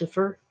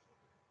Lucifer.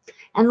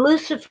 And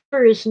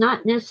Lucifer is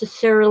not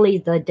necessarily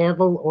the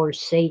devil or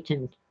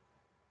Satan.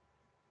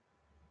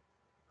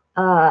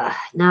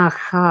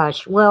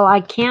 Nachash. Well,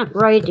 I can't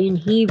write in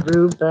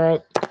Hebrew,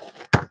 but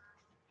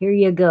here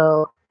you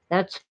go.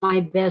 That's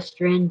my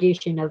best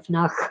rendition of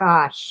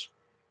Nachash.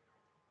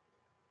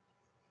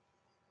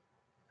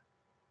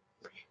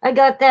 I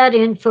got that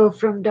info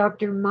from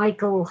Dr.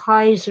 Michael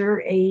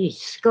Heiser, a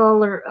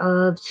scholar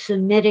of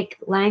Semitic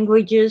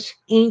languages,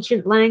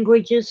 ancient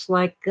languages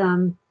like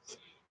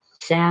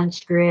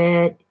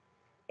Sanskrit,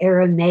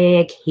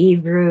 Aramaic,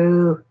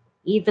 Hebrew,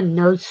 even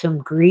knows some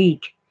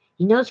Greek.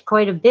 He knows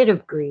quite a bit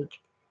of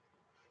Greek.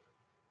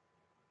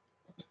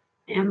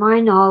 And my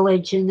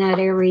knowledge in that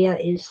area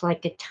is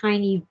like a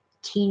tiny,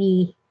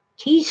 teeny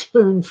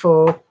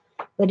teaspoonful,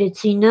 but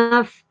it's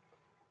enough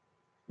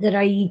that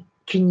I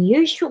can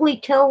usually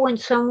tell when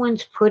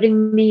someone's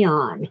putting me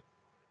on.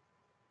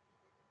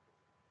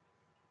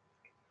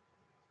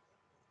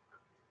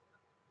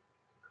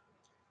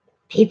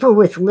 People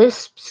with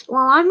lisps,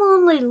 well, I'm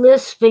only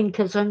lisping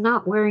because I'm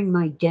not wearing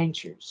my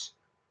dentures.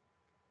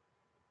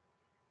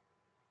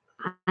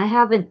 I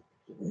haven't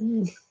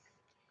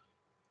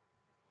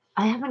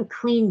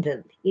cleaned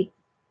them.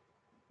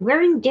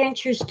 Wearing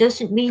dentures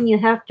doesn't mean you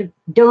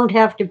don't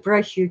have to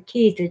brush your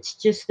teeth. It's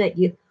just that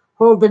you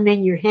hold them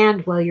in your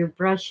hand while you're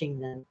brushing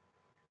them.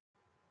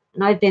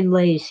 And I've been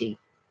lazy.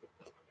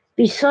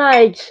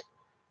 Besides,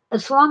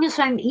 as long as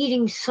I'm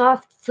eating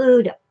soft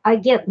food, I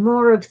get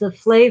more of the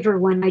flavor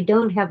when I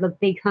don't have a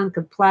big hunk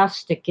of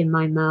plastic in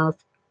my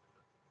mouth.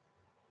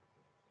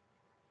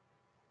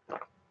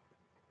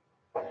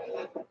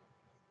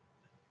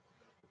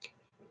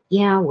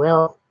 Yeah,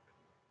 well,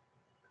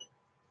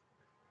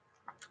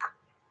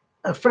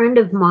 a friend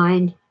of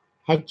mine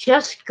had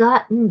just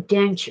gotten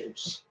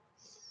dentures.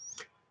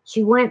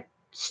 She went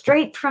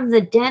straight from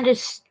the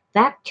dentist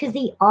back to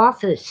the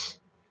office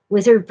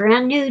with her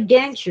brand new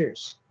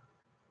dentures.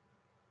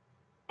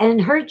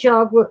 And her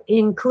job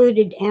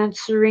included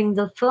answering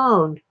the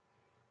phone.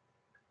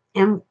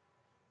 And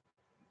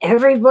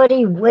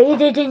everybody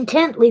waited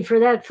intently for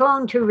that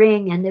phone to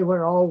ring, and they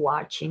were all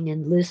watching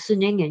and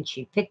listening. And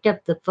she picked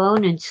up the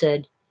phone and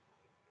said,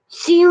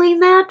 "Sealy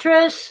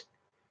mattress."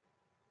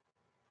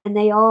 And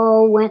they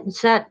all went and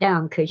sat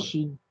down because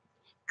she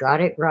got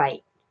it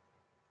right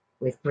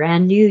with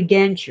brand new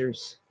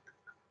dentures.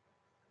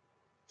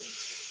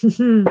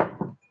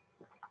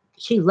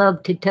 She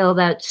loved to tell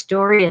that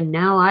story, and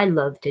now I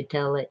love to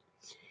tell it.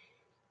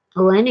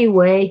 Well,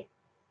 anyway,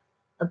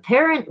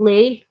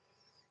 apparently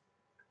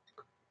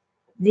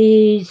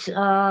these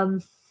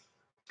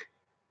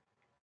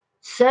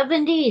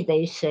 70,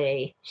 they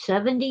say,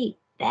 70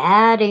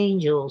 bad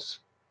angels.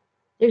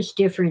 There's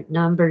different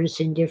numbers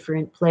in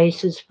different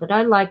places, but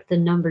I like the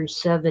number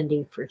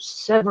 70 for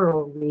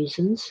several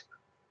reasons.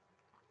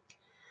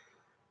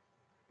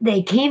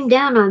 They came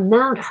down on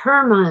Mount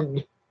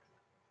Hermon,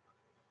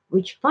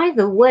 which, by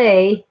the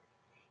way,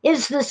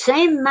 is the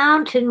same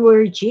mountain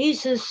where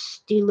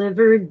Jesus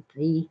delivered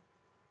the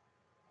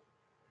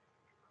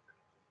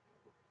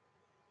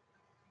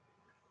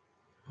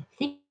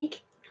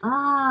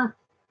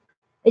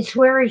it's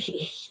where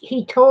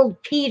he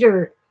told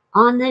Peter,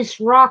 "On this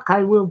rock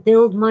I will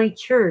build my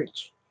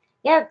church."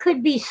 Yeah, it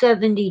could be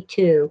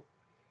 72.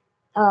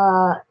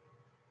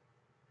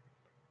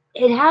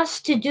 It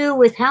has to do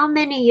with how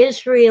many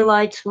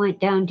Israelites went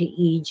down to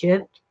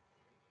Egypt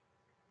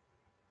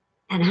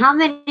and how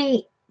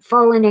many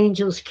fallen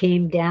angels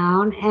came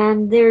down,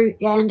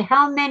 and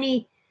how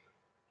many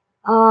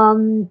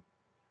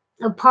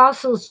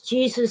apostles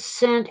Jesus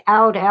sent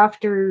out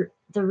after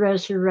the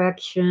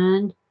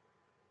resurrection.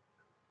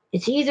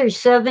 It's either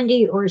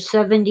 70 or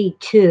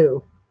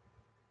 72.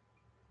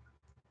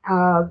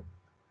 The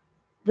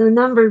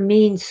number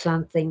means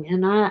something,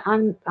 and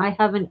I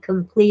haven't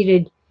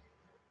completed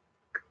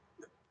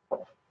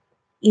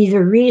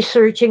either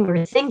researching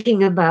or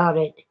thinking about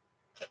it,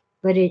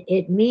 but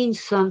it means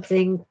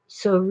something.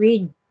 So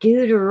read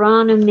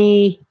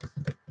Deuteronomy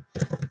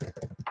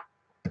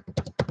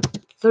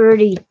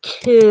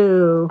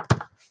 32,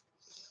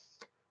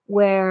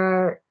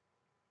 where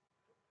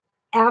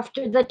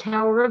after the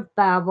Tower of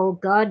Babel,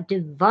 God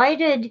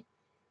divided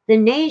the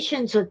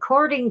nations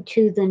according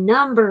to the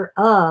number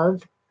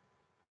of,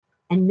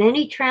 and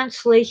many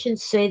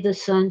translations say the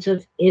sons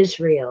of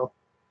Israel.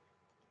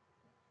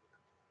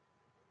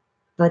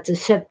 But the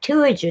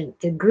Septuagint,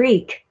 the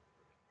Greek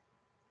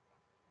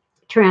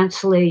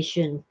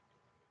translation,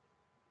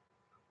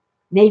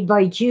 made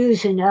by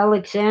Jews in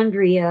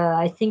Alexandria,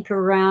 I think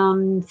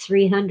around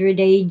 300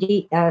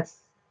 AD,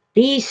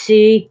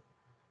 BC,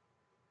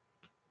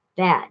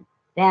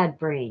 bad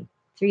brain,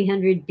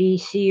 300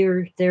 BC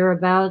or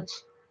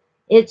thereabouts,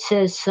 it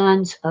says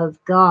sons of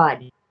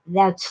God.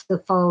 That's the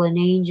fallen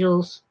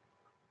angels.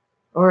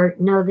 Or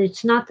no,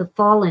 it's not the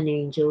fallen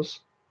angels.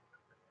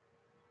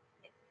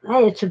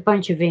 It's a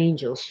bunch of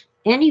angels.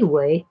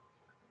 Anyway,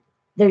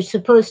 they're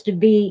supposed to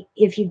be,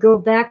 if you go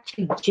back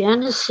to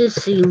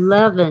Genesis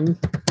 11,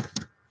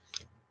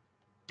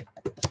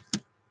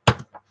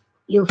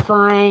 you'll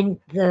find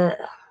the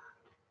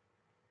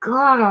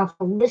god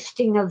awful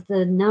listing of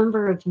the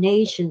number of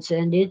nations,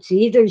 and it's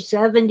either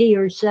 70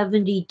 or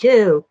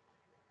 72.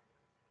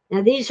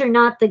 Now, these are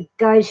not the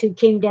guys who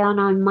came down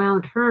on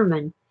Mount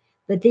Hermon,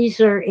 but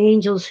these are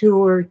angels who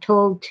were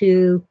told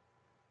to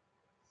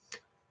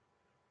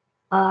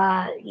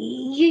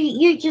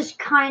you just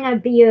kind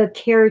of be a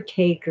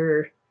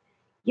caretaker.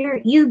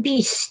 You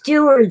be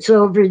stewards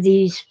over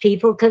these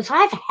people, because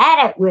I've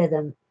had it with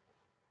them.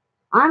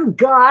 I'm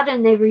God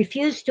and they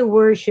refuse to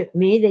worship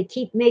me. They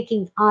keep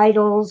making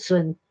idols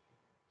and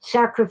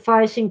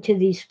sacrificing to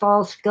these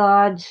false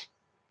gods.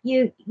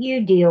 You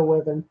deal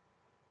with them.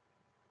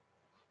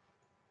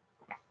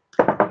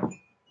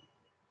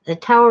 The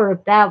Tower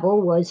of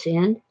Babel was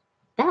in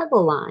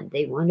Babylon.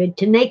 They wanted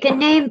to make a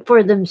name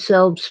for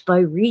themselves by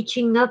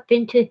reaching up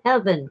into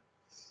heaven.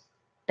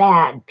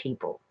 Bad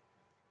people.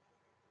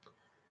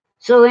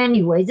 So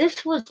anyway,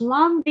 this was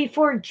long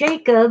before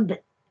Jacob,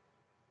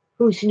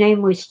 whose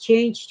name was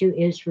changed to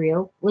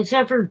Israel, was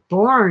ever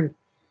born.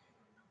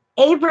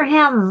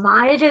 Abraham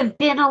might have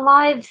been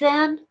alive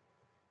then,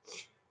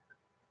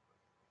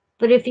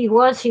 but if he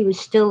was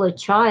still a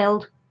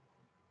child.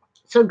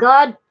 So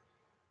God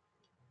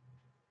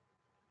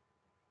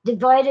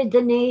divided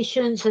the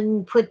nations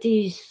and put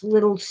these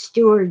little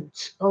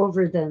stewards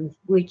over them,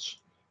 which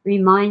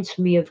reminds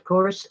me, of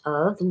course,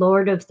 of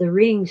Lord of the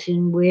Rings,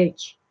 in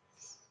which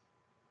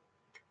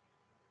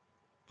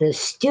the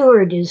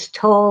steward is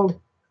told,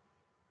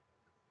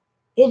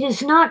 "It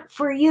is not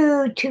for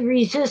you to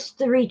resist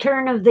the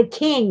return of the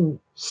king,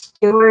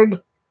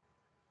 steward,"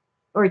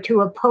 or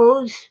to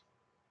oppose,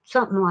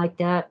 something like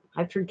that.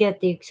 I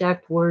forget the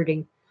exact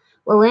wording.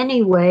 Well,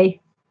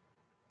 anyway,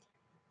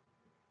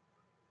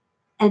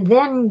 and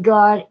then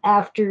God,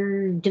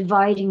 after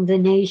dividing the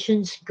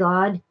nations,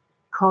 God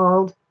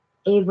called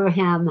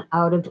Abraham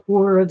out of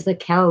Ur of the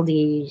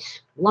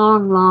Chaldees.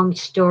 Long, long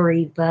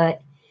story,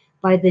 but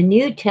by the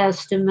New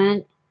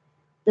Testament,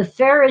 the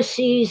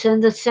Pharisees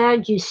and the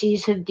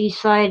Sadducees have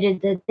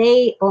decided that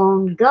they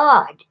own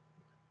God,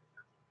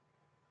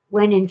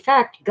 when in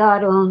fact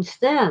God owns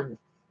them,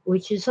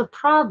 which is a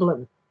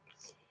problem.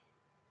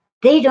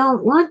 They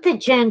don't want the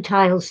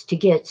Gentiles to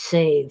get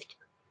saved.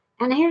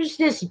 And here's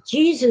this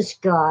Jesus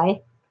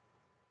guy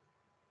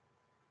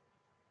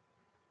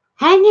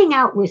hanging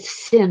out with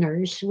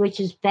sinners, which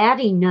is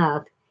bad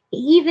enough. He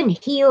even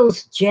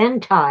heals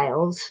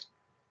Gentiles.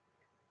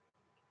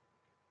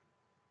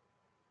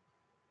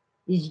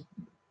 He's,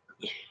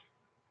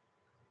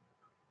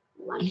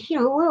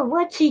 well,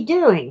 what's he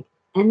doing?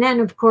 And then,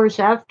 of course,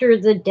 after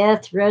the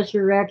death,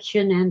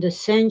 resurrection, and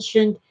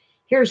ascension,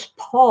 here's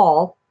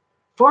Paul,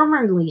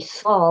 formerly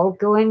Saul,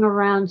 going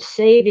around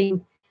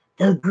saving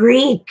the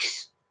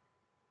Greeks,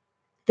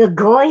 the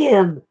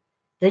Goyim,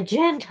 the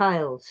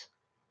Gentiles.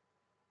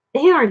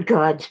 They aren't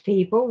God's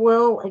people.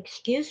 Well,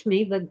 excuse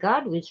me, but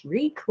God was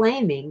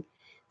reclaiming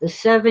the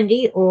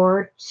 70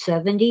 or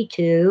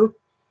 72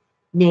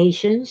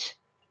 nations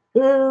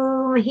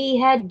whom he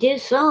had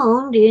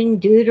disowned in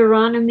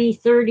Deuteronomy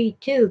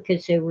 32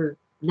 because they were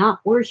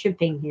not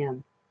worshiping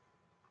him.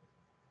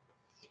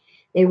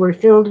 They were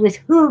filled with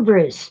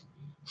hubris,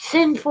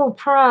 sinful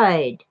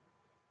pride.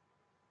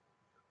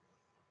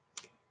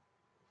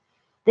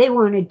 They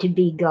wanted to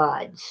be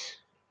gods.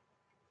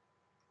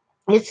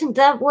 Isn't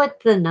that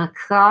what the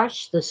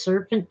Nakash, the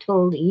serpent,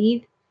 told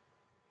Eve?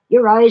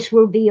 Your eyes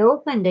will be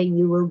opened and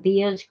you will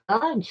be as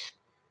gods,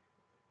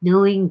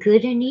 knowing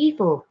good and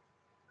evil.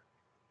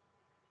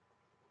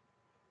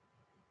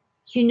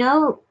 You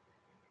know,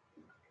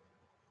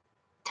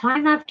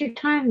 time after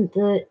time,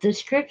 the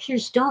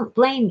scriptures don't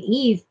blame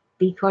Eve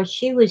because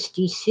she was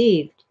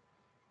deceived.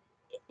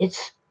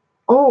 It's,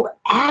 oh,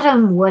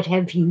 Adam, what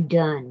have you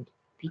done?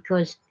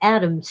 Because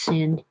Adam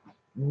sinned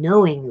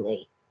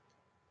knowingly.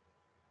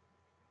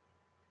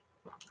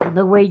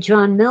 The way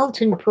John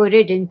Milton put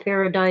it in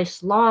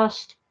Paradise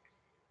Lost,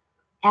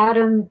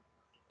 Adam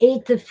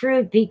ate the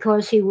fruit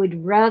because he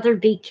would rather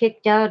be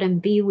kicked out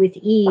and be with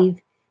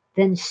Eve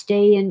than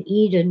stay in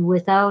Eden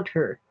without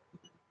her.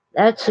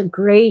 That's a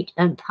great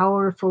and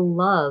powerful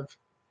love.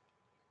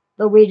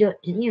 But we don't,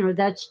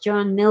 that's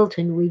John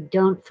Milton. We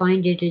don't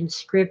find it in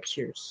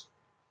scriptures.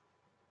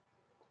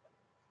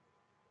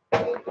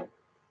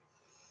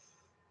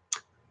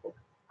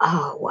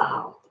 Oh,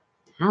 wow.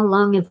 How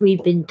long have we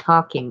been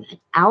talking? 1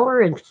 hour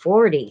and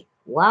 40.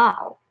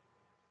 Wow.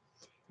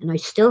 And I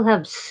still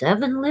have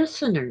 7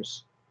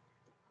 listeners.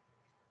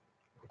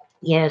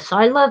 Yes,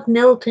 I love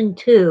Milton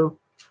too.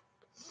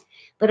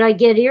 But I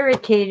get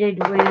irritated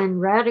when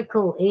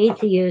radical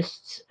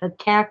atheists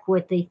attack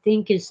what they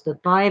think is the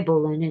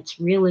Bible, and it's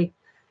really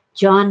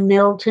John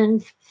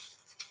Milton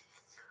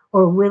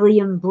or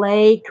William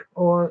Blake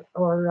or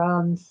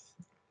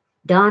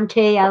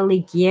Dante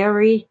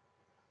Alighieri.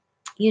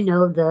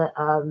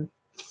 The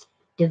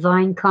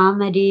Divine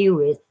Comedy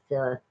with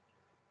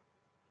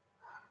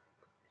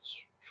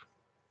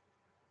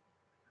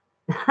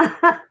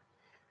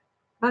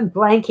I'm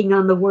blanking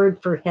on the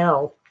word for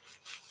hell.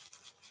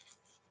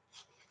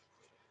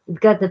 We've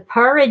got the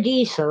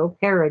Paradiso,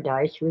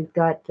 paradise. We've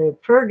got the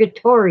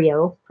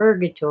Purgatorio,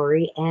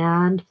 purgatory,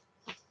 and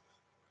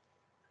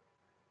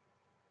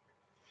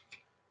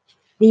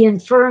the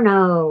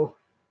Inferno,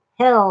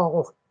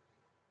 hell.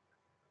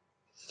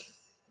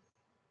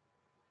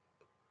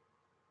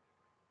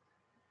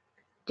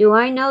 Do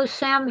I know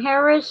Sam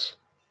Harris?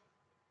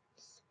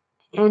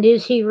 And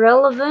is he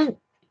relevant?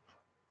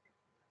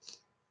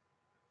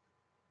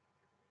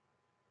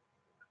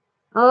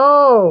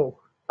 Oh,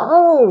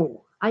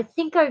 I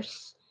think I've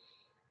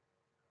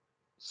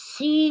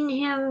seen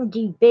him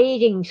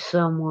debating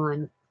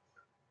someone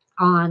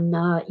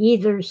on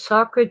either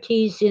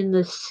Socrates in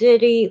the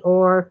City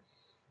or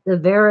the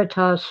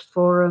Veritas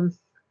Forum.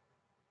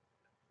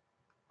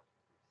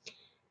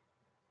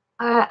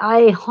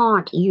 I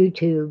haunt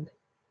YouTube,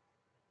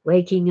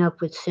 waking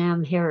up with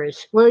Sam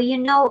Harris. Well, you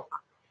know,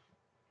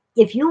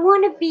 if you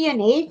want to be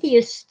an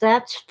atheist,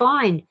 that's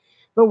fine.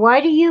 But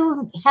why do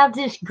you have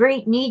this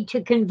great need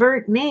to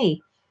convert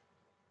me?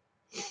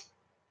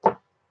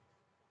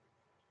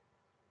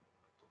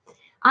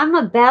 I'm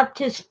a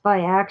Baptist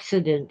by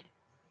accident.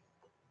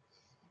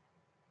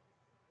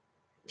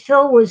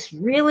 Phil was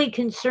really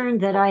concerned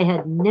that I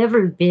had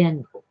never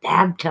been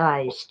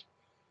baptized.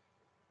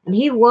 And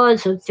he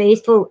was a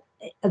faithful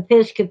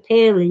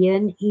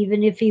Episcopalian,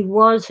 even if he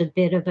was a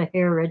bit of a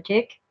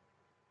heretic.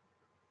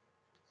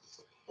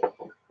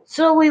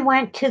 So we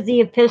went to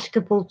the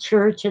Episcopal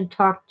Church and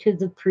talked to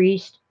the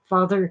priest,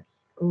 Father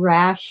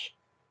Rash.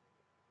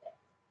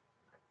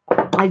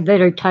 I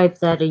better type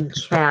that in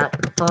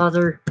chat.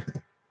 Father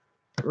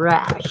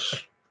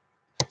Rashe.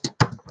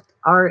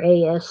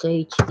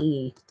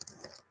 Rashe.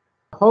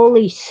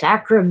 Holy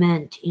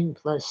Sacrament in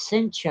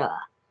Placentia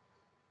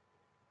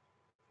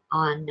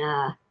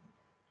on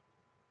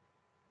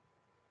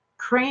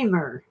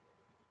Kramer.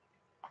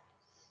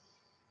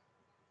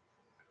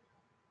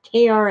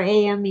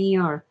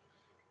 Kramer.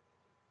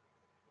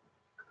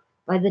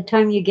 By the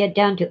time you get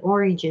down to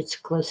Orange, it's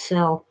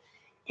Clausel.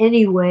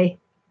 Anyway,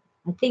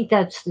 I think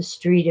that's the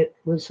street it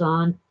was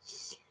on.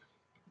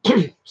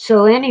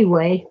 So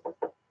anyway,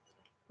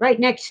 right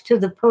next to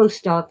the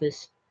post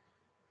office.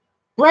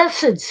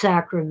 Blessed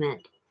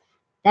Sacrament.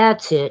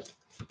 That's it.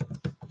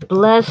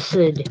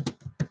 Blessed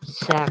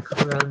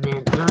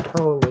Sacrament, not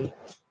holy.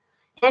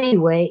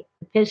 Anyway,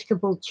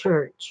 Episcopal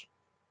Church.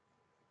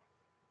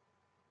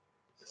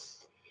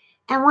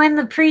 And when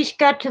the priest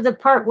got to the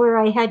part where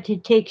I had to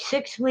take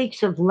 6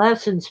 weeks of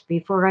lessons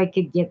before I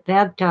could get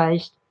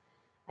baptized,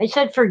 I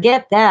said,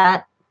 forget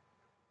that.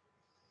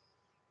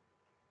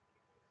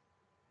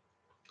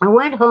 I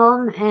went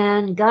home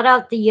and got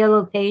out the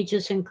yellow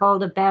pages and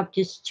called a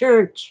Baptist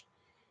church.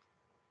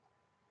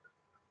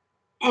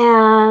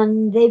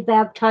 And they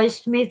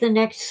baptized me the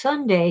next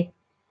Sunday.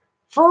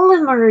 Full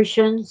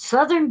immersion,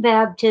 Southern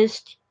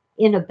Baptist,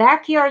 in a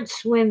backyard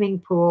swimming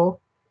pool.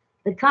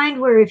 The kind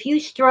where if you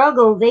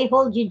struggle, they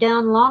hold you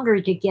down longer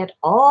to get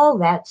all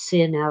that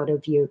sin out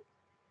of you.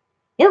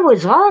 It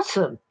was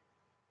awesome.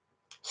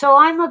 So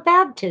I'm a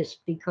Baptist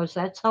because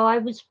that's how I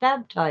was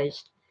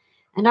baptized.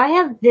 And I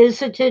have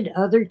visited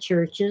other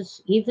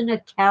churches, even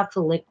a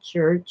Catholic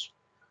church,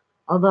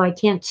 although I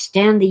can't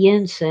stand the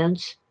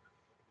incense.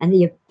 And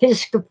the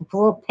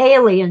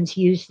Episcopalians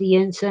use the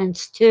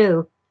incense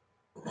too.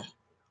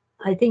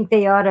 I think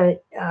they ought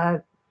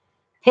to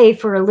pay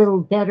for a little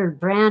better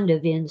brand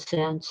of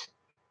incense.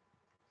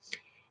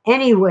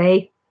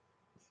 Anyway,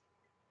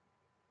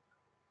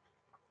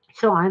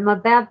 so I'm a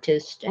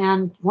Baptist,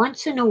 and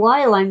once in a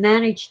while I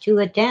manage to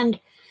attend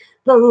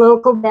the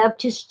local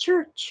Baptist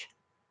church.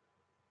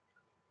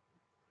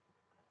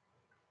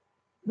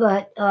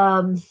 But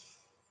I'm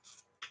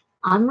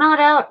not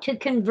out to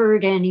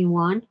convert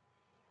anyone.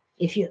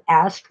 If you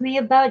ask me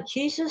about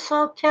Jesus,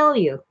 I'll tell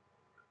you.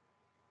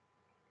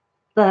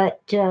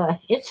 But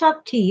it's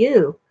up to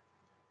you.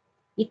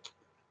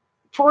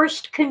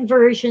 Forced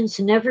conversions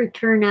never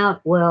turn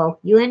out well.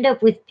 You end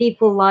up with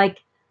people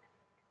like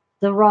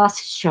the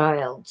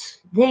Rothschilds.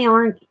 They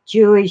aren't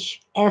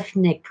Jewish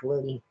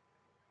ethnically.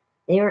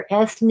 They're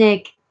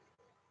ethnic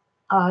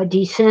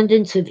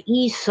descendants of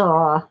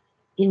Esau.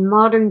 In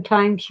modern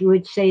times, you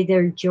would say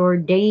they're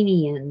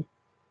Jordanian.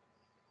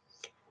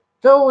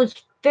 Phil was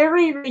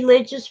very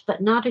religious,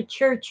 but not a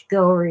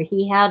churchgoer.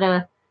 He had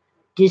a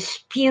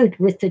dispute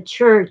with the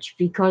church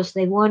because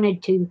they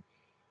wanted to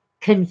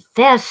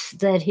confess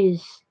that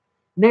his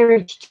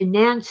marriage to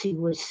Nancy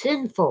was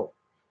sinful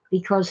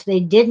because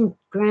they didn't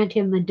grant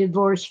him a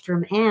divorce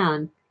from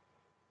Anne.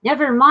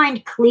 Never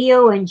mind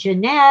Cleo and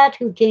Jeanette,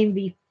 who came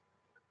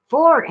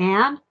before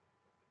Anne.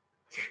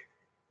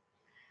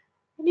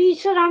 And he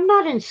said, I'm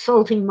not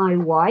insulting my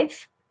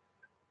wife.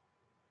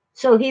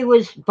 So he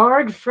was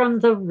barred from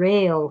the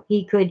rail.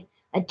 He could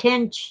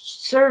attend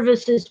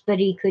services, but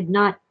he could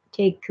not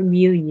take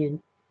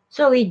communion.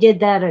 So he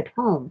did that at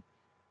home.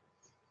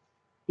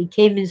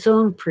 Became his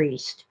own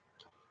priest.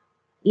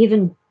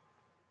 even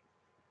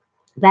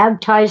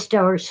baptized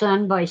our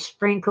son by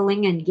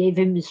sprinkling and gave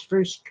him his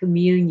first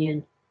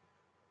communion.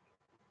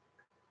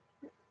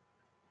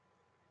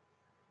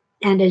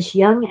 And as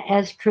young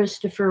as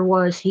Christopher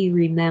was, he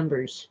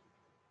remembers.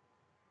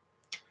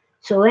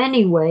 So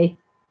anyway,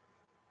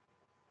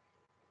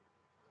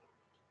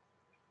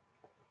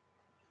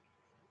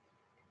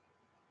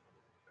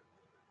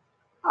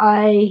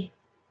 I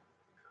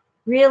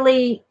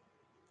really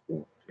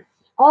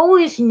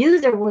always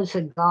knew there was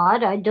a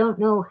God. I don't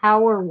know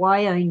how or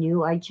why I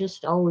knew. I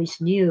just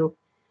always knew.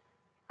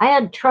 I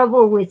had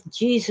trouble with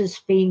Jesus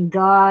being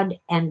God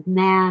and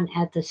man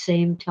at the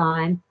same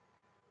time.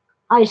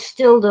 I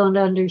still don't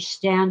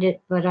understand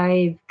it, but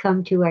I've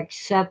come to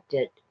accept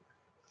it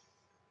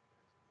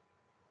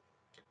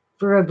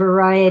for a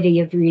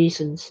variety of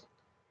reasons.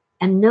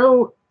 And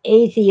no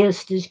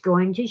atheist is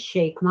going to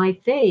shake my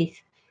faith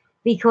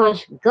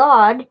because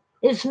God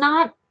is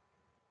not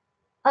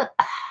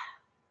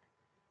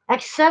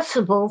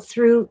accessible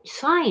through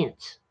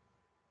science,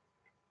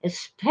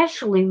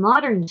 especially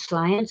modern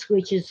science,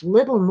 which is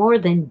little more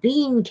than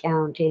bean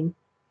counting.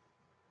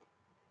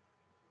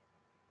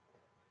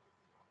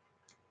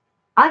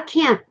 I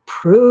can't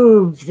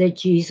prove that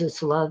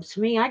Jesus loves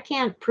me. I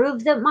can't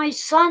prove that my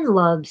son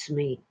loves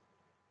me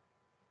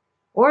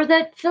or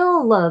that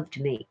Phil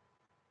loved me.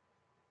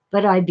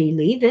 But I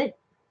believe it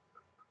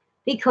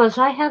because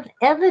I have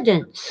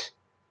evidence.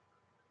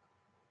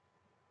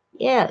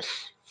 Yes,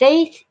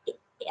 faith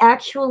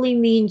actually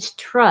means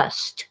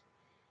trust.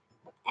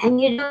 And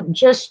you don't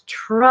just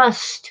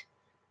trust,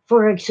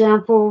 for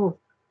example,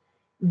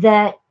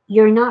 that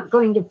you're not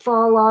going to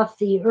fall off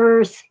the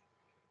earth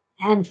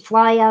and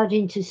fly out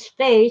into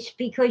space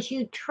because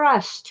you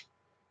trust,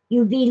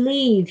 you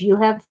believe, you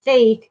have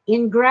faith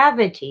in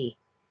gravity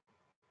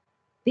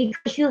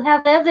because you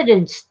have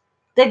evidence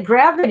that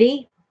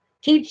gravity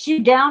keeps you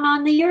down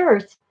on the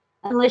earth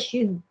unless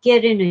you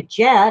get in a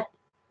jet,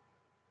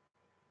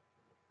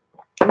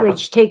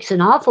 which takes an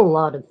awful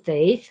lot of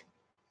faith.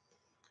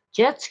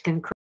 Jets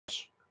can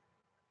crash,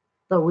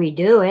 but we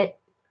do it.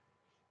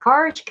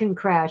 Cars can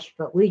crash,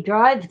 but we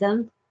drive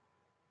them.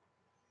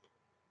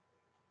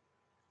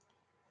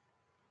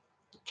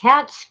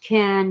 Cats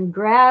can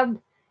grab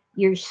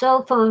your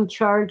cell phone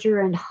charger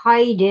and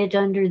hide it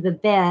under the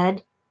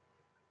bed,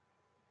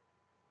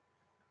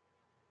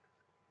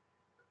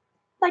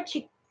 but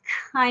you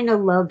kind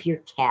of love your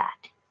cat.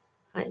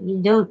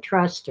 You don't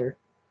trust her.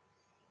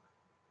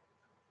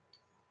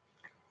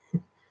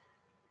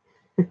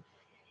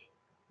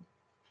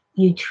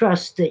 You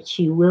trust that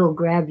she will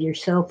grab your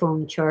cell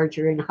phone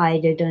charger and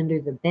hide it under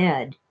the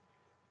bed.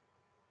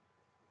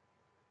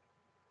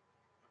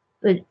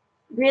 But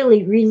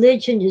really,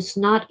 religion is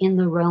not in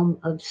the realm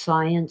of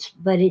science,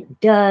 but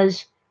it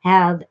does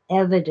have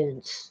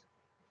evidence.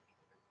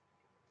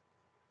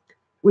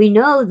 We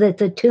know that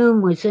the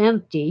tomb was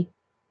empty.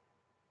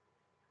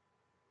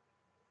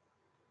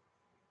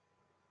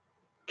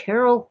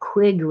 Carroll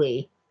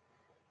Quigley.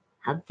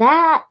 Now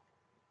that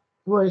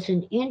was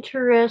an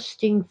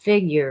interesting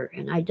figure,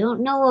 and I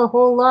don't know a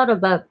whole lot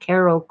about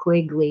Carroll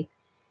Quigley,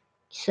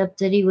 except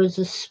that he was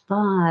a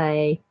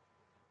spy.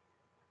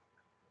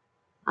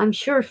 I'm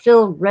sure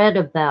Phil read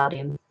about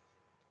him.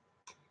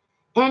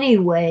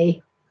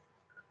 Anyway,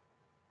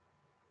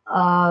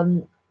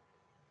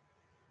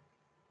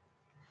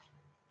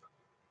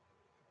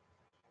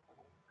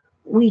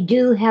 we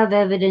do have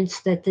evidence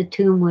that the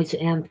tomb was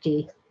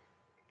empty.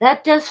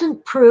 That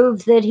doesn't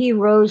prove that he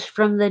rose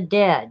from the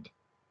dead,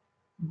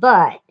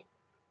 but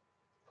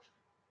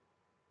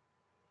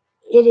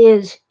it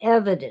is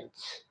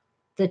evidence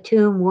the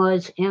tomb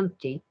was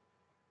empty.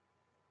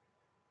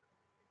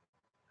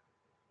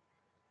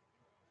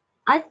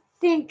 I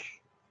think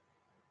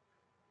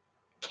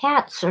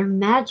cats are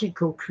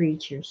magical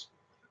creatures.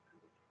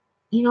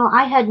 You know,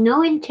 I had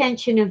no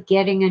intention of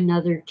getting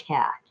another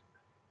cat.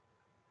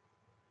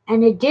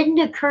 And it didn't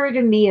occur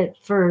to me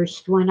at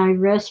first when I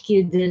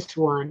rescued this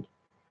one.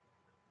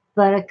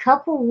 But a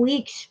couple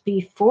weeks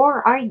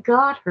before I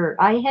got her,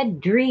 I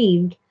had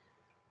dreamed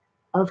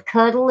of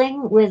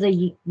cuddling with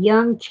a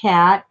young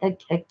cat,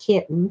 a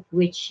kitten,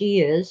 which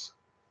she is,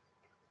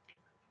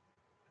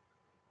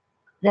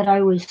 that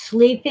I was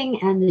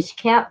sleeping and this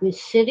cat was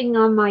sitting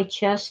on my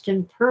chest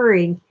and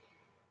purring.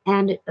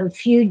 And a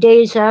few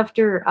days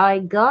after I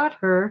got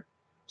her,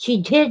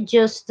 she did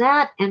just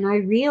that. And I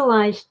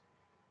realized,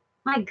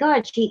 my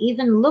God, she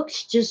even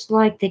looks just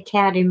like the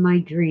cat in my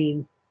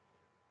dream.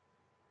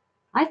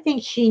 I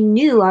think she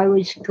knew I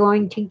was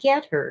going to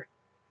get her.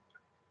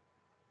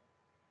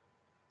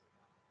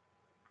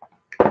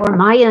 Or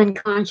my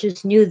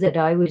unconscious knew that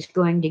I was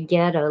going to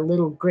get a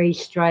little gray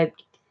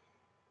striped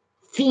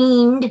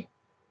fiend.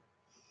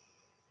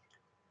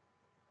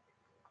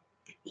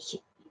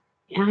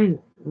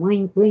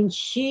 When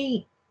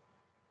she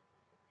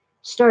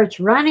starts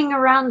running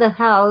around the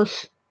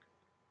house,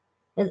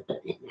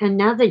 and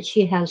now that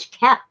she has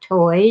cat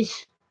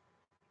toys,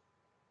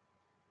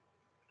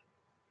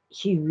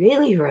 she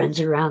really runs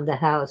around the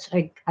house.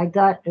 I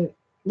got a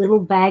little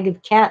bag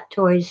of cat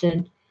toys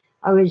and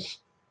I was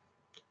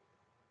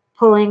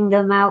pulling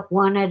them out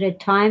one at a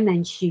time,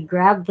 and she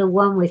grabbed the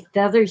one with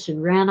feathers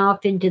and ran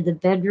off into the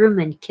bedroom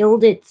and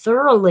killed it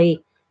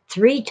thoroughly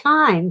 3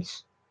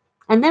 times,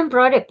 and then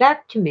brought it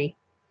back to me.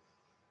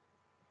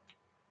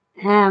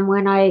 And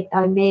when I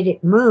made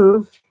it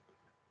move,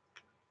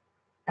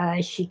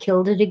 she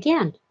killed it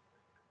again.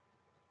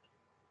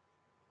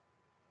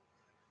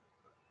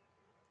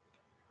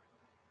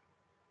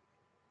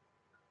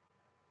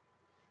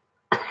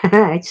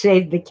 I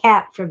saved the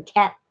cat from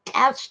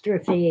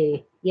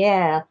catastrophe.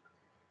 Yeah.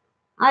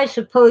 I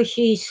suppose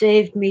she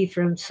saved me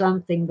from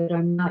something, but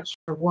I'm not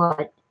sure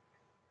what.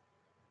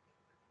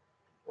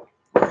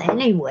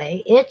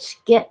 Anyway, it's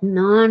getting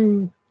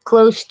on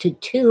close to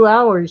 2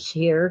 hours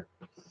here.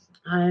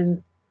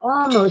 I'm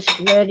almost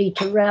ready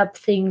to wrap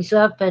things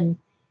up and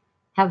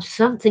have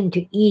something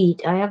to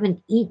eat. I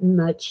haven't eaten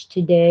much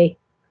today.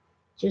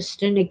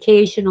 Just an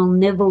occasional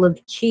nibble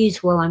of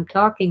cheese while I'm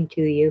talking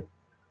to you.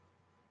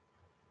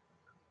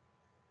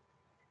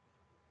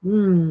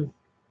 Mmm.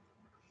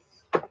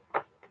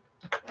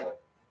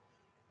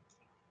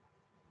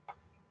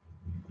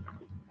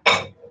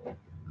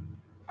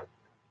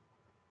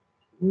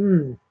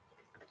 Mmm.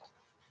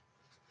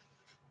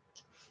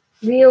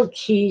 Real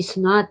cheese,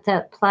 not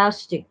that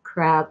plastic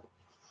crap.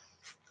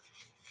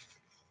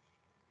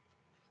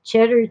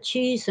 Cheddar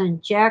cheese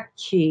and jack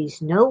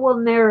cheese. No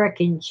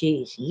American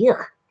cheese.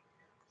 Yuck.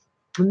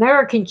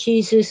 American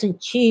cheese isn't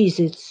cheese,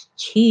 it's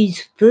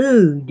cheese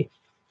food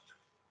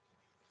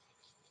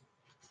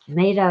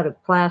made out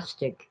of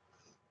plastic.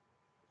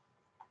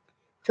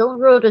 Phil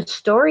wrote a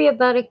story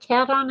about a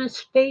cat on a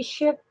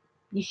spaceship.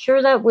 You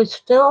sure that was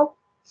Phil?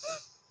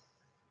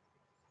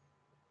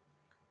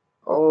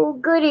 Oh,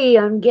 goody.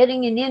 I'm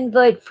getting an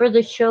invite for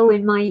the show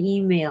in my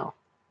email.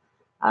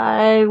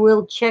 I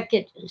will check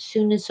it as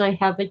soon as I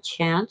have a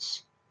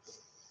chance.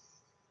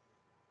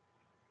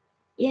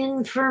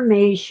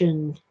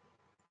 Information.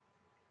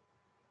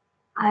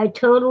 I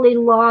totally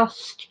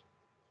lost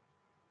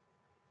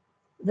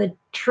the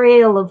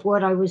trail of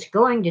what I was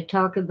going to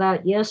talk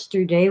about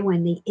yesterday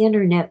when the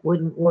internet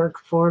wouldn't work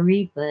for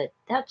me, but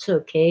that's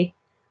okay.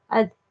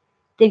 I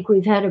think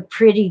we've had a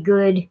pretty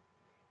good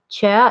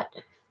chat.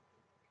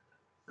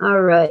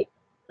 All right,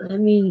 let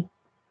me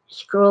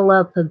scroll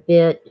up a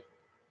bit.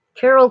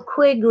 Carol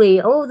Quigley,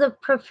 oh, the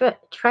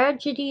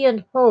Tragedy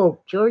and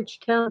Hope,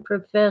 Georgetown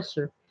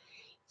professor.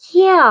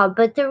 Yeah,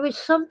 but there was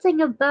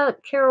something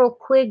about Carol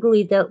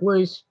Quigley that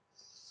was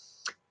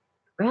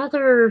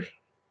rather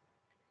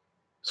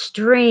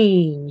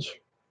strange.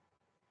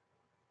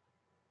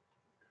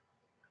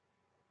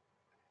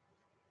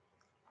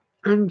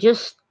 I'm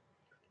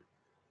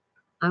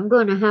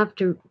going to have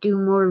to do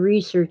more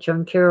research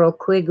on Carol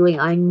Quigley.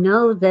 I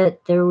know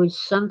that there was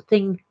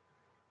something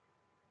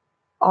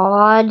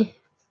odd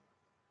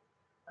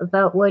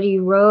about what he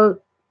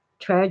wrote,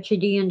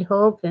 Tragedy and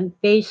Hope, and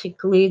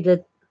basically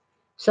that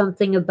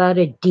something about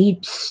a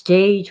deep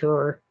state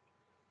or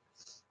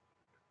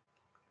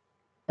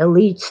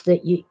elites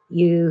that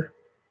you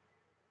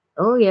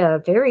oh yeah,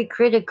 very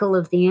critical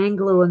of the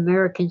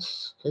Anglo-American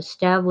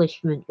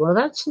establishment. Well,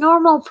 that's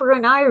normal for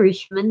an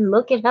Irishman.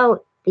 Look at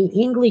how the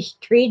English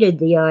treated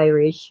the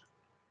Irish.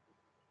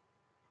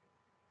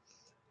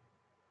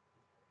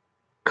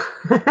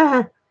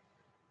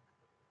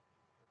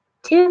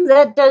 Tim,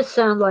 that does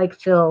sound like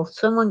Phil.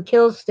 Someone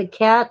kills the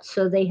cat,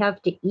 so they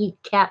have to eat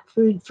cat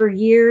food for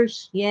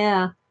years.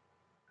 Yeah,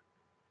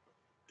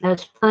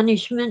 that's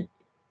punishment.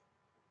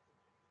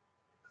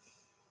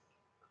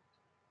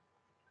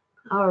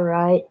 All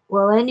right.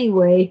 Well,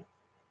 anyway,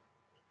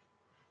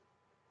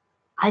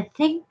 I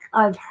think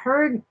I've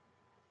heard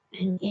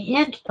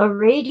a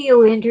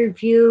radio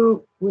interview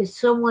with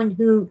someone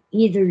who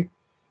either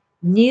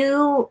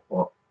knew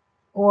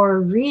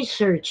or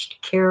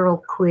researched Carol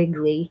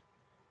Quigley.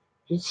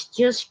 It's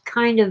just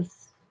kind of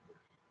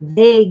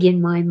vague in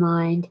my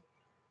mind.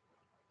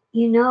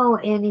 You know,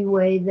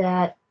 anyway,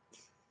 that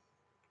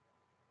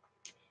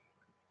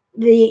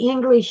the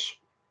English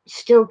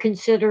still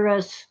consider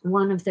us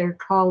one of their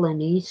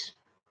colonies.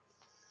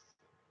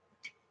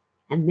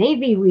 And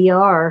maybe we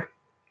are.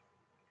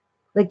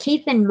 But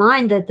keep in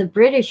mind that the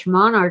British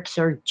monarchs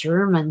are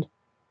German.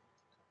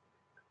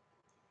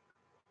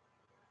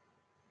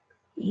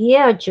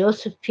 Yeah,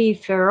 Joseph P.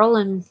 Farrell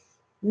and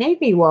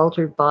maybe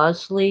Walter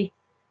Bosley.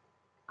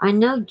 I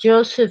know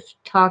Joseph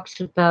talks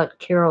about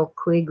Carol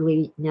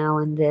Quigley now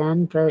and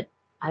then, but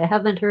I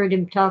haven't heard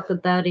him talk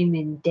about him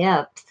in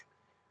depth.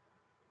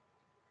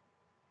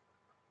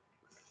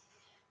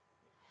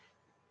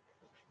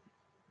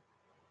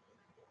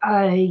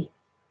 I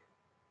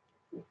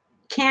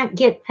can't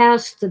get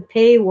past the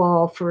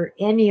paywall for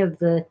any of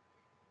the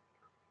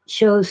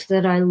shows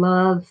that I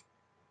love.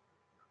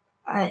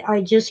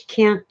 I just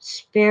can't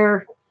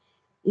spare,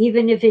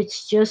 even if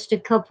it's just a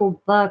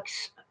couple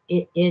bucks,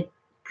 it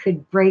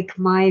could break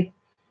my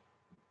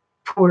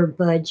poor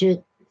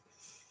budget.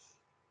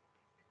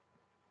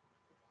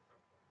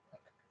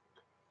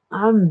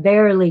 I'm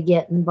barely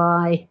getting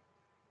by.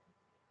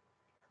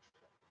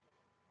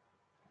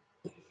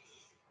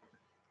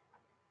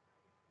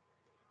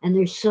 And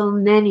there's so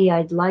many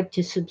I'd like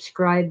to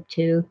subscribe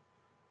to,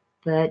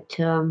 but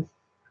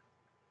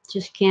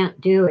just can't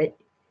do it.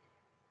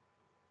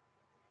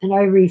 And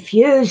I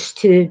refuse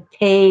to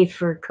pay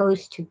for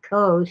Coast to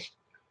Coast.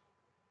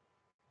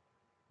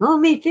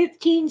 Only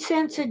 15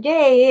 cents a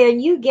day, and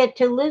you get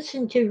to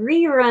listen to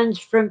reruns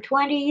from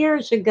 20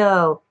 years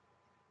ago.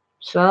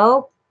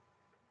 So,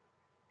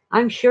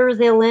 I'm sure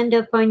they'll end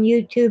up on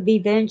YouTube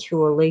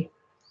eventually.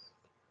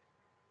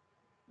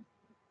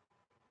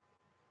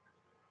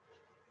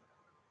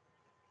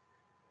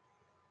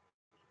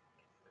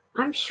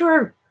 I'm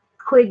sure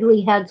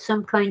Quigley had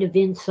some kind of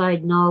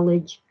inside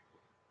knowledge,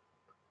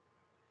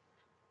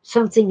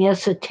 something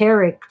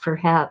esoteric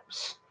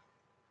perhaps.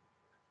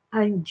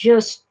 I'm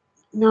just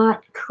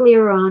not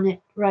clear on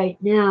it right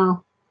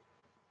now,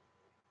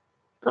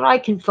 but I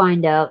can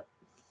find out.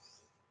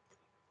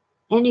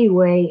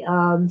 Anyway,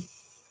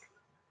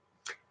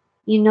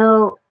 you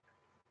know,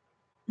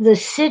 the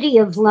City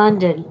of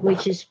London,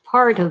 which is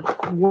part of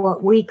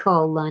what we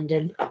call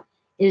London,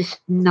 is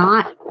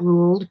not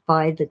ruled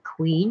by the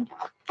Queen.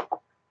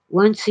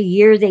 Once a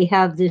year, they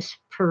have this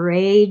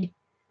parade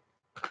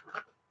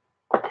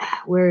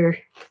where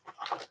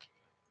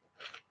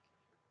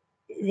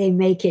they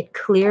make it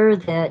clear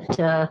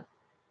that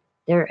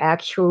they're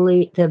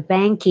actually, the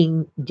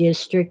banking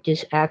district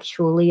is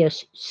actually a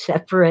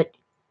separate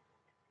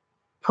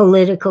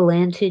political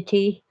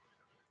entity.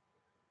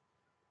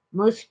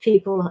 Most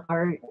people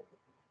are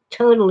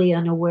totally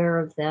unaware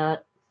of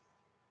that.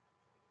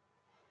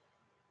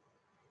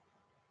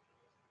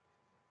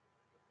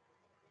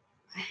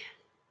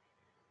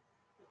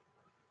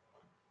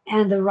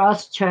 And the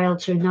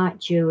Rothschilds are not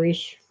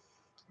Jewish.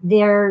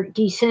 They're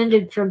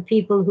descended from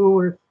people who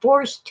were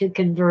forced to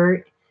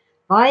convert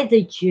by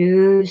the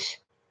Jews.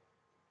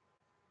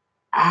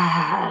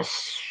 I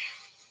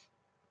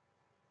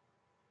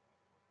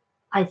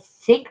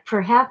think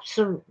perhaps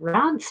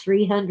around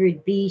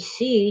 300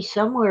 BC,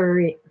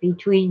 somewhere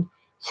between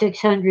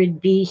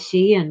 600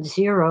 BC and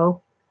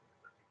 0.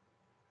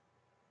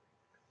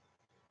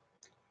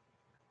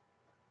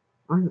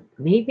 Or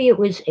maybe it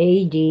was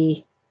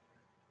AD.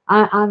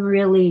 I'm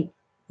really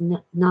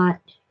not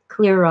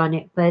clear on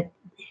it, but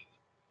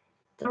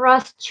the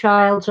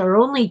Rothschilds are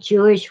only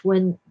Jewish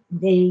when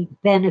they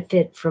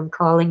benefit from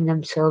calling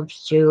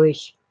themselves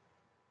Jewish.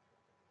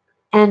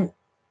 And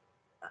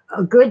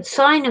a good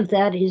sign of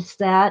that is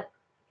that,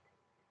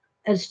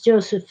 as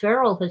Joseph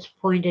Farrell has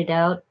pointed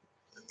out,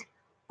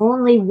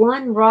 only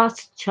one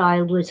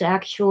Rothschild was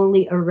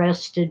actually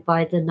arrested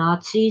by the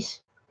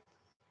Nazis.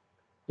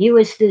 He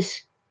was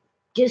this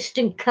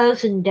distant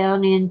cousin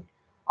down in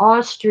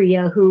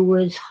Austria who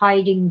was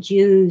hiding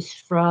Jews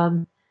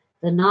from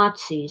the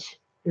Nazis,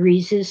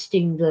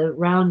 resisting the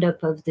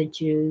roundup of the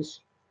Jews.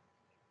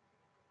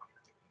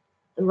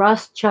 The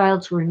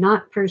Rothschilds were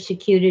not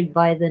persecuted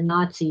by the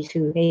Nazis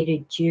who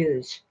hated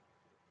Jews.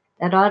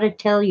 That ought to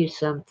tell you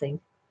something.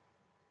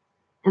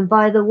 And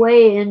by the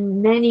way,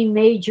 in many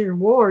major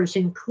wars,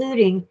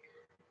 including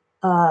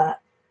the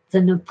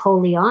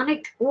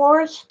Napoleonic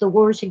Wars, the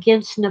wars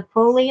against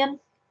Napoleon,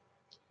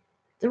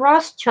 the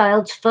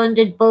Rothschilds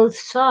funded both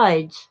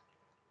sides.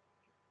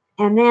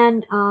 And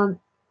then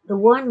the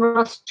one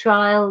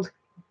Rothschild,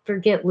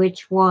 forget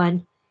which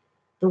one,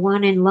 the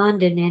one in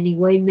London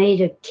anyway,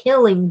 made a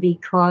killing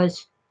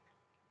because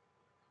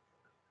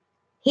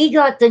he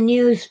got the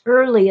news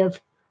early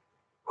of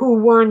who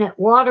won at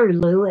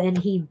Waterloo and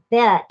he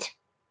bet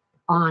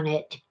on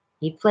it.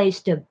 He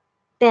placed a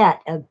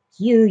bet, a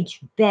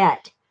huge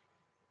bet.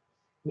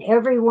 And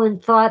everyone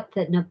thought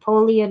that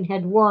Napoleon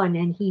had won,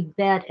 and he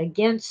bet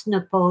against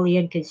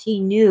Napoleon because he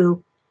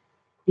knew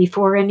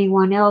before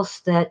anyone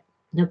else that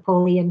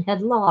Napoleon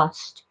had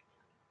lost.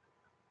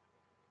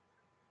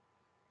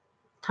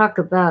 Talk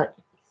about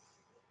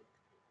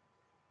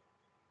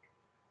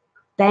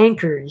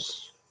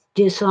bankers,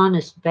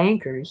 dishonest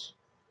bankers.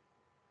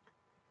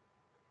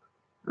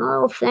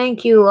 Oh,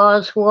 thank you,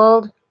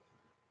 Oswald.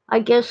 I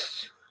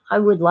guess I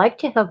would like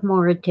to have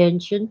more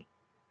attention.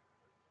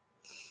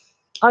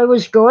 I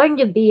was going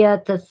to be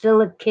at the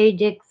Philip K.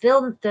 Dick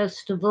Film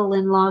Festival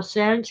in Los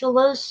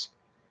Angeles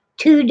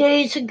 2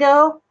 days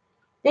ago.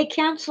 They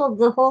canceled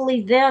the whole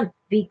event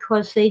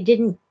because they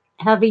didn't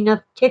have enough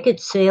ticket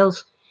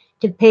sales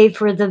to pay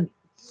for the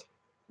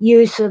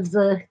use of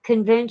the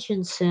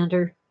convention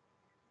center.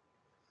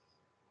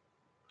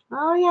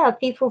 Oh, yeah,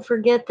 people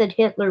forget that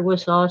Hitler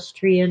was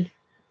Austrian.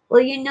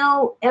 Well, you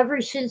know,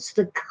 ever since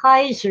the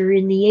Kaiser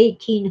in the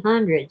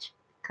 1800s,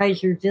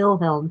 Kaiser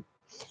Wilhelm,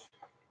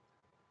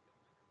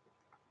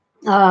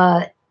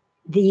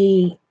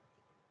 the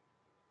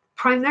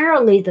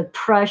primarily the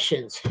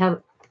Prussians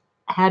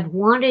had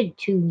wanted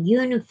to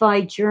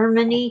unify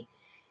Germany,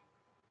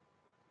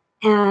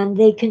 and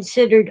they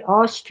considered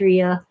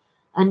Austria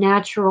a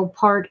natural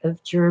part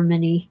of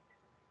Germany.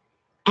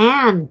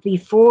 And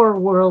before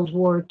World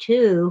War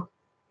II,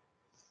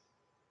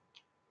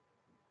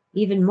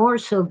 even more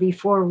so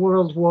before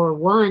World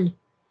War I,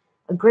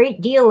 a great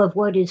deal of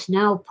what is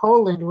now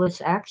Poland was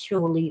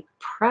actually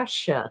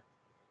Prussia.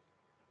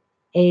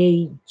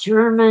 a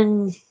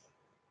German,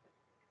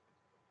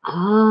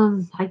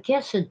 I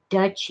guess a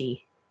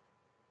duchy,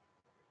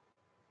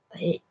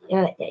 an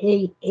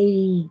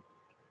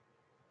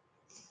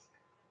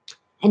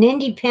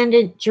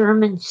independent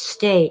German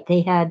state.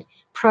 They had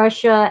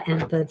Prussia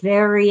and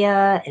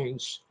Bavaria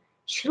and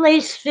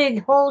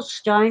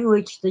Schleswig-Holstein,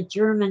 which the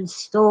Germans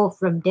stole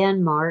from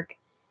Denmark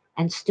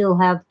and still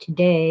have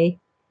today.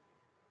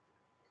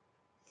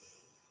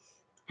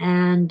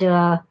 And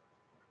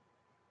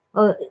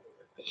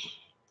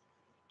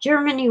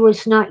Germany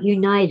was not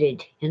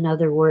united, in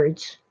other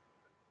words.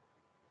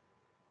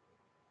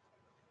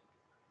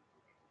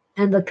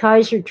 And the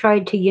Kaiser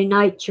tried to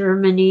unite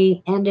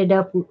Germany, ended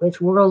up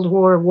with World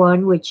War I,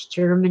 which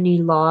Germany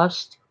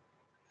lost.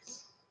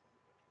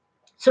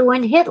 So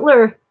when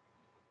Hitler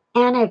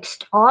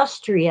annexed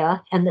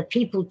Austria and the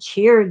people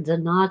cheered the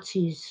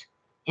Nazis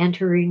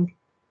entering,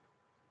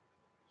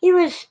 he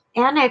was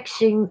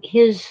annexing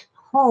his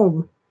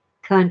home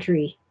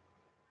country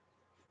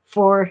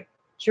for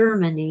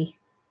Germany.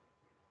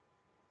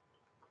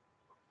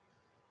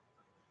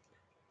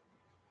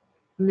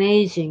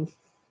 Amazing.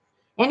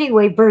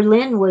 Anyway,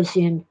 Berlin was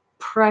in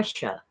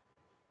Prussia,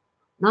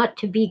 not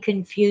to be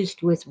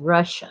confused with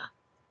Russia.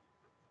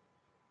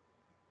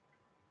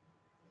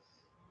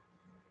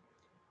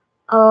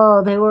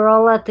 Oh, they were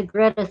all at the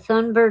Greta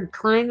Thunberg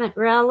climate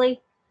rally?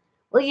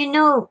 Well, you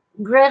know,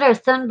 Greta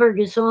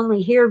Thunberg is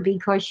only here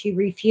because she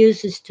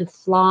refuses to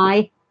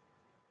fly.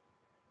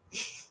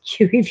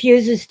 She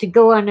refuses to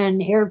go on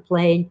an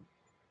airplane.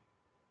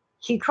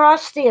 She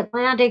crossed the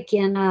Atlantic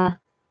in a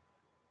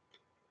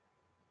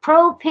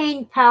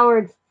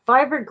propane-powered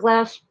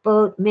fiberglass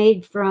boat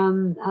made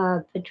from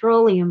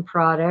petroleum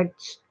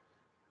products,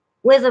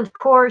 with, of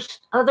course,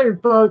 other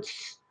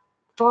boats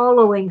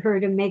following her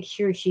to make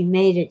sure she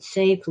made it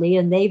safely,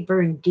 and they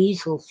burned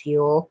diesel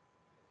fuel.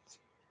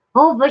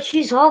 Oh, but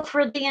she's all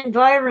for the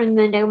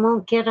environment and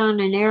won't get on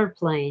an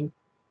airplane.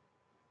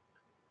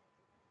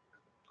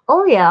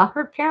 Oh, yeah,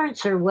 her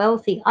parents are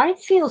wealthy. I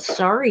feel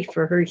sorry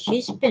for her.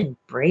 She's been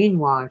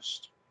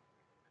brainwashed.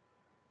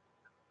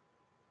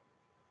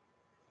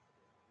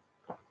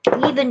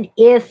 Even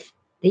if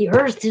the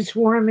earth is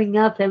warming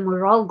up and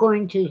we're all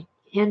going to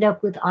end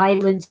up with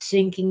islands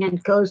sinking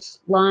and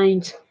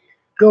coastlines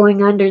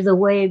going under the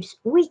waves,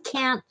 we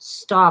can't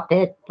stop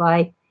it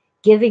by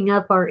giving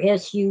up our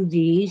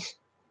SUVs.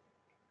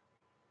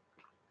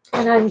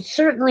 And I'm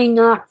certainly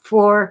not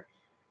for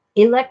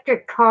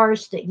electric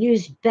cars that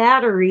use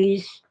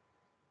batteries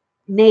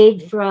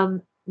made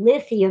from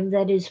lithium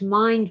that is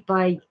mined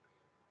by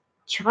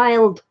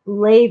child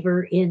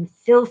labor in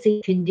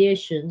filthy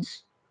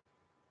conditions.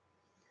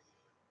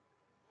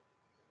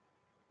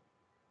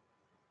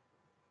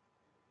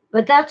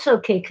 But that's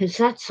okay, because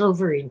that's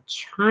over in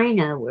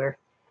China where,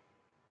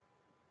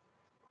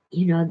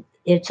 you know,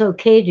 it's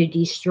okay to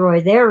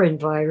destroy their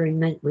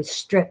environment with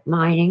strip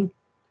mining.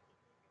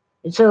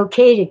 It's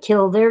okay to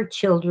kill their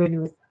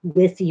children with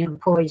lithium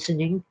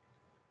poisoning.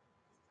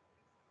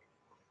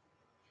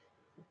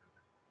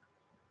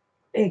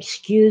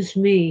 Excuse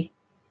me.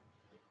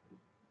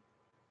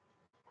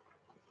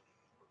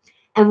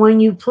 And when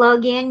you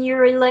plug in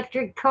your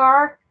electric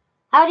car,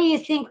 how do you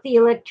think the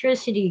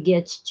electricity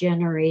gets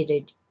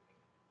generated?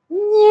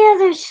 Yeah,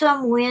 there's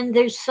some wind,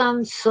 there's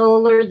some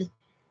solar,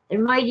 there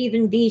might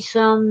even be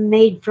some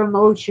made from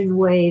ocean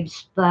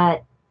waves,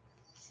 but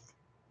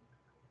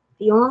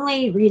the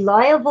only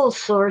reliable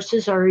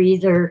sources are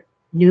either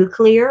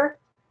nuclear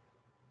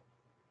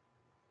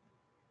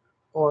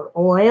or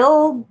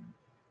oil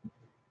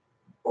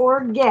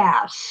or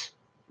gas,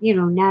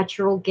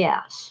 natural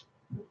gas.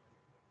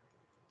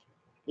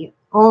 The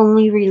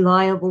only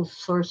reliable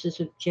sources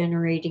of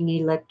generating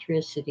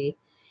electricity,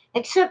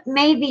 except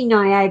maybe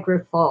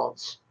Niagara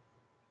Falls.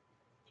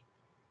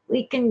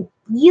 We can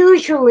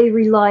usually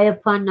rely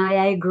upon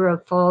Niagara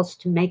Falls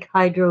to make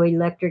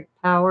hydroelectric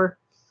power,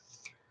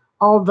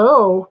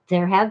 although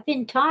there have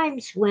been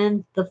times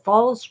when the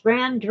falls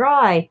ran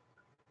dry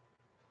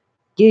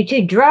due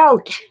to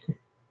drought,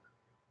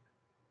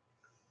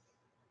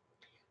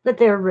 but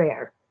they're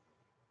rare.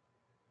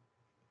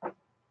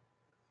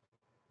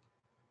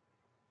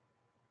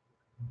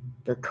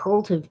 The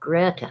cult of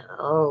Greta.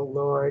 Oh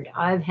Lord,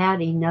 I've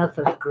had enough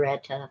of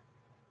Greta.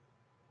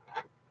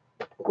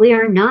 We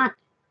are not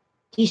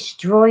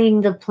destroying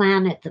the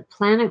planet. The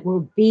planet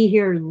will be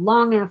here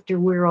long after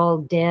we're all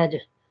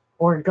dead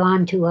or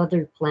gone to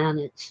other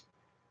planets.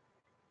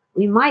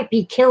 We might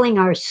be killing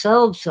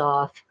ourselves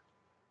off.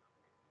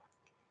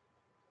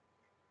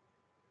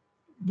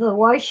 But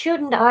why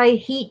shouldn't I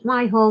heat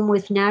my home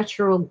with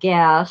natural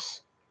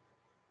gas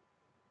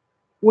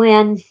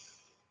when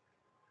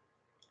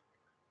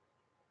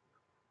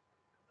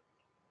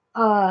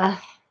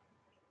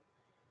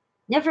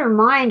never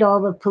mind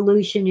all the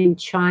pollution in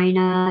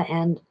China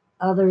and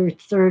other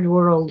third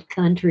world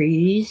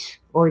countries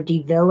or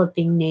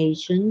developing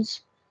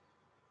nations?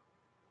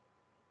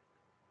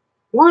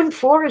 One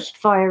forest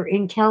fire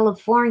in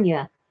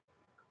California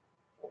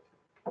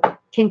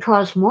can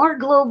cause more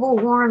global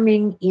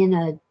warming in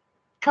a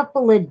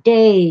couple of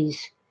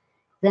days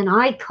than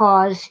I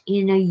cause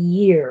in a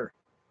year.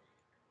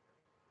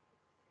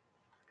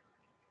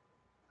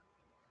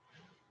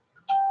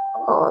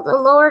 Oh, the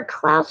lower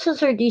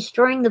classes are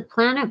destroying the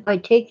planet by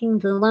taking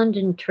the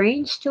London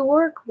trains to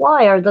work?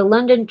 Why? Are the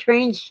London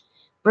trains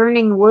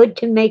burning wood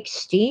to make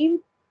steam?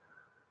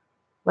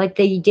 Like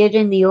they did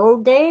in the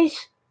old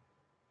days?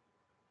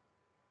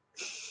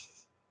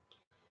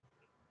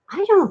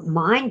 I don't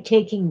mind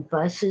taking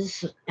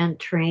buses and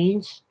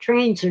trains.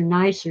 Trains are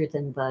nicer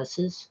than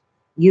buses,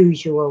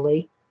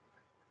 usually.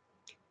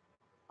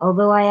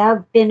 Although I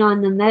have been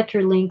on the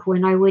Metrolink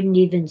when I wouldn't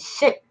even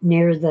sit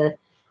near the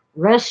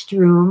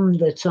restroom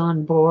that's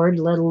on board,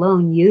 let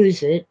alone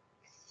use it.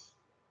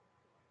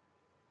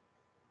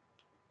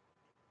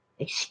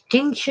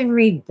 Extinction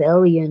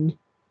Rebellion.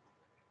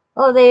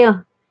 Oh, they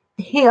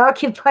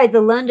occupy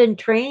the London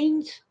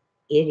trains?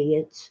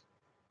 Idiots.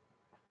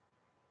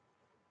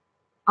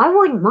 I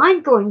wouldn't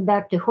mind going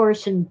back to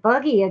horse and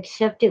buggy,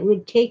 except it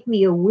would take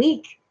me a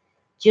week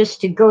just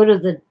to go to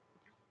the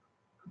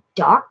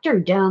doctor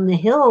down the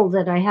hill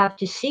that I have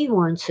to see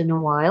once in a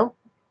while.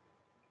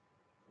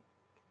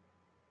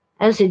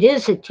 As it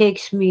is, it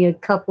takes me a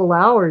couple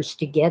hours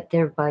to get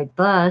there by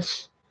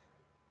bus.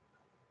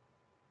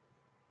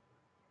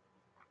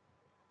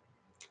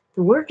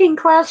 The working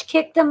class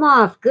kicked them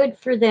off. Good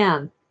for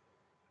them.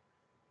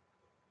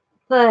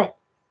 But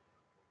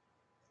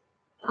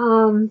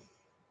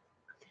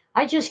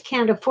I just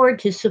can't afford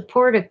to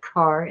support a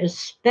car,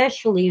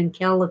 especially in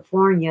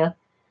California,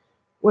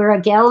 where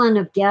a gallon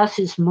of gas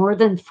is more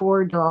than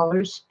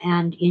 $4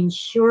 and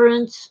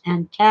insurance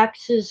and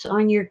taxes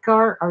on your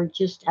car are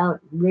just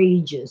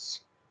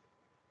outrageous.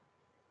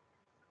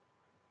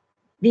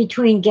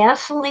 Between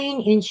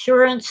gasoline,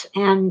 insurance,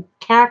 and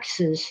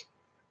taxes,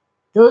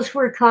 those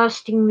were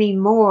costing me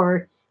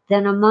more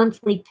than a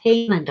monthly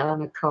payment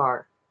on a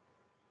car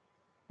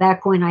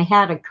back when I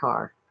had a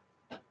car.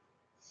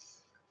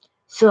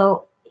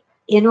 So,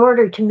 in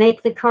order to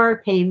make the car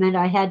payment,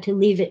 I had to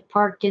leave it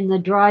parked in the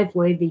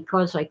driveway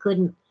because I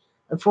couldn't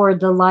afford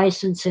the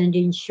license and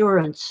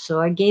insurance.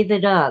 So I gave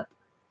it up,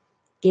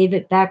 gave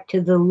it back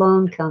to the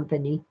loan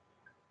company.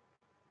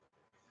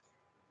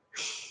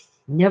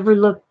 Never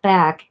looked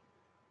back.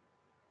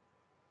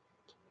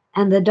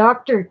 And the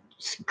doctor's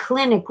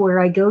clinic where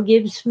I go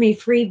gives me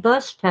free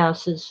bus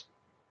passes.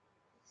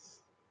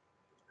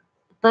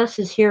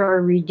 Buses here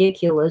are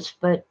ridiculous,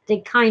 but they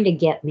kind of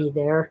get me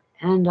there,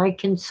 and I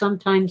can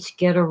sometimes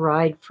get a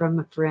ride from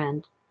a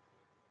friend.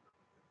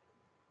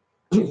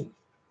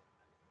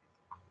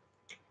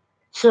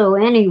 So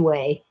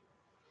anyway,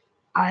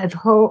 I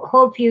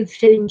hope you've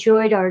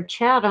enjoyed our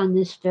chat on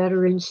this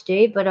Veterans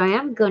Day, but I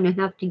am going to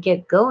have to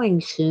get going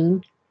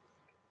soon.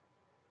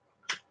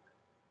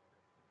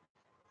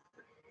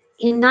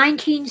 In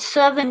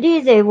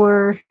 1970, they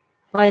were,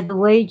 by the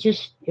way,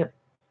 just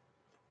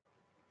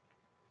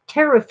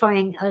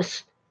terrifying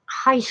us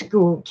high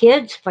school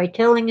kids by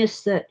telling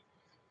us that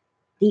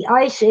the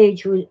Ice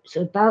Age was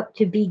about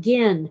to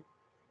begin,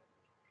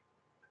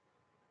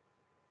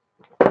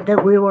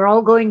 that we were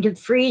all going to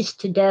freeze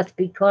to death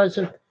because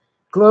of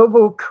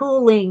global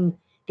cooling,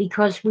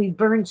 because we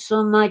burned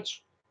so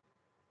much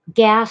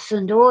gas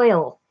and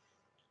oil.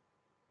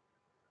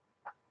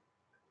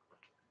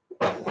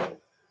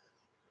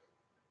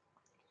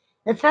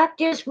 The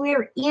fact is,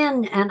 we're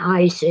in an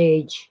ice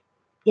age.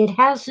 It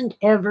hasn't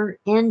ever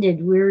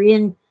ended. We're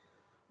in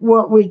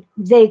what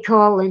they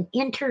call an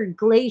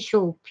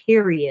interglacial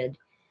period,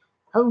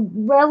 a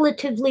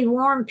relatively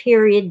warm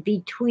period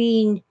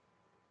between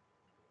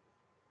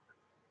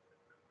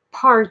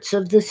parts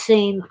of the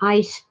same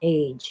ice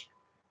age.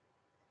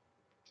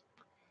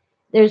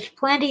 There's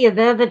plenty of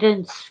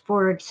evidence,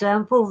 for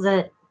example,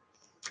 that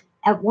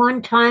at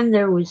one time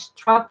there was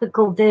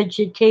tropical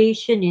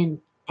vegetation in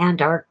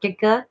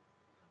Antarctica,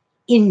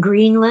 in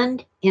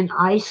Greenland, in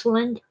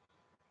Iceland,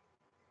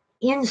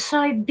 in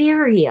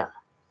Siberia.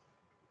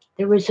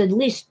 There was at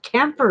least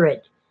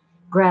temperate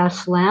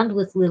grassland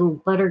with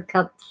little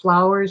buttercup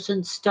flowers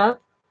and stuff.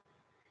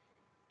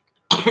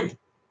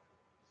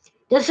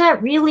 Does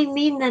that really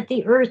mean that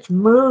the earth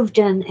moved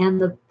and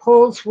the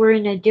poles were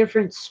in a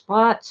different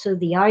spot so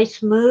the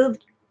ice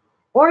moved?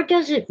 Or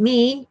does it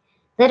mean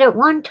that at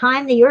one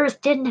time the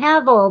earth didn't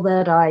have all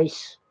that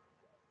ice?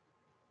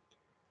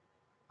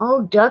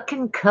 Oh, duck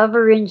and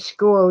cover in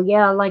school.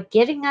 Yeah, like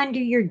getting under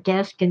your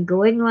desk and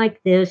going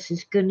like this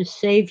is going to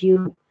save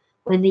you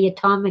when the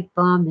atomic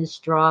bomb is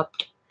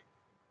dropped.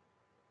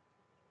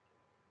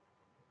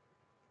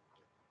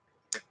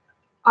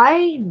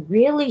 I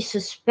really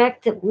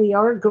suspect that we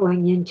are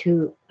going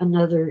into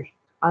another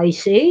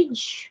ice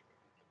age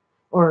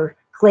or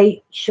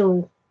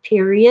glacial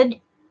period.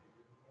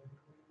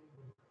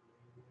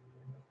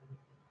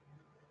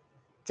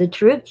 The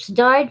troops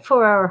died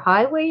for our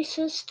highway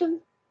system.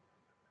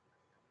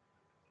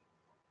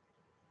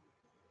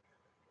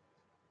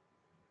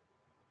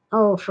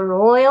 Oh, for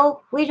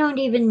oil? We don't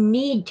even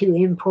need to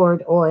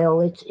import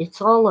oil. It's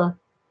all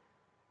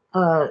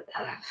a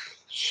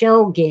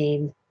shell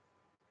game.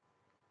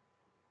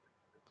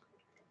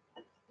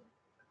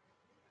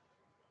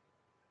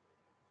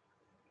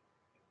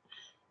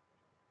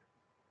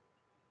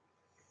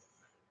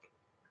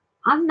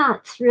 I'm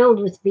not thrilled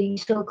with being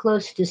so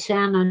close to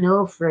San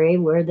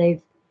Onofre, where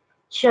they've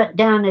shut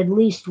down at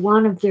least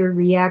one of their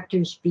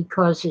reactors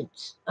because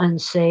it's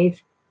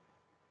unsafe.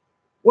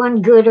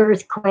 One good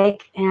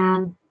earthquake,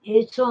 and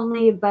it's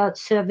only about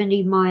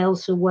 70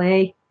 miles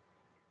away.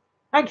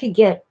 I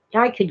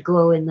could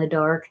glow in the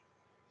dark.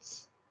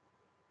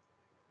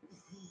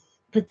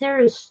 But there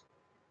is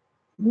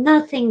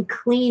nothing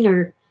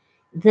cleaner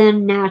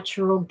than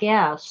natural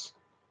gas.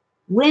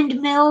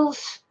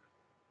 Windmills,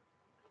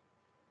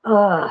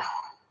 uh,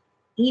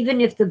 even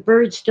if the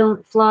birds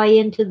don't fly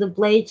into the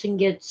blades and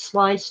get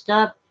sliced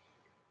up,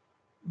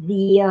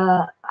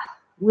 the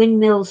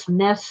windmills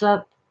mess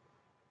up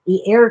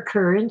the air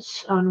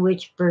currents on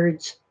which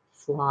birds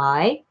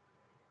fly.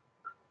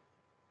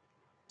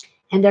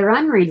 And they're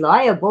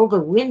unreliable. The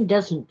wind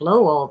doesn't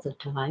blow all the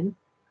time.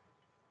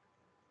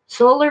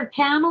 Solar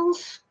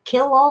panels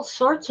kill all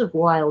sorts of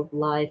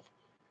wildlife,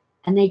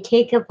 and they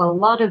take up a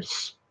lot of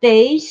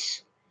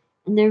space,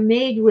 and they're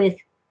made with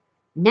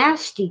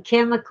nasty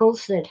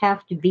chemicals that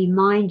have to be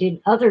mined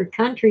in other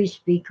countries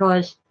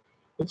because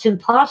it's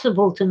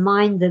impossible to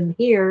mine them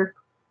here.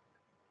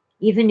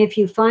 Even if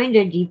you find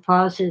a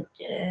deposit,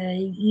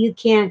 you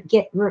can't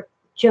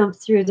jump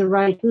through the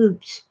right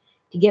hoops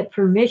to get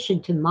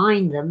permission to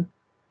mine them.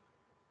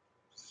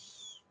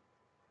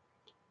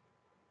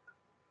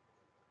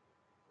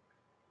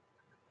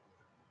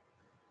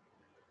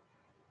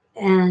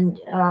 And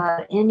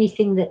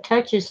anything that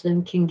touches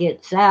them can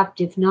get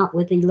zapped, if not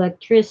with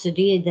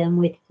electricity, then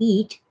with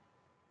heat.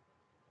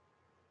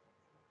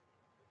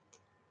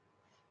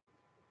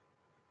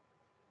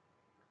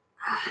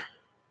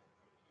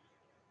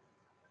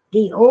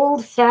 The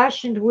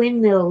old-fashioned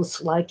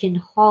windmills, like in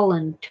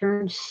Holland,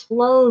 turn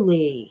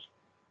slowly.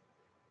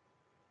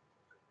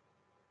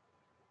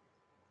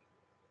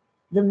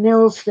 The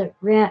mills that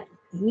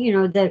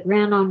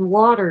ran on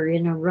water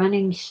in a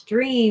running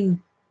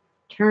stream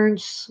turn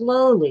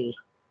slowly.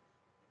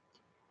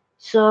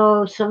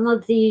 So some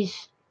of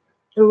these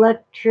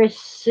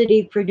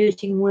electricity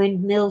producing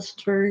windmills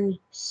turn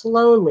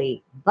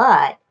slowly,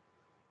 but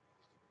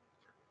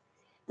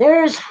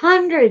there's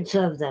hundreds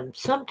of them,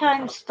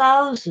 sometimes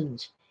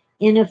thousands,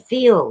 in a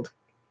field.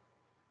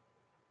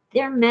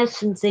 They're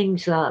messing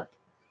things up.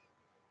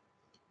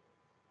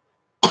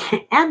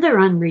 And they're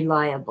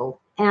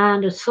unreliable.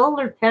 And a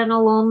solar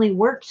panel only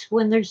works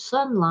when there's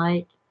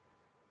sunlight.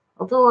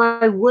 Although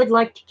I would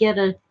like to get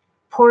a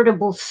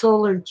portable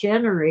solar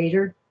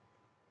generator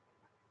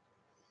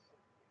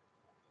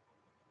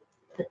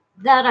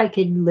that I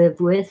could live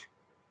with.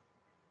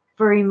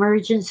 For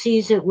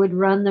emergencies, it would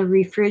run the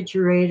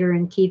refrigerator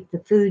and keep the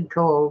food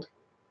cold,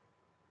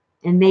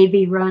 and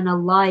maybe run a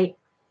light.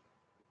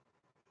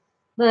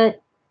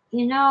 But,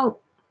 you know,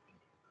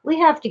 we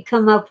have to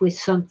come up with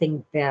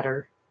something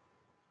better.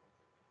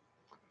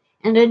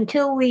 And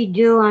until we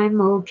do, I'm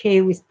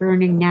okay with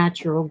burning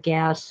natural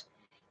gas.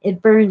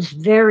 It burns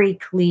very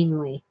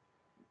cleanly.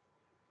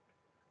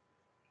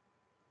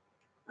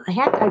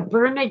 Heck, I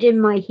burn it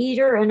in my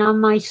heater and on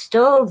my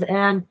stove,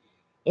 and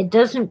it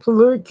doesn't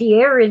pollute the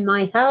air in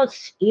my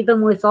house,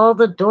 even with all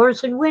the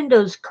doors and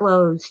windows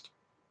closed.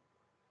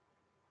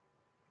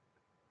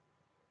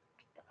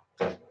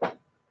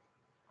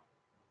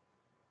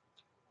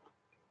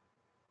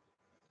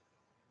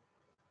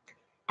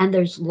 And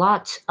there's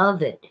lots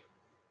of it.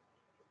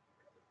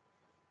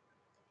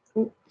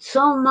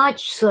 So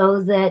much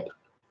so that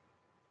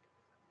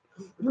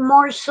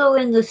more so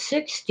in the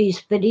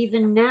 60s, but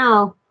even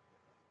now,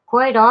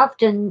 quite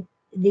often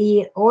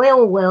the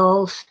oil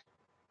wells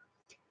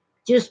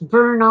just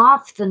burn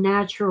off the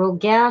natural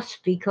gas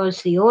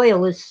because the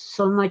oil is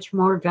so much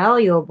more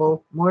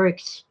valuable, more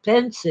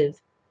expensive.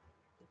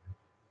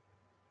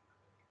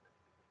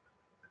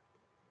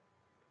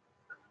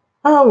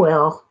 Oh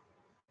well,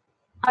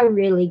 I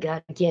really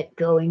got to get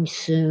going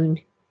soon.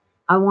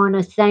 I want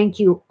to thank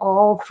you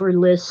all for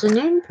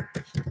listening,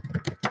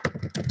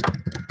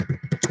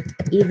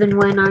 even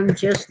when I'm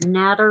just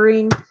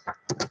nattering.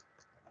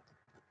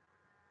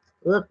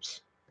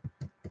 Oops,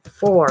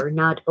 for,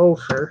 not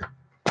over.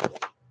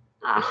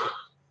 Ah,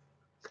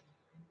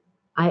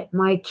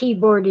 my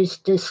keyboard is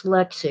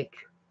dyslexic.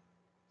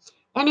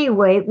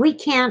 Anyway, we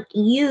can't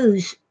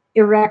use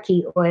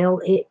Iraqi oil.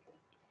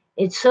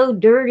 It's so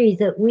dirty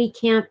that we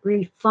can't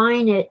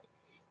refine it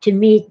to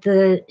meet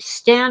the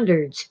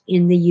standards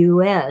in the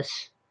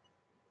US.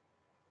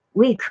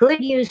 We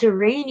could use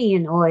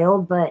Iranian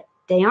oil, but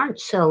they aren't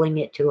selling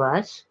it to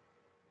us.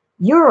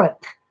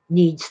 Europe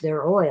needs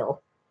their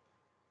oil.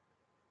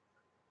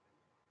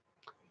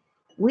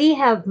 We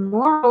have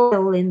more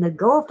oil in the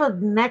Gulf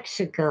of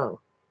Mexico,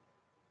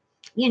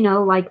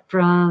 like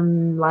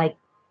from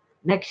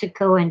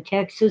Mexico and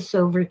Texas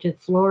over to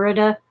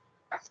Florida.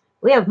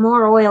 We have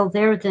more oil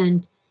there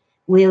than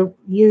we'll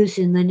use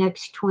in the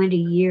next 20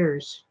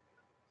 years.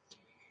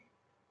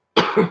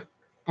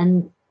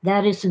 And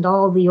that isn't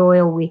all the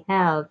oil we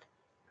have.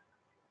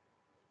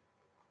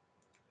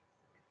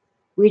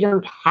 We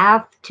don't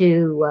have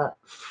to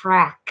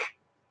frack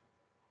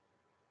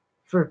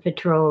for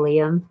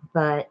petroleum,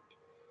 but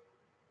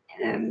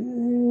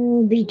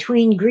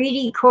between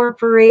greedy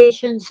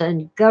corporations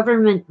and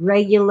government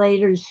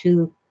regulators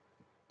who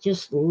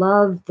just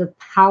love the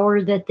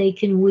power that they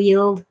can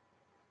wield.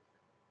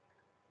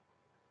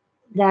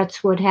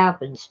 That's what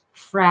happens.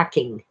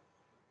 Fracking.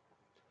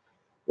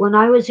 When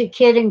I was a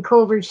kid in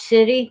Culver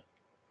City,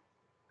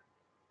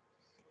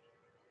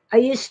 I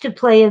used to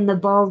play in the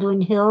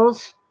Baldwin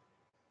Hills.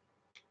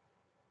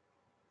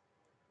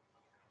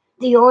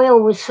 The oil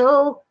was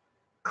so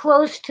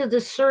close to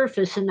the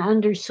surface and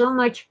under so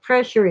much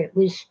pressure, it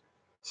was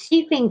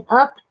seeping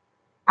up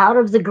out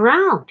of the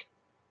ground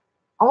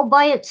all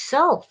by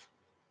itself.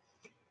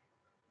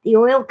 The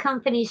oil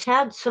companies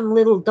had some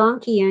little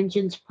donkey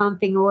engines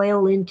pumping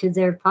oil into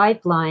their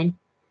pipeline,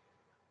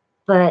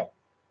 but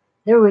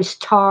there was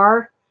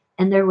tar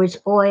and there was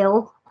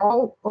oil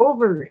all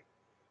over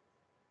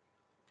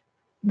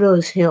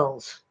those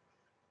hills,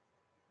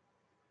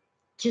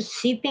 just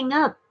seeping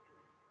up.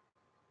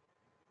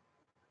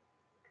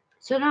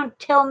 So don't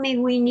tell me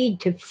we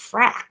need to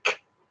frack.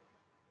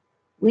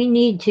 We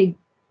need to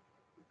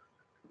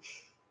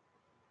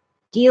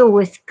deal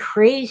with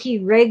crazy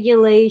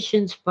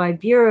regulations by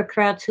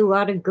bureaucrats who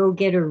ought to go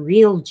get a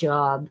real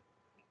job.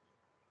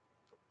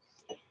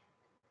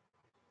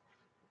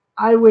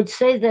 I would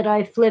say that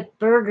I flip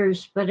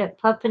burgers, but at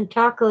Pup and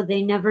Taco,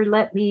 they never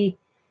let me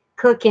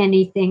cook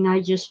anything. I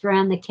just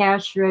ran the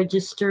cash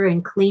register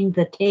and cleaned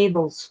the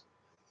tables.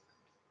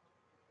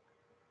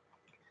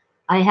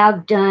 I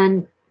have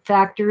done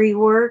factory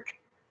work.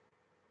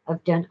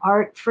 I've done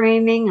art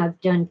framing. I've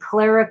done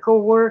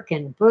clerical work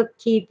and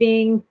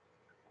bookkeeping.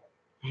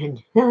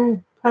 And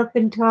Pup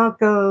and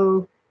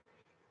Taco.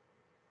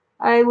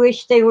 I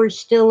wish they were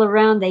still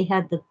around. They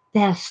had the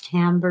best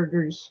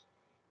hamburgers.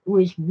 It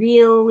was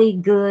really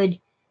good,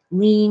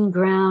 lean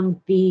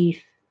ground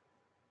beef.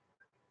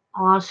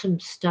 Awesome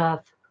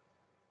stuff.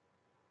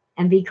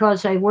 And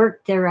because I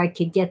worked there, I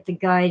could get the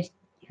guys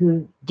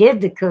who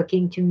did the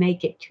cooking to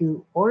make it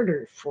to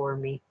order for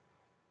me.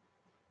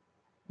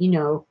 You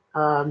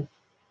know,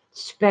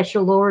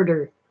 special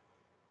order,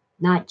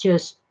 not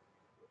just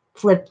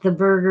flip the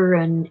burger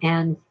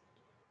and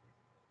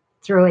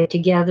throw it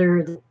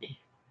together the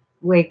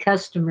way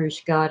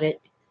customers got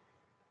it.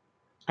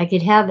 I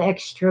could have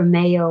extra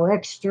mayo,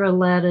 extra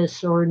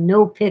lettuce, or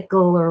no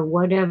pickle or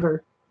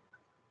whatever.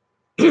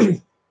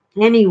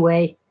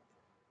 Anyway,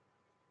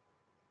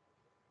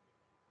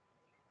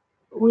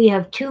 we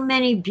have too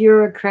many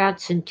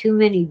bureaucrats and too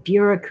many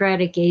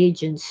bureaucratic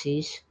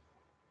agencies.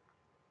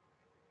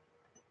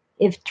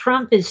 If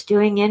Trump is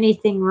doing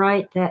anything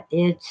right, that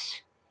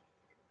it's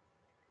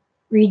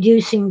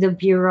reducing the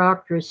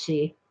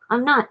bureaucracy.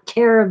 I'm not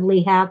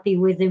terribly happy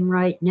with him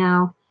right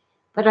now,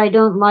 but I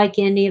don't like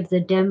any of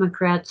the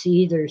Democrats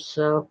either,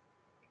 so,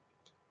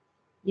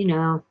 you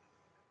know,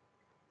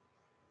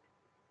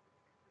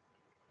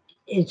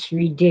 it's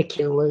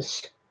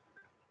ridiculous.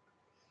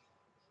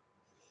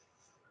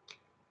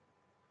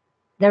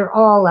 They're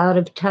all out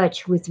of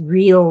touch with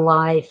real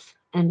life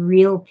and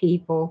real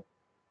people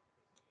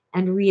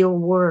and real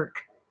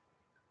work.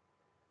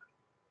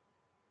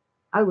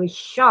 I was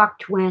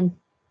shocked when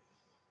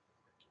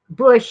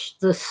Bush,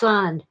 the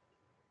son,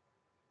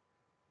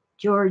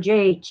 George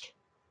H.,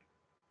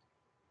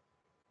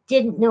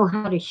 didn't know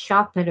how to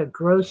shop at a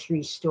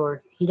grocery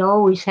store. He'd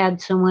always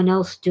had someone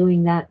else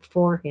doing that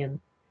for him.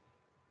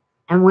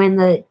 And when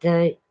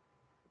the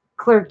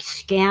clerk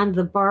scanned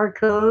the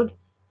barcode,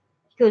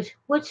 he goes,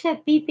 "What's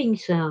that beeping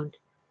sound?"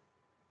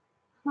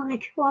 I'm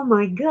like, oh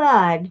my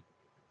God.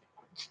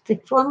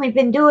 They've only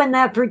been doing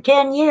that for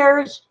 10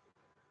 years.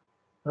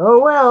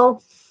 Oh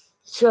well.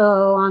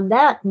 So, on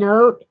that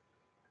note,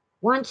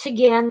 once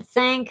again,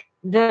 thank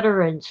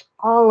veterans,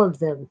 all of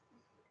them.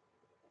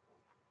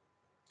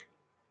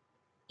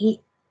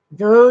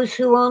 Those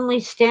who only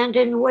stand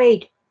and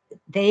wait,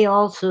 they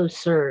also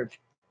serve.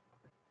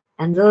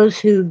 And those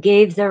who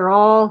gave their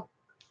all,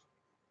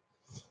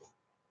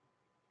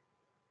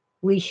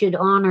 we should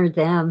honor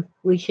them.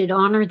 We should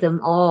honor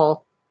them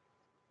all.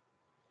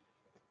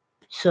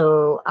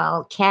 So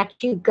I'll catch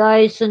you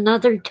guys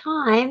another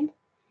time.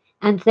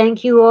 And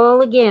thank you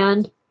all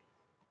again.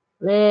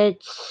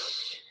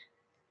 Let's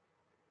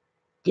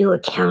do a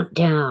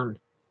countdown.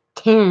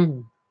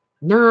 10,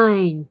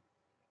 9,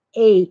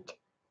 8,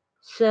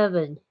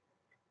 7,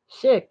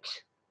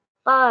 6,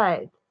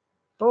 5,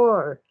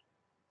 4,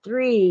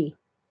 3,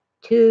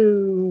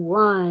 2,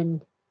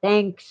 1.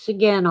 Thanks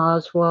again,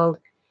 Oswald.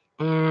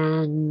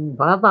 And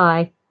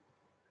bye-bye.